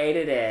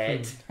hated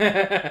it.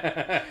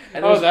 That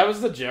was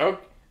the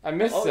joke. I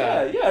missed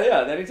that.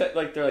 Yeah. Then they're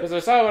like, because I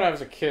saw it when I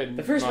was a kid.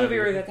 The first movie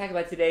we're going to talk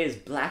about today is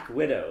Black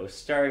Widow,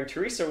 starring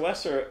Teresa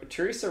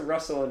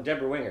Russell and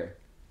Deborah Winger.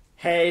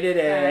 Hated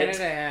it.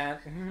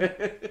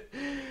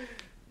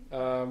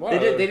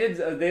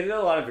 They did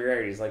a lot of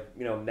varieties, like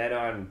men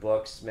on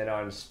books, men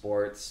on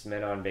sports,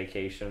 men on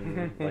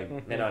vacation,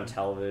 like men on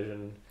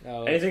television,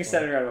 anything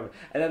centered around women.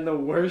 And then the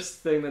worst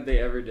thing that they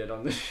ever did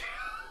on the show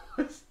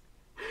was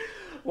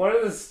one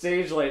of the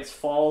stage lights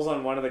falls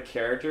on one of the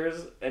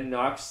characters and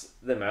knocks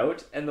them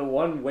out, and the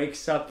one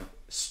wakes up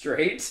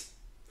straight.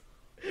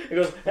 He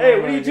goes, "Hey,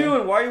 what are you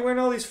doing? Why are you wearing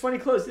all these funny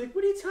clothes?" Like,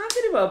 "What are you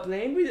talking about,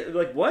 Blaine?"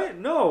 Like, "What?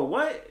 No,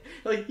 what?"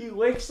 Like, he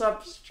wakes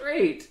up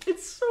straight.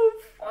 It's so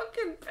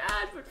fucking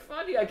bad, but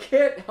funny. I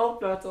can't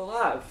help not to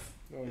laugh.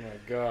 Oh my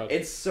God.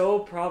 It's so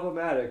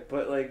problematic,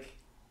 but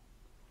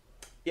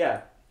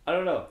yeah. I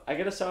don't know. I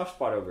get a soft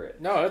spot over it.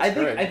 No, it's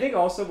great. I think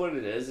also what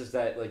it is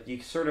that you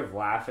sort of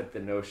laugh at the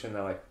notion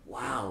that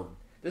wow,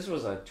 this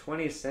was a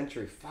 20th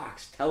Century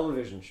Fox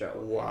television show.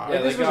 Wow.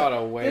 Yeah, they got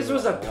away with it. This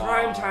was a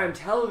primetime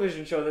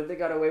television show that they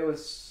got away with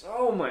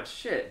so much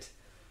shit.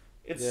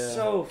 It's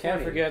so funny.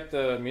 Can't forget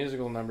the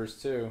musical numbers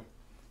too.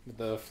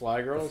 The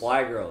Fly Girls. The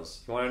Fly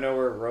Girls. You want to know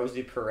where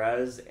Rosie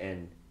Perez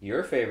and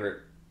your favorite,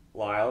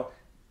 Lyle,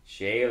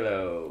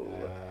 J-Lo.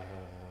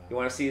 You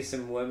want to see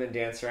some women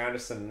dance around to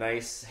some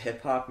nice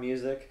hip hop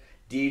music,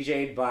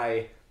 DJ'd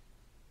by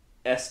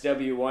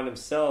SW1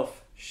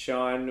 himself,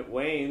 Shawn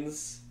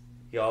Wayans.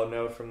 You all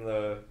know from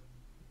the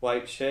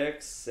White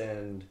Chicks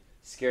and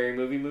Scary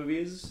Movie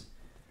movies.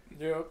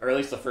 Yep. Or at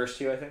least the first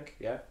two, I think.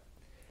 Yeah.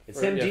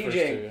 It's him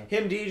DJing.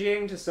 Him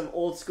DJing to some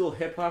old school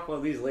hip hop while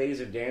these ladies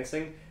are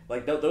dancing.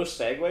 Like those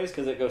segues,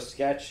 because it goes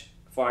sketch,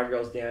 Fly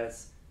Girls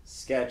Dance,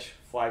 sketch,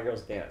 Fly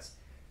Girls Dance.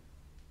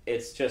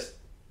 It's just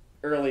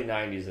early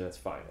 90s at its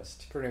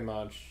finest. Pretty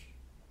much.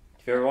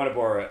 If you ever want to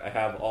borrow it, I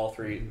have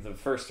the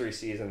first 3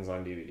 seasons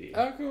on DVD.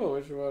 Oh, cool.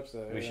 We should watch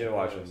that. We should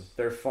watch them.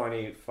 They're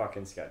funny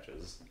fucking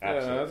sketches.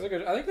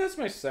 Absolutely. Yeah, I think that's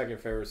my second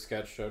favorite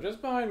sketch show, just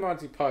behind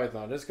Monty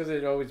Python, just because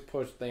it always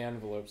pushed the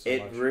envelope so much.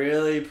 It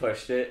really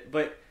pushed it,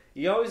 but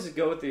you always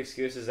go with the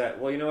excuses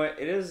that, well, you know what,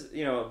 it is,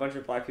 a bunch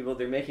of black people,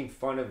 they're making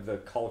fun of the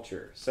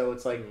culture, so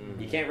it's like,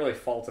 you can't really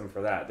fault them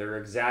for that. They're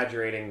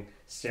exaggerating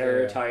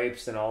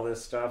stereotypes and all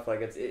this stuff. Like,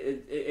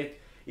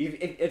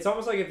 it's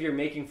almost like if you're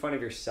making fun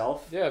of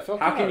yourself,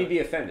 how can you be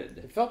offended?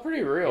 It felt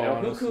pretty real,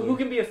 who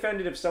can be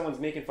offended if someone's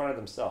making fun of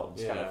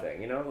themselves, kind of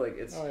thing, Like,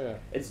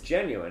 it's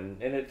genuine,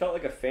 and it felt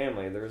like a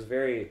family. There was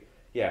very,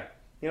 you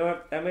know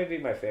what, that might be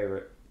my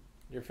favorite.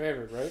 Your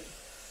favorite, right?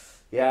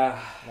 Yeah.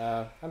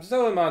 I'm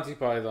still in Monty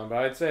Python, but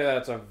I'd say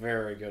that's a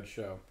very good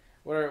show.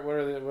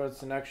 What's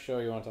the next show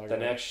you want to talk about?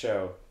 The next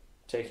show,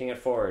 taking it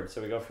forward.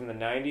 So we go from the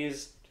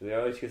 90s to the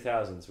early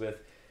 2000s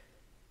with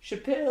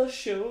Chappelle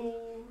Show.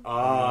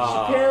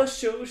 Chappelle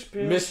Show.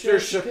 Mr.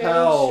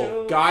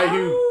 Chappelle,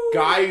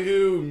 guy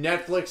who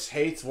Netflix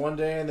hates one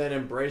day and then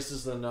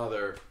embraces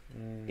another.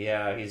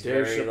 Yeah, he's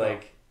very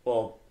like,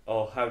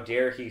 how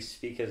dare he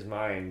speak his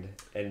mind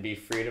and be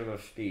freedom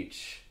of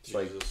speech?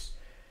 Jesus. Like,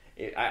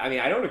 I mean,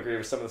 I don't agree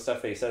with some of the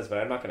stuff that he says, but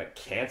I'm not going to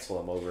cancel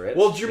him over it.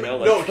 Well,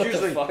 here's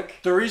the thing.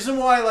 The reason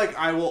why,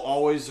 I will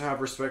always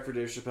have respect for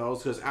Dave Chappelle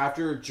is because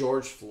after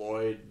George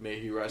Floyd, may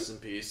he rest in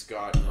peace,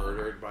 got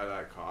murdered by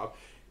that cop,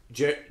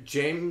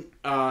 Dave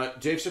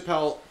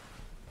Chappelle,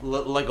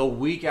 like a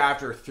week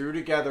after, threw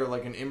together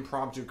like an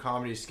impromptu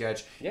comedy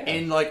sketch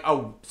in like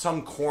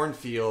some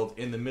cornfield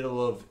in the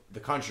middle of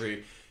the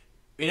country.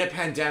 In a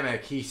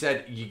pandemic, he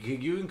said, you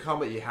can come,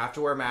 but you have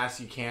to wear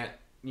masks. You can't,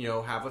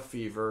 have a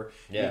fever.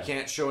 You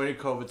can't show any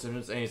COVID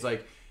symptoms. And he's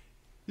like,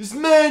 this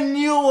man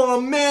kneeled on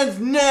a man's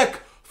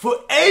neck for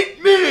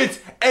 8 minutes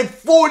and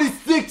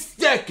 46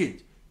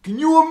 seconds. Can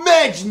you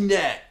imagine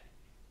that?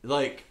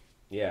 Like,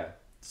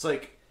 it's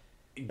like,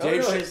 I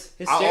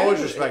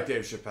always respect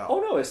Dave Chappelle. Oh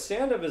no, his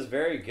stand-up is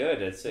very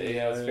good. It's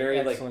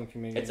very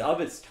comedian. It's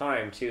of its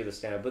time too. The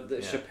stand-up, but the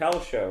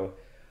Chappelle Show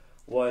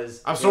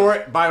was. I'm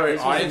sorry. By the way,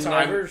 I'm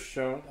sorry.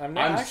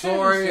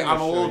 I'm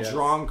a little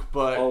drunk,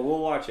 but we'll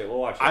watch it.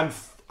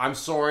 I'm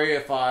sorry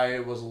if I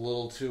was a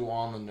little too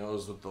on the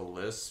nose with the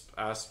lisp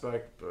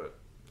aspect, but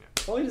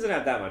well, he doesn't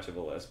have that much of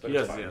a lisp. But he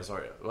doesn't. Yeah,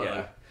 sorry.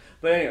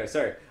 But anyway,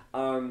 sorry.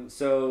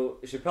 So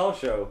Chappelle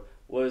Show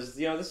was,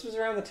 this was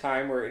around the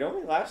time where it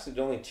only lasted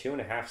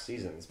 2.5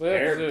 seasons.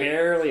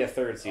 Barely a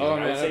third season.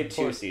 I would say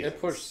 2 seasons.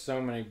 It pushed so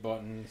many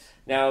buttons.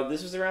 Now,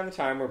 this was around the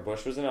time where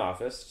Bush was in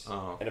office.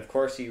 And of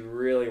course, he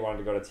really wanted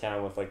to go to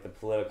town with, the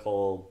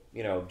political,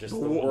 just the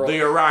world. The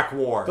Iraq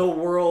War. The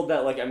world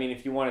that,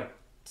 if you want a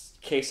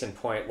case in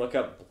point, look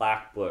up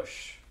Black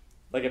Bush.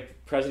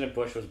 If President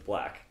Bush was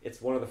black,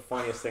 it's one of the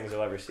funniest things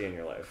you'll ever see in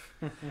your life.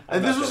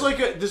 And this was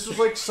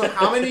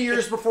how many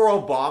years before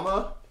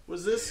Obama?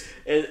 Was this?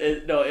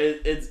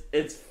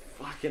 It's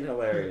fucking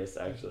hilarious,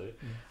 actually.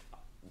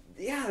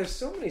 Yeah, there's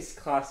so many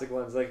classic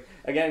ones. I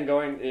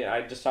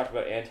just talked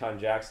about Anton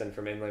Jackson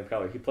from Inland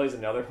Color. He plays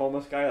another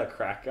homeless guy, a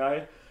crack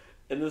guy.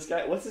 And this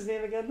guy, what's his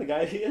name again? The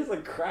guy, he has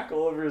crack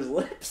all over his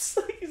lips.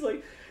 He's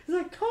like,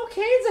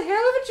 cocaine's a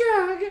hell of a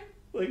drug.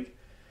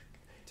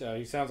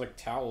 He sounds like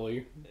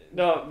Towley.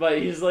 No, but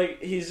he's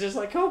just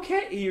like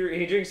cocaine.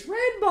 He drinks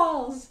Red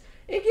Balls.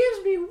 It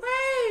gives me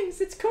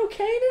wangs. It's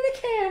cocaine in a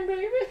can,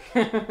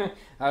 baby.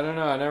 I don't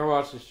know. I never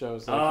watched the show,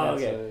 so I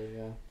can't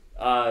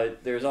say.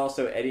 There's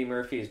also Eddie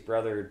Murphy's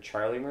brother,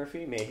 Charlie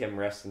Murphy. May him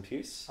rest in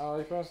peace. Oh,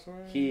 he passed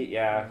away?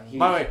 By the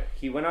way,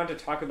 he went on to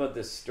talk about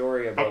this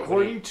story about...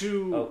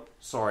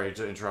 Sorry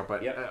to interrupt,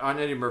 but on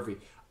Eddie Murphy,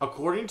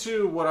 according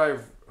to what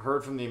I've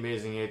heard from The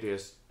Amazing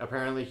Atheist,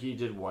 apparently he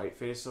did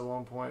whiteface at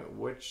one point.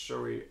 Which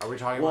are we talking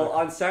about? Well,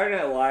 on Saturday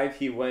Night Live,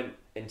 he went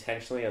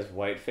intentionally as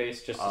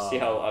whiteface just to see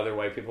how other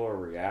white people will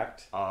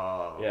react.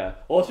 Yeah.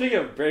 Well, speaking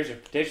of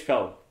Dave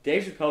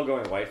Chappelle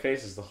going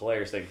whiteface is the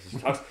hilarious thing.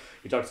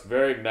 He talks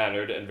very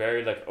mannered and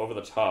very over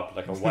the top,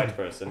 like a white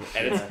person,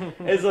 and it's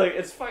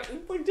fun.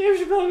 Like Dave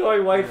Chappelle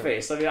going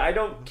whiteface. I mean, I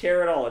don't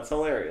care at all. It's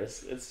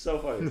hilarious. It's so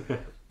funny.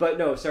 But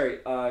no,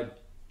 sorry.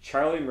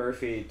 Charlie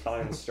Murphy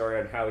telling the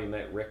story on how he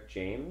met Rick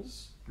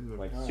James,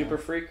 super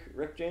freak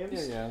Rick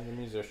James. Yeah, the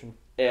musician.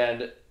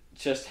 And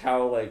just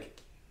how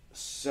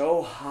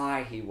so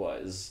high he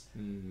was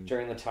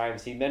during the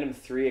times. He met him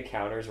 3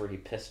 encounters where he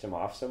pissed him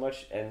off so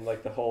much, and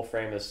the whole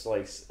famous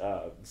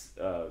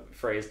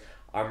phrase,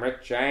 "I'm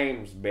Rick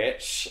James,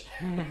 bitch."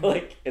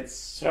 It's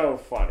so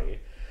funny.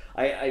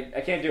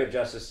 I can't do it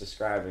justice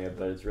describing it,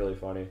 but it's really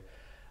funny.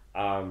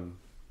 Now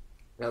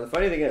the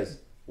funny thing is,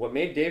 what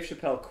made Dave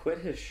Chappelle quit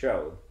his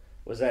show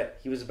was that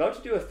he was about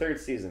to do a third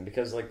season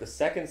because like the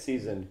second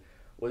season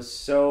was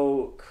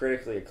so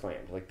critically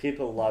acclaimed. Like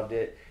people loved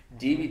it.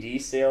 DVD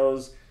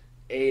sales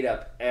ate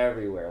up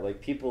everywhere.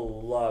 Like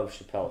people love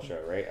Chappelle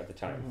Show, right, at the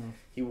time.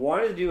 He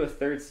wanted to do a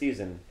third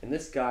season, and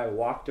this guy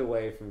walked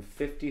away from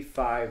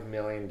 $55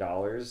 million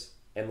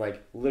and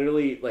like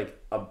literally like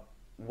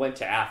went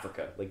to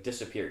Africa, like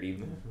disappeared. He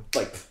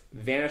like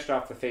vanished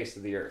off the face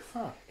of the earth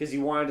because he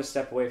wanted to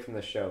step away from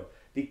the show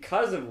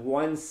because of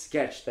one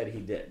sketch that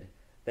he did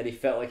that he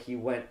felt like he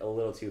went a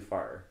little too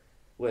far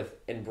with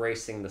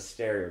embracing the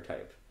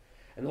stereotype.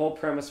 And the whole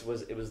premise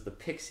was it was the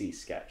Pixie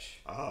sketch.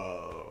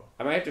 Oh.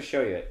 I might have to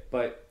show you it,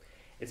 but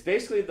it's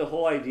basically the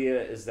whole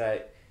idea is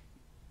that,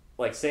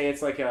 like, say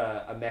it's like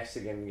a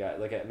Mexican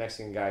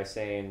guy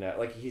saying,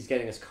 like, he's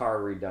getting his car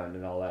redone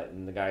and all that,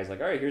 and the guy's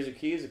like, all right, here's your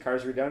keys, the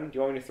car's redone, do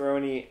you want me to throw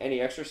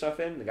any extra stuff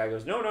in? The guy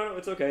goes, no,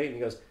 it's okay. And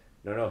he goes,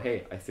 no,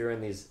 hey, I threw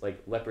in these,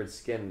 like, leopard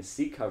skin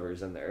seat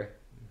covers in there.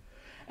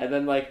 And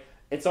then, like,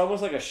 it's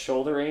almost like a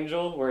shoulder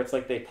angel where it's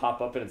like they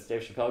pop up and it's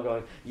Dave Chappelle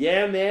going,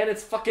 yeah, man,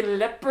 it's fucking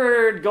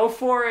leopard. Go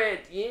for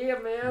it. Yeah,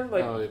 man.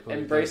 Like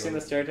embracing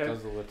the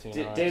stereotype.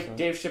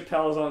 Dave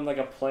Chappelle's on like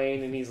a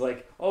plane and he's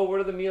like, oh, what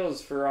are the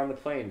meals for on the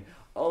plane?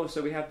 Oh,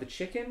 so we have the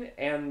chicken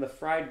and the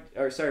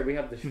we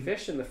have the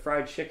fish and the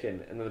fried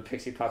chicken. And then the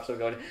Pixie pops up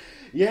going,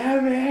 yeah,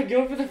 man,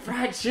 go for the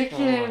fried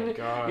chicken. Oh my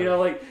God. You know,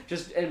 like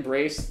just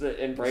embrace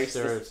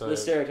the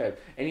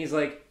stereotype. And he's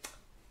like,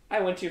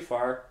 I went too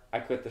far. I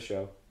quit the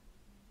show.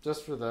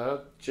 Just for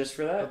that?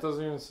 That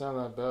doesn't even sound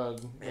that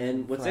bad.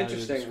 And what's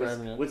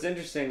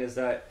interesting is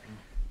that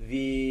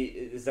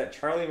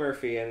Charlie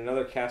Murphy and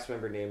another cast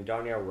member named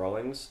Donnell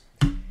Rawlings,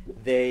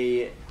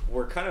 they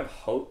were kind of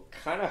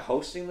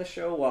hosting the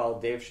show while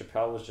Dave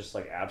Chappelle was just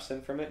like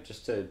absent from it,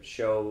 just to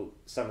show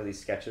some of these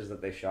sketches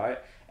that they shot.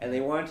 And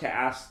they wanted to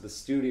ask the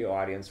studio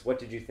audience, what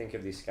did you think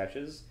of these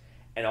sketches?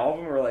 And all of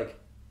them were like,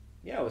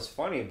 yeah, it was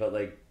funny, but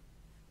like,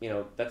 you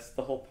know, that's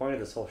the whole point of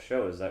this whole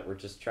show is that we're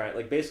just trying,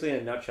 like, basically in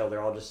a nutshell,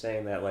 they're all just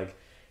saying that, like,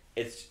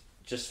 it's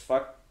just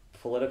fuck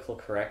political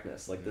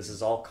correctness. Like, this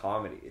is all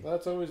comedy.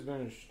 That's always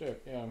been a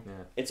shtick, yeah.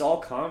 It's all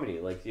comedy.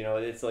 Like, you know,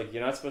 it's like,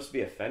 you're not supposed to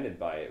be offended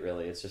by it,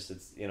 really. It's just,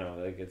 it's, you know,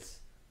 like, it's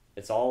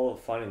all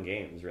fun and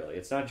games, really.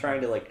 It's not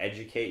trying to, like,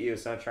 educate you.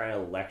 It's not trying to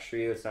lecture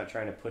you. It's not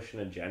trying to push an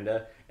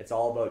agenda. It's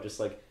all about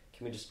just, like,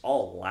 can we just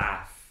all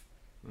laugh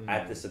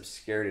at this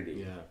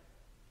obscurity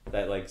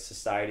that, like,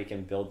 society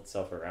can build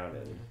itself around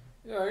it.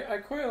 Yeah, I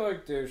quite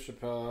like Dave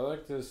Chappelle. I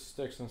like this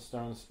Sticks and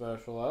Stones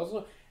special. I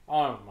also,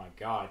 oh my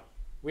God,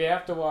 we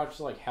have to watch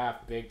like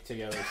Half Baked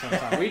together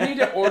sometime. We need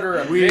to order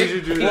a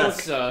big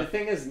pizza. The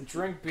thing is,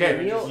 drink beer.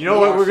 Okay, you know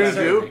what we're gonna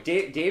do?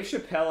 Dave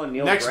Chappelle and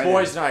Neil next Brennan.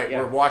 boys' night.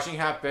 We're watching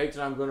Half Baked,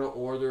 and I'm gonna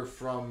order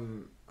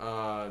from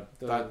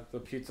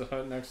the Pizza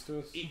Hut next to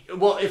us.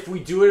 Well, if we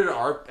do it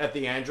at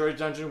the Android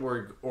Dungeon,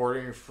 we're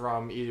ordering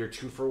from either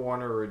 2 for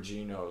 $1 or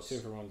Regino's. 2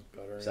 for $1's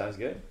better. Sounds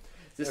good.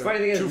 This funny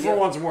thing is, 2 for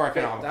 $1's more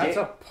economical. That's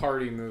a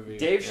party movie.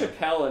 Dave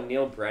Chappelle and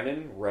Neil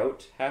Brennan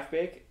wrote Half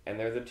Baked, and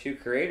they're the two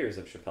creators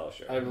of Chappelle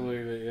Show. I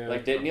believe it, yeah.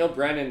 Like Neil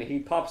Brennan, he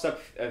pops up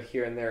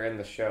here and there in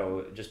the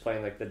show, just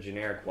playing like the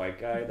generic white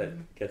guy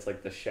that gets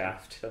like the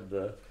shaft of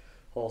the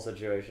whole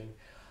situation.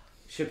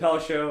 Chappelle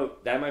Show,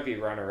 that might be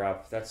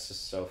runner-up. That's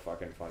just so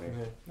fucking funny.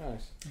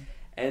 Nice.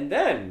 And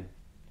then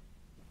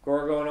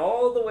we're going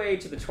all the way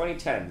to the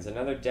 2010s,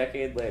 another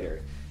decade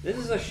later. This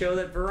is a show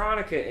that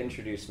Veronica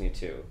introduced me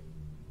to.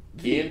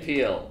 Key and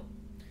Peele.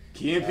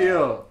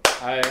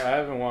 I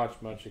haven't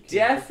watched much of Key.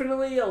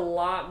 Definitely a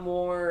lot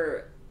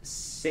more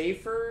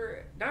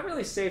safer. Not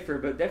really safer,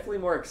 but definitely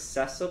more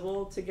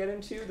accessible to get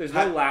into. There's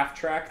no laugh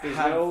track. There's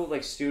no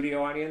like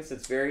studio audience.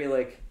 It's very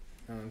like...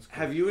 Oh, cool.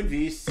 Have you and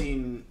V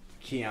seen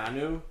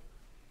Keanu?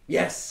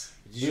 Yes.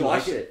 Did you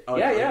like it? Oh,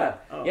 yeah.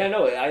 Oh. Yeah,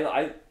 no,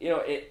 I you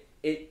know,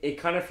 it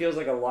kind of feels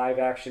like a live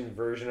action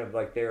version of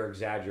like their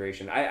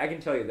exaggeration. I can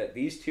tell you that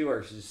these two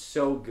are just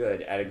so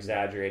good at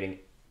exaggerating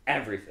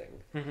everything.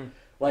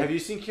 Like, have you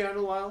seen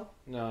Keanu, Lyle?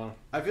 No.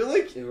 I feel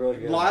like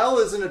really Lyle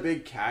isn't a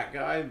big cat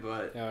guy,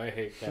 but... No, I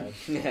hate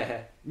cats.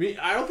 I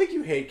don't think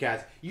you hate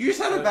cats. You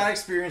just had a bad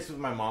experience with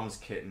my mom's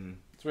kitten.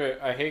 It's weird.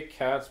 I hate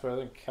cats, but I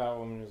think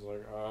Catwoman is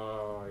like,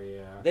 oh,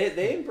 yeah.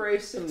 They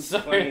embrace some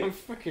funny... I'm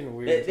freaking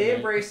weird. They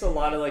embrace a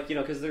lot of, like, you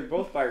know, because they're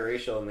both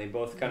biracial, and they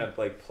both kind of,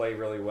 like, play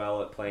really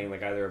well at playing,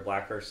 like, either a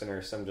black person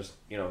or some just,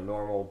 you know,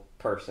 normal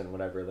person,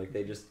 whatever. Like,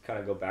 they just kind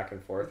of go back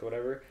and forth,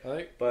 whatever.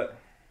 But...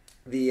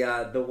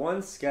 The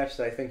one sketch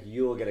that I think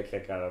you'll get a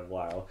kick out of,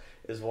 Lyle,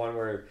 is one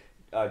where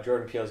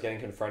Jordan Peele is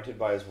getting confronted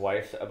by his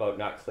wife about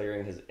not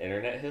clearing his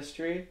internet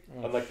history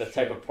on like the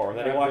type of porn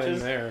that he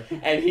watches,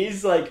 and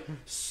he's like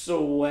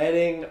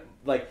sweating,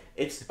 like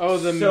it's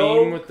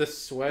meme with the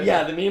sweat.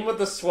 Yeah, the meme with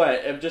the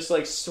sweat of just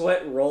like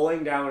sweat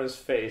rolling down his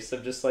face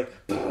of just like,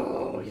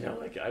 oh, you know,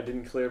 like I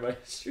didn't clear my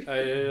history.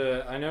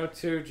 I know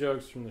 2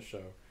 jokes from the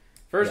show.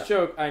 First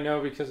joke I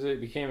know because it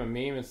became a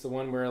meme. It's the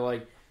one where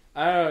like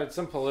I don't know, it's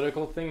some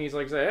political thing. He's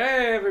like, say,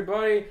 hey,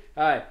 everybody.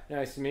 Hi,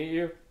 nice to meet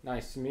you.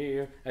 Nice to meet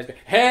you.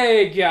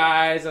 Hey,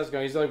 guys. How's it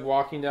going? He's like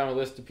walking down a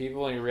list of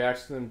people and he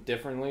reacts to them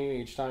differently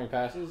each time he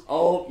passes.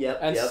 Oh, yep.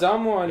 And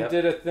someone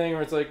did a thing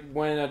where it's like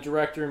when a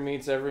director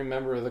meets every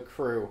member of the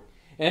crew.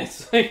 And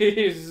it's like,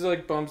 he just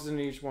like bumps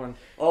into each one.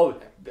 Oh,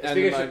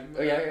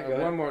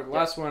 one more.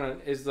 Last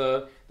one is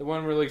the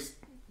one where like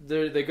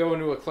they go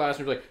into a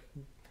classroom like,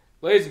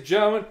 ladies and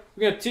gentlemen,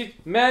 we're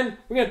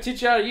gonna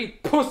teach you how to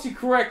eat pussy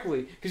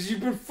correctly because you've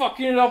been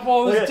fucking it up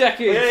all these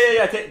decades.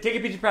 Yeah. Take a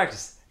piece of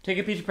practice. Take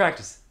a piece of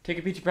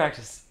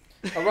practice.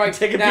 All right,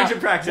 take a piece of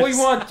practice. What you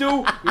want to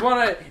do?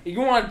 You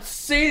want to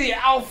say the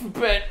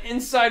alphabet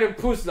inside of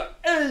pussy. Like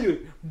A,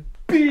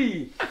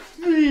 B,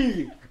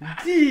 C,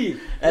 D.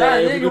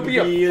 Then you'll be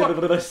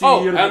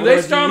and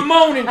they start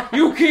moaning.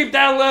 You keep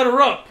that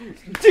letter up.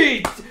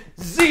 D.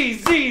 Z.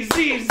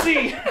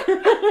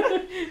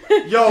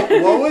 Yo,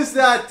 what was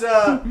that?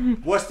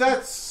 What's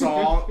that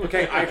song?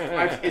 Okay,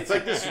 it's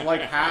like this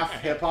like half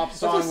hip hop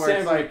song where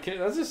it's like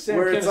that's a Sam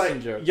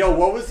Kinison joke. Yo,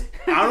 what was?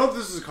 I don't know if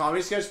this is a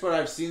comedy sketch, but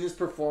I've seen this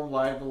performed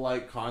live in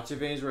like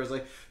concert venues where it's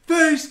like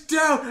face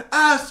down,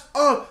 ass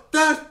up.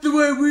 That's the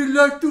way we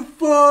like to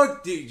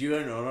fuck. Do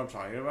you know what I'm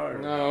talking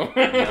about? No,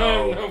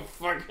 no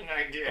fucking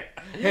idea.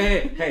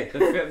 Hey,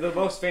 the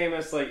most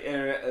famous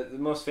the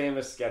most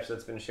famous sketch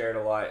that's been shared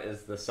a lot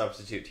is the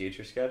substitute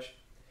teacher sketch,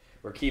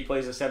 where Key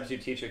plays a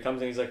substitute teacher,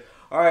 comes in, he's like,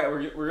 all right,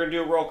 we're gonna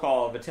do a roll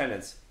call of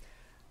attendance.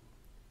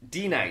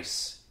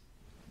 D-Nice.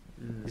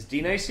 Is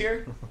D-Nice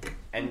here?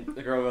 And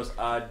the girl goes,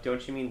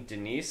 don't you mean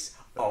Denise?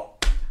 Oh,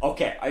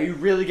 okay. Are you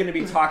really gonna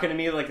be talking to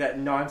me like that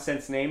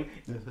nonsense name?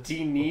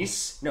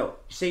 Denise? No,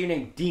 say your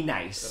name,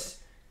 D-Nice.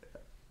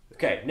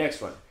 Okay,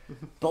 next one.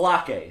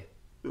 Balake.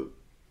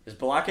 Is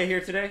Balake here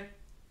today?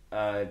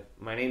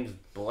 My name's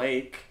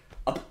Blake.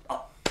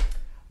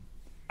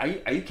 Are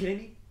you kidding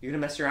me? You're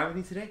gonna mess around with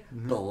me today?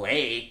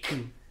 Blake.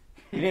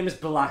 Your name is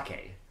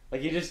Balake.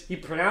 Like he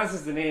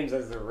pronounces the names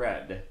as they're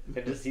read.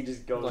 He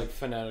just goes like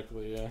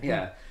phonetically,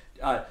 yeah.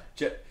 Yeah.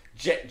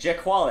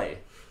 Jaquale.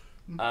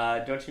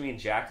 Don't you mean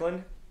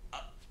Jacqueline?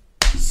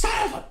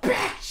 Son of a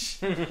bitch!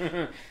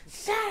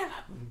 Son of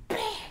a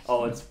bitch!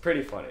 Oh, it's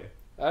pretty funny.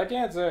 I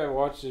can't say I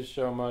watched this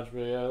show much,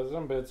 but yeah,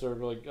 some bits are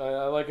like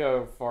I like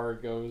how far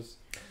it goes.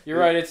 You're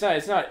right. It's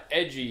not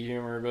edgy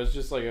humor, but it's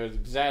just like an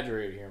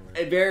exaggerated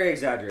humor. Very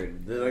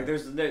exaggerated. Like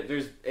there's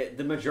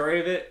the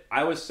majority of it.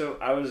 I was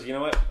you know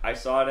what? I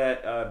saw it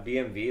at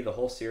BMV. The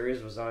whole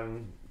series was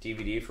on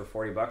DVD for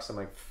 $40. I'm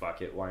like,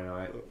 fuck it, why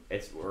not?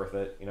 It's worth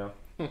it, you know.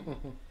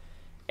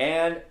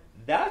 And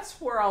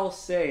that's where I'll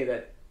say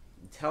that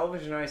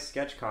televisionized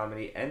sketch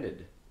comedy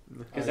ended.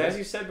 Because as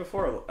you said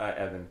before,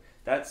 Evan,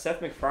 that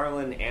Seth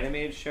MacFarlane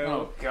animated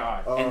show,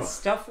 and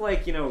stuff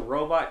like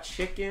Robot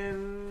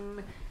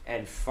Chicken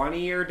and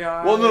Funny or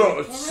Die. Well,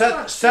 no,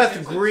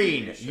 Seth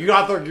Green. You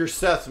got your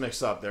Seths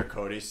mixed up there,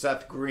 Cody.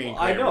 Seth Green.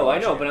 Well, I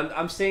know, but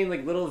I'm saying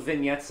like little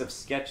vignettes of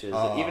sketches,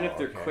 even if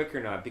they're quick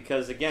or not.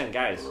 Because again,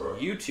 guys,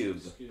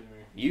 YouTube,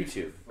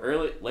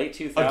 late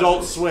 2000s,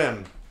 Adult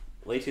Swim,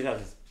 late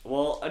 2000s.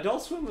 Well,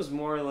 Adult Swim was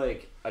more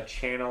like a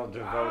channel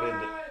devoted.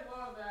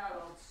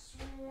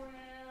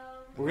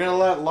 We're gonna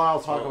let Lyle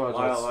talk about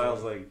that.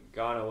 Lyle's like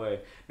gone away.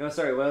 No,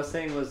 sorry. What I was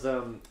saying was,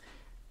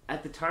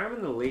 at the time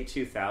in the late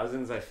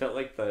 2000s, I felt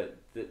like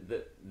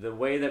the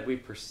way that we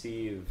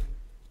perceive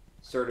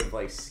sort of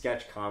like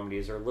sketch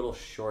comedies or little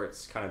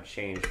shorts kind of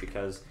changed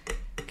because,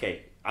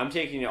 okay, I'm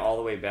taking it all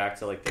the way back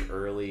to like the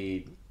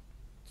early,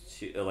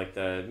 like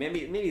the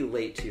maybe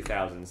late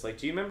 2000s. Like,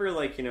 do you remember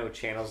like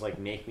channels like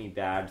Make Me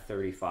Bad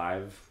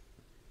 35?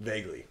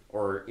 Vaguely.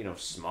 Or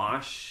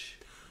Smosh.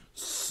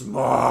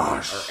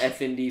 Smosh or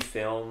FND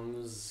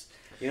Films,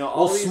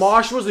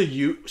 Smosh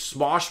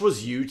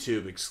was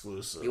YouTube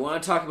exclusive. You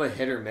want to talk about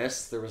hit or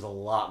miss? There was a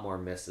lot more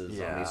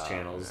misses on these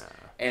channels,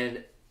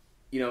 and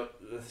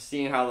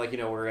seeing how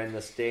we're in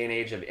this day and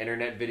age of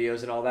internet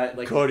videos and all that,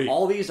 like Cody.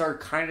 All these are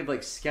kind of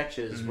like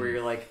sketches where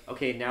you're like,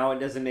 okay, now it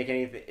doesn't make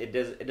anything. It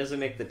doesn't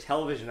make the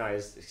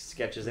televisionized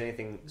sketches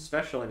anything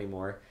special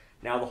anymore.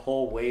 Now the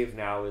whole wave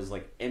now is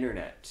like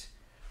internet,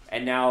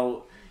 and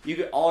now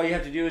all you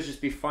have to do is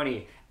just be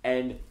funny.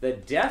 And the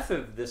death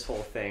of this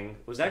whole thing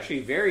was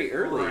actually very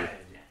early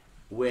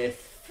with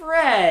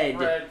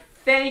Fred.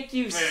 Thank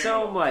you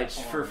so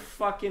much for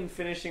fucking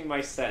finishing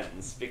my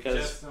sentence because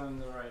just on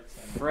the right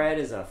sentence. Fred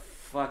is a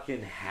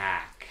fucking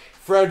hack.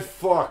 Fred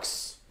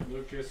fucks.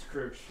 Lucas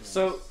Christian.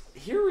 So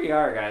here we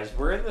are, guys.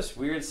 We're in this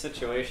weird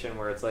situation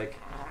where it's like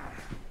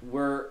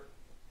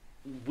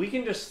we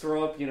can just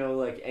throw up,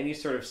 like any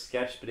sort of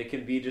sketch, but it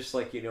can be just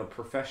like,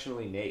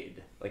 professionally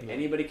made. Like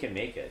anybody can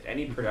make it.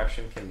 Any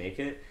production can make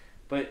it.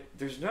 But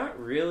there's not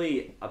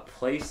really a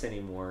place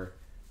anymore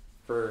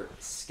for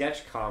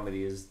sketch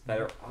comedies that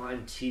are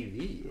on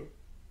TV.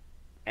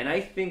 And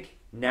I think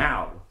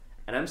now,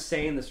 and I'm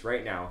saying this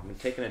right now, I'm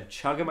taking a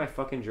chug of my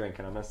fucking drink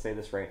and I'm going to say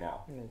this right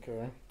now.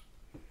 Okay.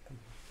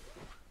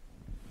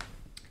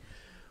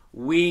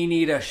 We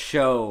need a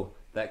show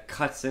that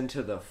cuts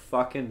into the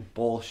fucking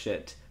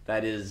bullshit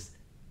that is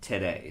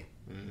today.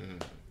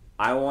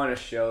 I want a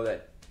show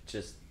that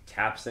just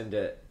taps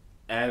into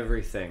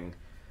everything.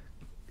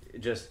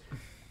 Just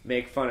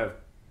make fun of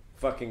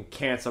fucking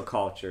cancel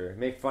culture.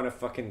 Make fun of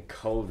fucking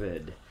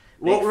COVID.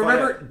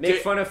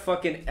 Make fun of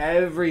fucking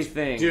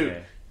everything.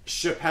 Dude,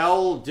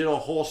 Chappelle did a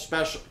whole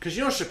special... Because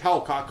you know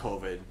Chappelle caught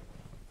COVID.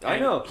 I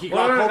know. He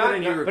got COVID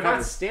and he recovered. But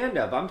not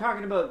stand-up. I'm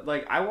talking about,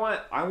 like, I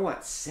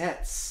want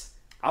sets.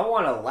 I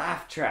want a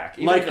laugh track.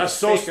 Like a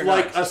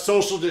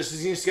social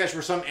distancing sketch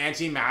where some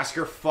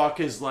anti-masker fuck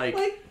is like...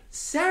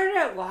 Saturday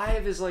Night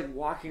Live is like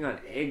walking on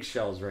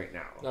eggshells right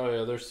now. Oh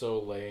yeah, they're so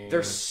lame.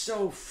 They're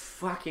so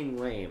fucking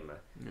lame.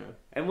 Yeah.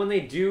 And when they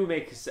do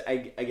make,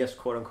 I guess,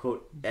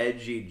 quote-unquote,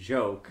 edgy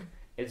joke,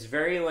 it's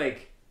very,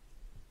 like,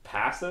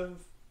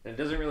 passive, and it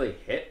doesn't really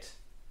hit.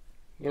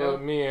 You know?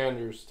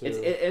 Meanders, too.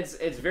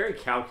 It's very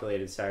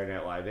calculated, Saturday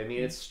Night Live. I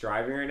mean, it's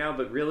striving right now,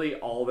 but really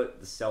all that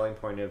the selling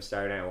point of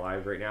Saturday Night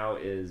Live right now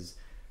is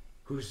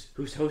who's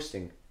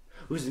hosting?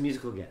 Who's the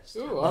musical guest?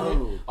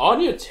 Ooh,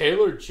 Anya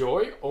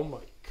Taylor-Joy? Oh, my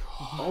God.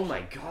 Oh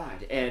my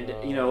God! And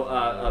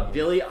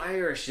Billie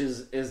Eilish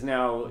is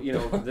now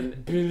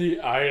Billie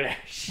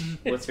Eilish.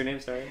 What's her name?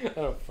 Sorry, I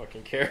don't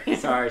fucking care.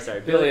 Sorry.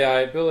 Billie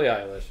Eilish. Billie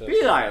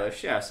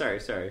Eilish. Yeah,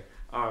 sorry.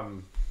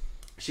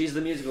 She's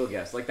the musical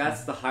guest. Like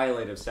that's the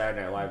highlight of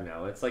Saturday Night Live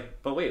now. It's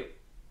like, but wait,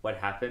 what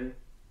happened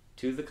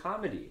to the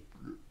comedy?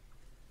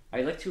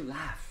 I like to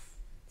laugh.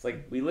 It's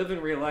like we live in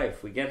real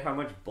life. We get how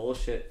much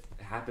bullshit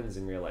happens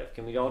in real life.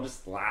 Can we all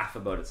just laugh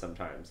about it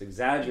sometimes?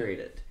 Exaggerate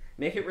it.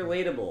 Make it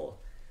relatable.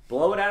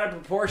 Blow it out of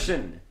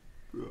proportion.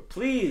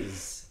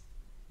 Please.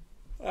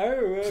 I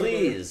remember.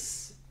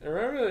 Please. I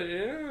remember,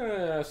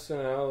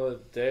 SNL, the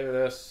David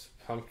S.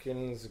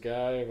 Pumpkins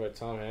guy by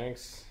Tom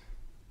Hanks?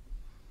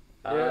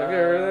 Yeah, have you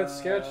heard of that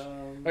sketch?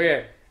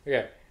 Okay.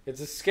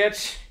 It's a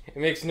sketch. It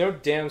makes no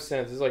damn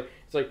sense. It's like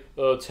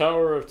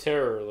Tower of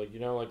Terror, like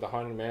like the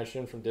Haunted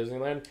Mansion from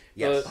Disneyland.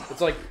 Yes.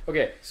 It's like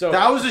so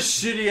that was a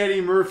shitty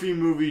Eddie Murphy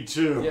movie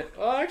too. Yeah.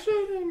 Well, actually,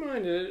 I didn't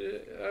mind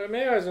it.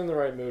 Maybe I was in the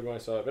right mood when I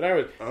saw it. But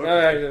anyway,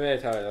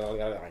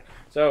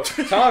 so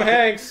Tom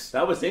Hanks.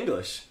 That was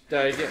English.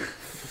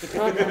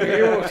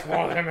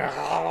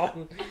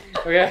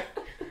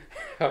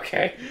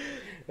 Okay.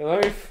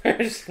 Let me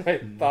finish my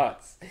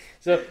thoughts.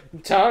 So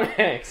Tom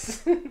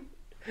Hanks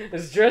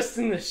is dressed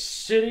in this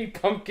shitty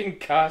pumpkin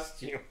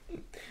costume.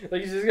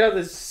 Like he's just got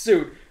this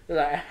suit. They're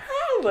like,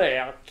 "Hello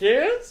there,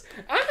 kids.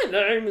 My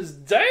name is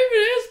David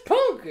S.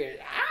 Pumpkin.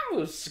 I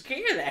will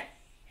scare the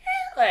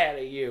hell out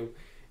of you."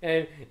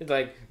 And it's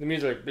like the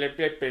music, like,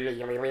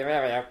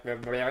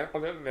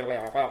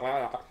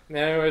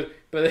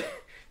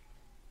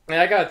 and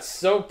I got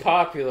so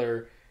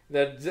popular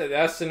that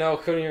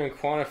SNL couldn't even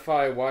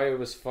quantify why it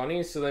was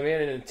funny, so they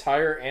made an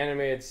entire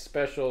animated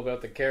special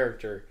about the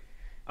character.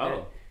 Oh.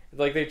 And,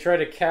 like, they tried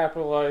to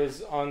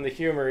capitalize on the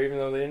humor, even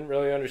though they didn't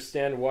really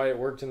understand why it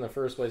worked in the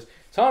first place.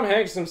 Tom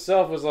Hanks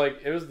himself was like,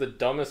 it was the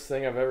dumbest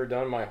thing I've ever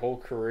done my whole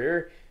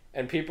career,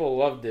 and people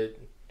loved it.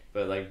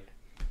 But, like...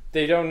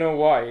 They don't know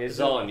why.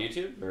 It's all on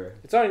YouTube? Or?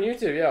 It's on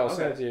YouTube, yeah. I'll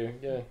send it to you,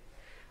 yeah.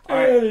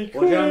 Alright,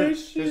 well, gentlemen,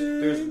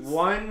 there's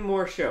one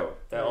more show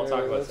that I'll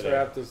talk about today. Let's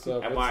wrap this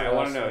up. I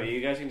want to know. You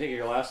guys can take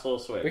your last little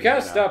switch. We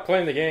gotta stop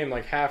playing the game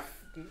like an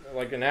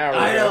hour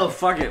I ago. know,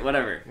 fuck it,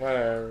 whatever.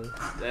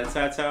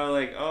 That's how,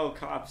 like,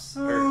 cops,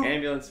 or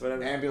ambulance,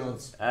 whatever.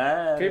 Ambulance.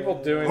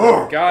 People doing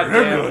their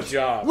goddamn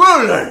job.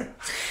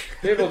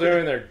 People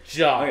doing their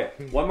job. Okay,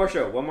 one more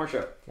show.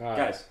 Right.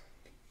 Guys,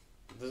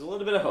 there's a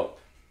little bit of hope.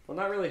 Well,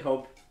 not really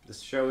hope. This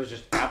show is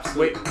just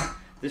absolute...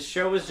 This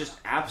show is just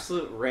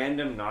absolute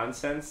random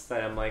nonsense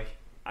that I'm like,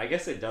 I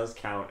guess it does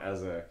count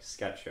as a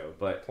sketch show,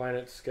 but...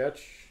 Planet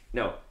Sketch?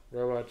 No.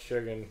 Robot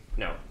Chicken?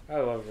 No. I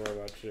love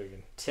Robot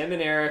Chicken. Tim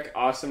and Eric,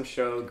 awesome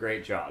show,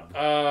 great job. Tim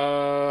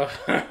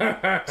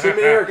and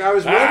Eric, I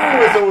was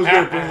wondering if someone was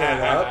going to bring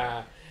that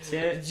up.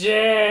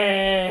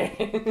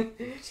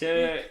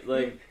 Tim,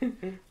 like,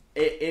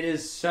 it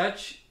is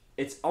such...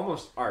 It's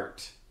almost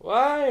art.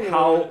 Why?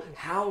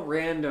 How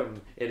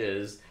random it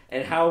is,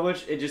 and how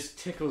much it just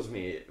tickles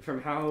me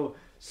from how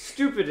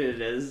stupid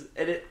it is,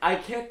 and I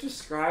can't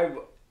describe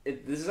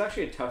it. This is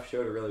actually a tough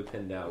show to really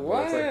pin down.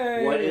 Why? It's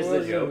like, what is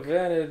the joke?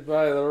 Invented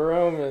by the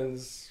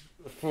Romans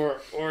for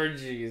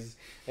orgies,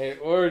 and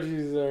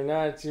orgies are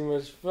not too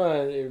much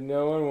fun if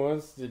no one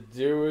wants to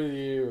do with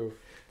you.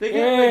 They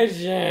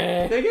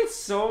get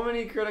so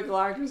many critical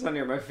actors on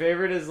here. My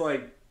favorite is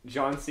like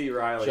John C.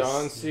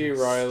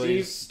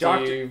 Reilly.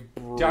 Steve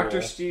Brule.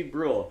 Dr. Steve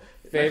Brule.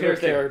 Favorite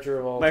character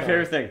of all time. My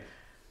favorite thing.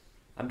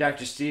 I'm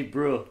Dr. Steve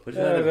Brule. What's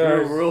another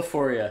Brule rule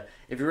for you?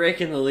 If you're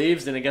raking the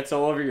leaves and it gets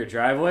all over your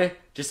driveway,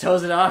 just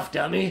hose it off,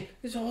 dummy.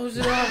 Just hose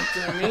it off,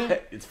 dummy.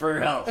 It's for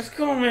health. Let's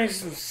go make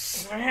some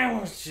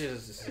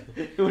sandwiches.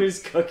 When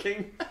he's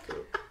cooking.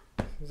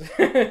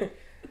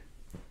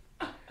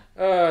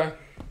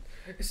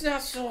 It's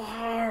not so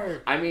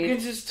hard. I mean,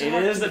 it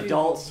is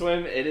Adult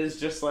Swim. It is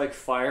just like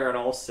fire on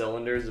all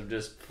cylinders of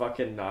just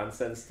fucking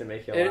nonsense to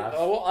make you laugh.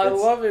 I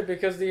love it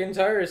because the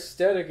entire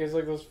aesthetic is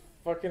like those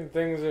fucking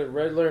things that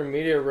Red Letter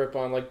Media rip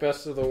on, like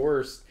Best of the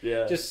Worst.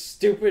 Yeah. Just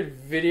stupid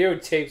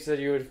videotapes that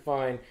you would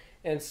find.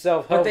 and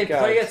self-help But they guys.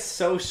 play it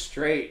so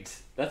straight.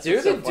 That's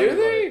do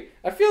they?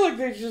 I feel like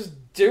they just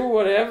do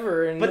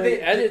whatever and but they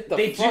edit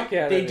the fuck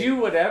out of it. They do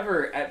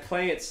whatever at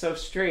playing it so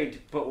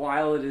straight, but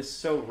while it is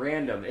so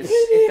random, that's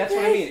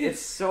what I mean.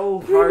 It's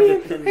so hard to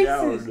pin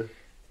down.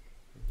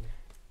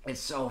 It's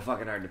so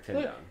fucking hard to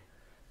pin down.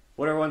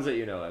 What are ones that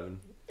you know, Evan?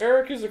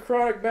 Eric is a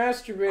chronic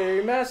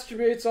masturbator. He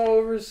masturbates all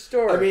over his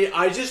store. I mean,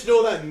 I just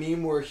know that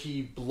meme where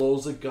he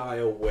blows a guy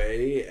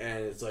away,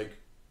 and it's like,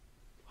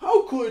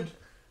 how could,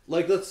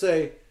 like, let's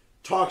say,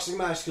 toxic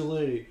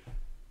masculinity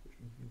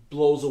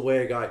blows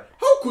away a guy.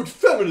 How could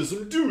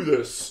feminism do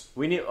this?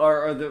 We need,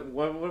 or the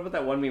what about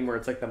that one meme where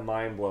it's like the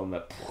mind blown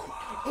that.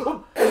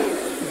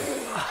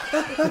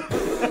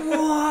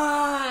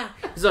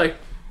 He's like,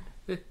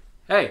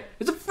 hey,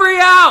 it's a free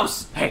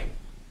house. Hey,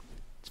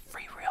 it's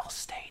free real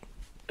estate.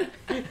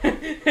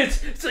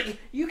 it's like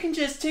you can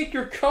just take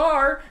your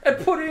car and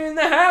put it in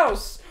the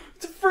house.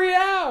 It's a free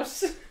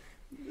house.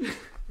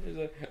 He's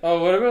like,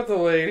 oh, what about the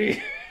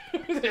lady?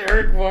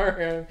 Eric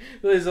Warren.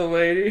 There's a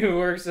lady who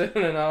works in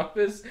an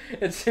office,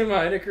 and Tim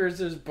Heidecker's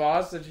his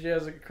boss that she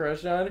has a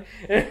crush on,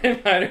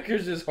 and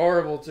Heidecker's just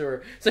horrible to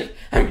her. It's like,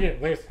 I'm gonna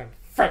lose some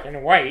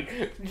freaking weight.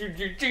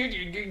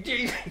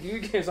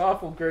 His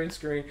awful green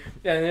screen,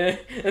 and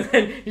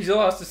then he's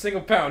lost a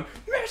single pound.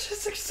 Mission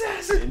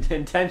success.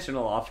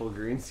 Intentional awful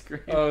green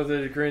screen. Oh,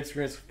 the green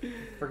screen's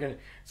freaking.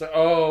 So,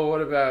 oh,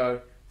 what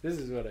about? This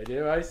is what I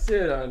do. I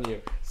sit on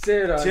you.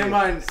 Sit on you.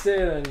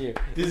 Sit on you.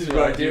 This is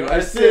what I do.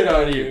 I sit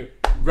on you.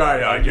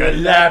 Right on your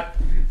lap.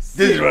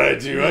 This is what I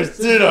do. I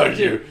sit on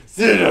you.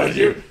 Sit on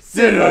you.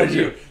 Sit on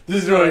you.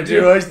 This is what I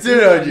do. I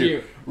sit on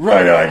you.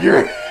 Right on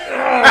your. Make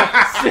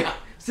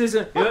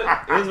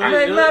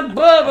my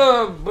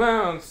bubba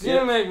bounce.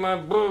 You make my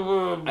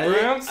bubba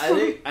bounce. I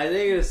think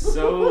it's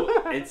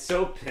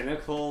so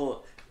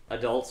pinnacle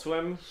Adult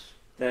Swim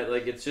that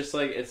like it's just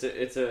like it's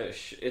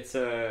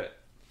a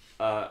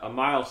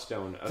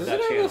milestone of Does that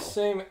it have channel. the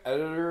same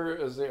editor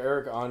as the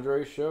Eric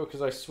Andre show?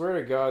 Because I swear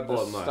to God,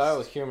 the style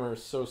of humor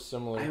is so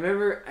similar. I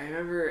remember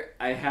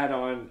I had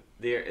on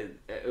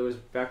it was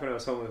back when I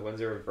was home with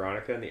Wednesday with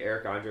Veronica, and the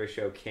Eric Andre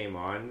show came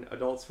on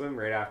Adult Swim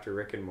right after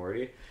Rick and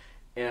Morty,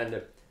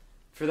 and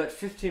for that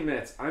 15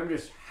 minutes, I'm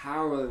just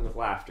howling with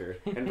laughter.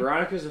 And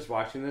Veronica's just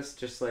watching this,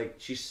 just like,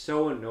 she's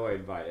so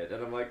annoyed by it.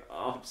 And I'm like,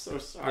 oh, I'm so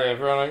sorry. Yeah,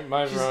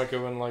 Veronica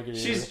wouldn't like it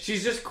either.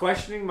 She's just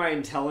questioning my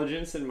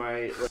intelligence and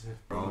my...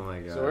 Oh my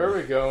god. So where are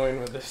we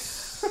going with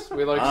this?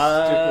 We like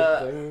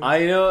stupid things.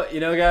 You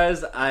know,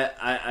 guys,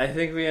 I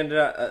think we ended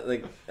up,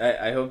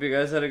 I hope you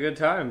guys had a good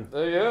time.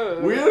 Yeah.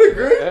 We had a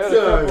great time. time.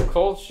 A couple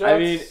cold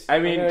shots. I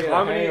mean,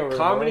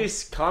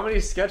 comedy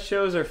sketch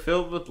shows are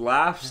filled with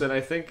laughs, and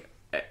I think...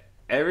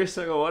 Every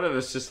single one of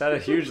us just had a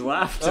huge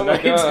laugh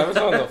tonight. Oh my god, I was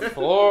on the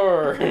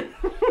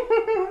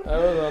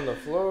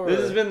floor. This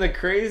has been the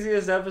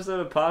craziest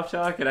episode of Pop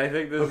Talk, and I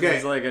think this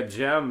is like a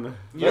gem.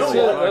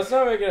 Let's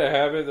not make it a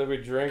habit that we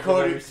drink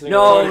every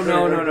single No.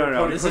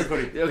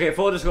 Okay,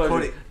 full disclosure.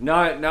 Cody.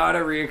 Not a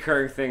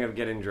reoccurring thing of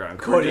getting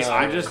drunk. Cody,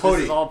 this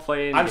is all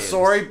playing I'm games.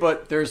 sorry,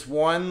 but there's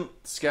one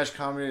sketch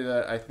comedy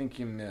that I think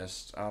you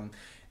missed.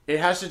 It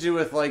has to do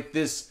with like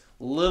this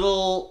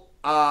little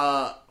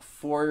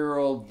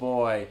 4-year-old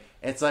boy.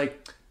 It's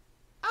like,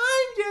 I'm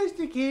just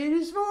a kid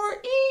who's 4.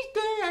 Each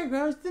day I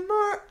grow, the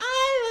more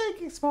I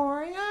like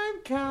exploring.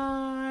 I'm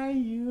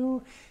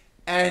Caillou.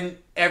 And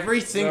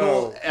every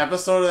single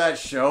episode of that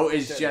show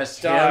is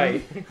just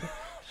him.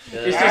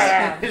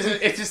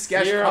 It's a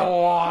sketch. You're a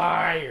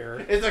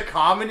liar. It's a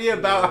comedy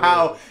about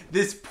how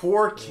this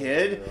poor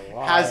kid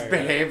has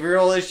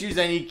behavioral issues,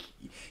 and he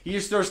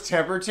just throws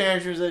temper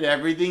tantrums at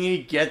everything. He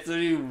gets what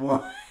he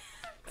wants.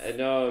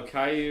 No,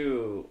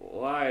 Caillou,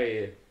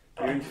 why?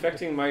 You're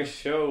infecting my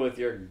show with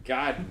your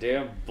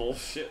goddamn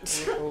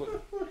bullshit.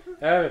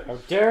 Evan, how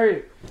dare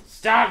you?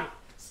 Stop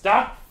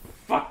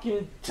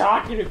fucking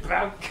talking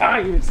about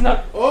Caillou. It's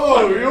not.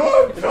 Oh, you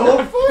want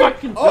pillow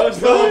fight?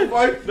 Pillow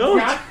fight? No.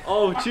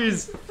 Oh,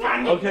 jeez.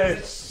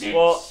 Okay.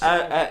 Well,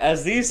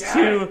 as these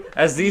two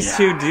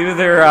do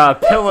their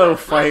pillow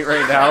fight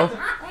right now.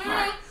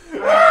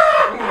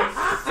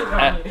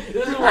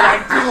 This is what I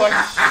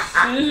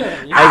do.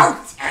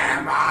 Out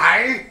am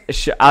I?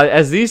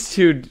 As these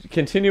two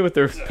continue with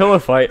their pillow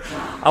fight,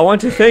 I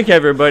want to thank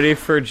everybody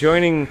for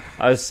joining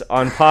us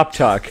on Pop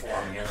Talk.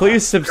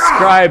 Please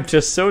subscribe to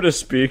So to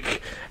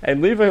Speak,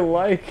 and leave a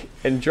like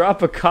and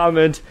drop a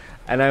comment,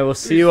 and I will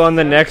see you on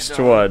the next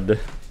one.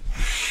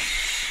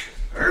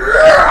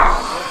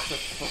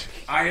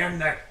 I am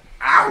the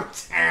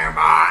out am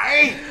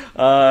I?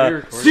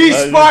 See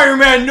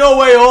Spider-Man No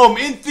Way Home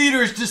in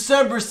theaters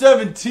December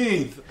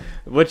 17th.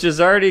 Which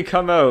has already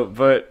come out,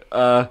 but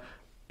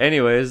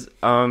anyways,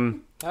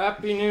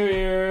 Happy New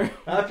Year.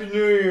 Happy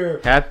New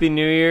Year. Happy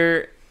New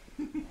Year.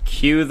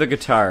 Cue the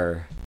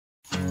guitar.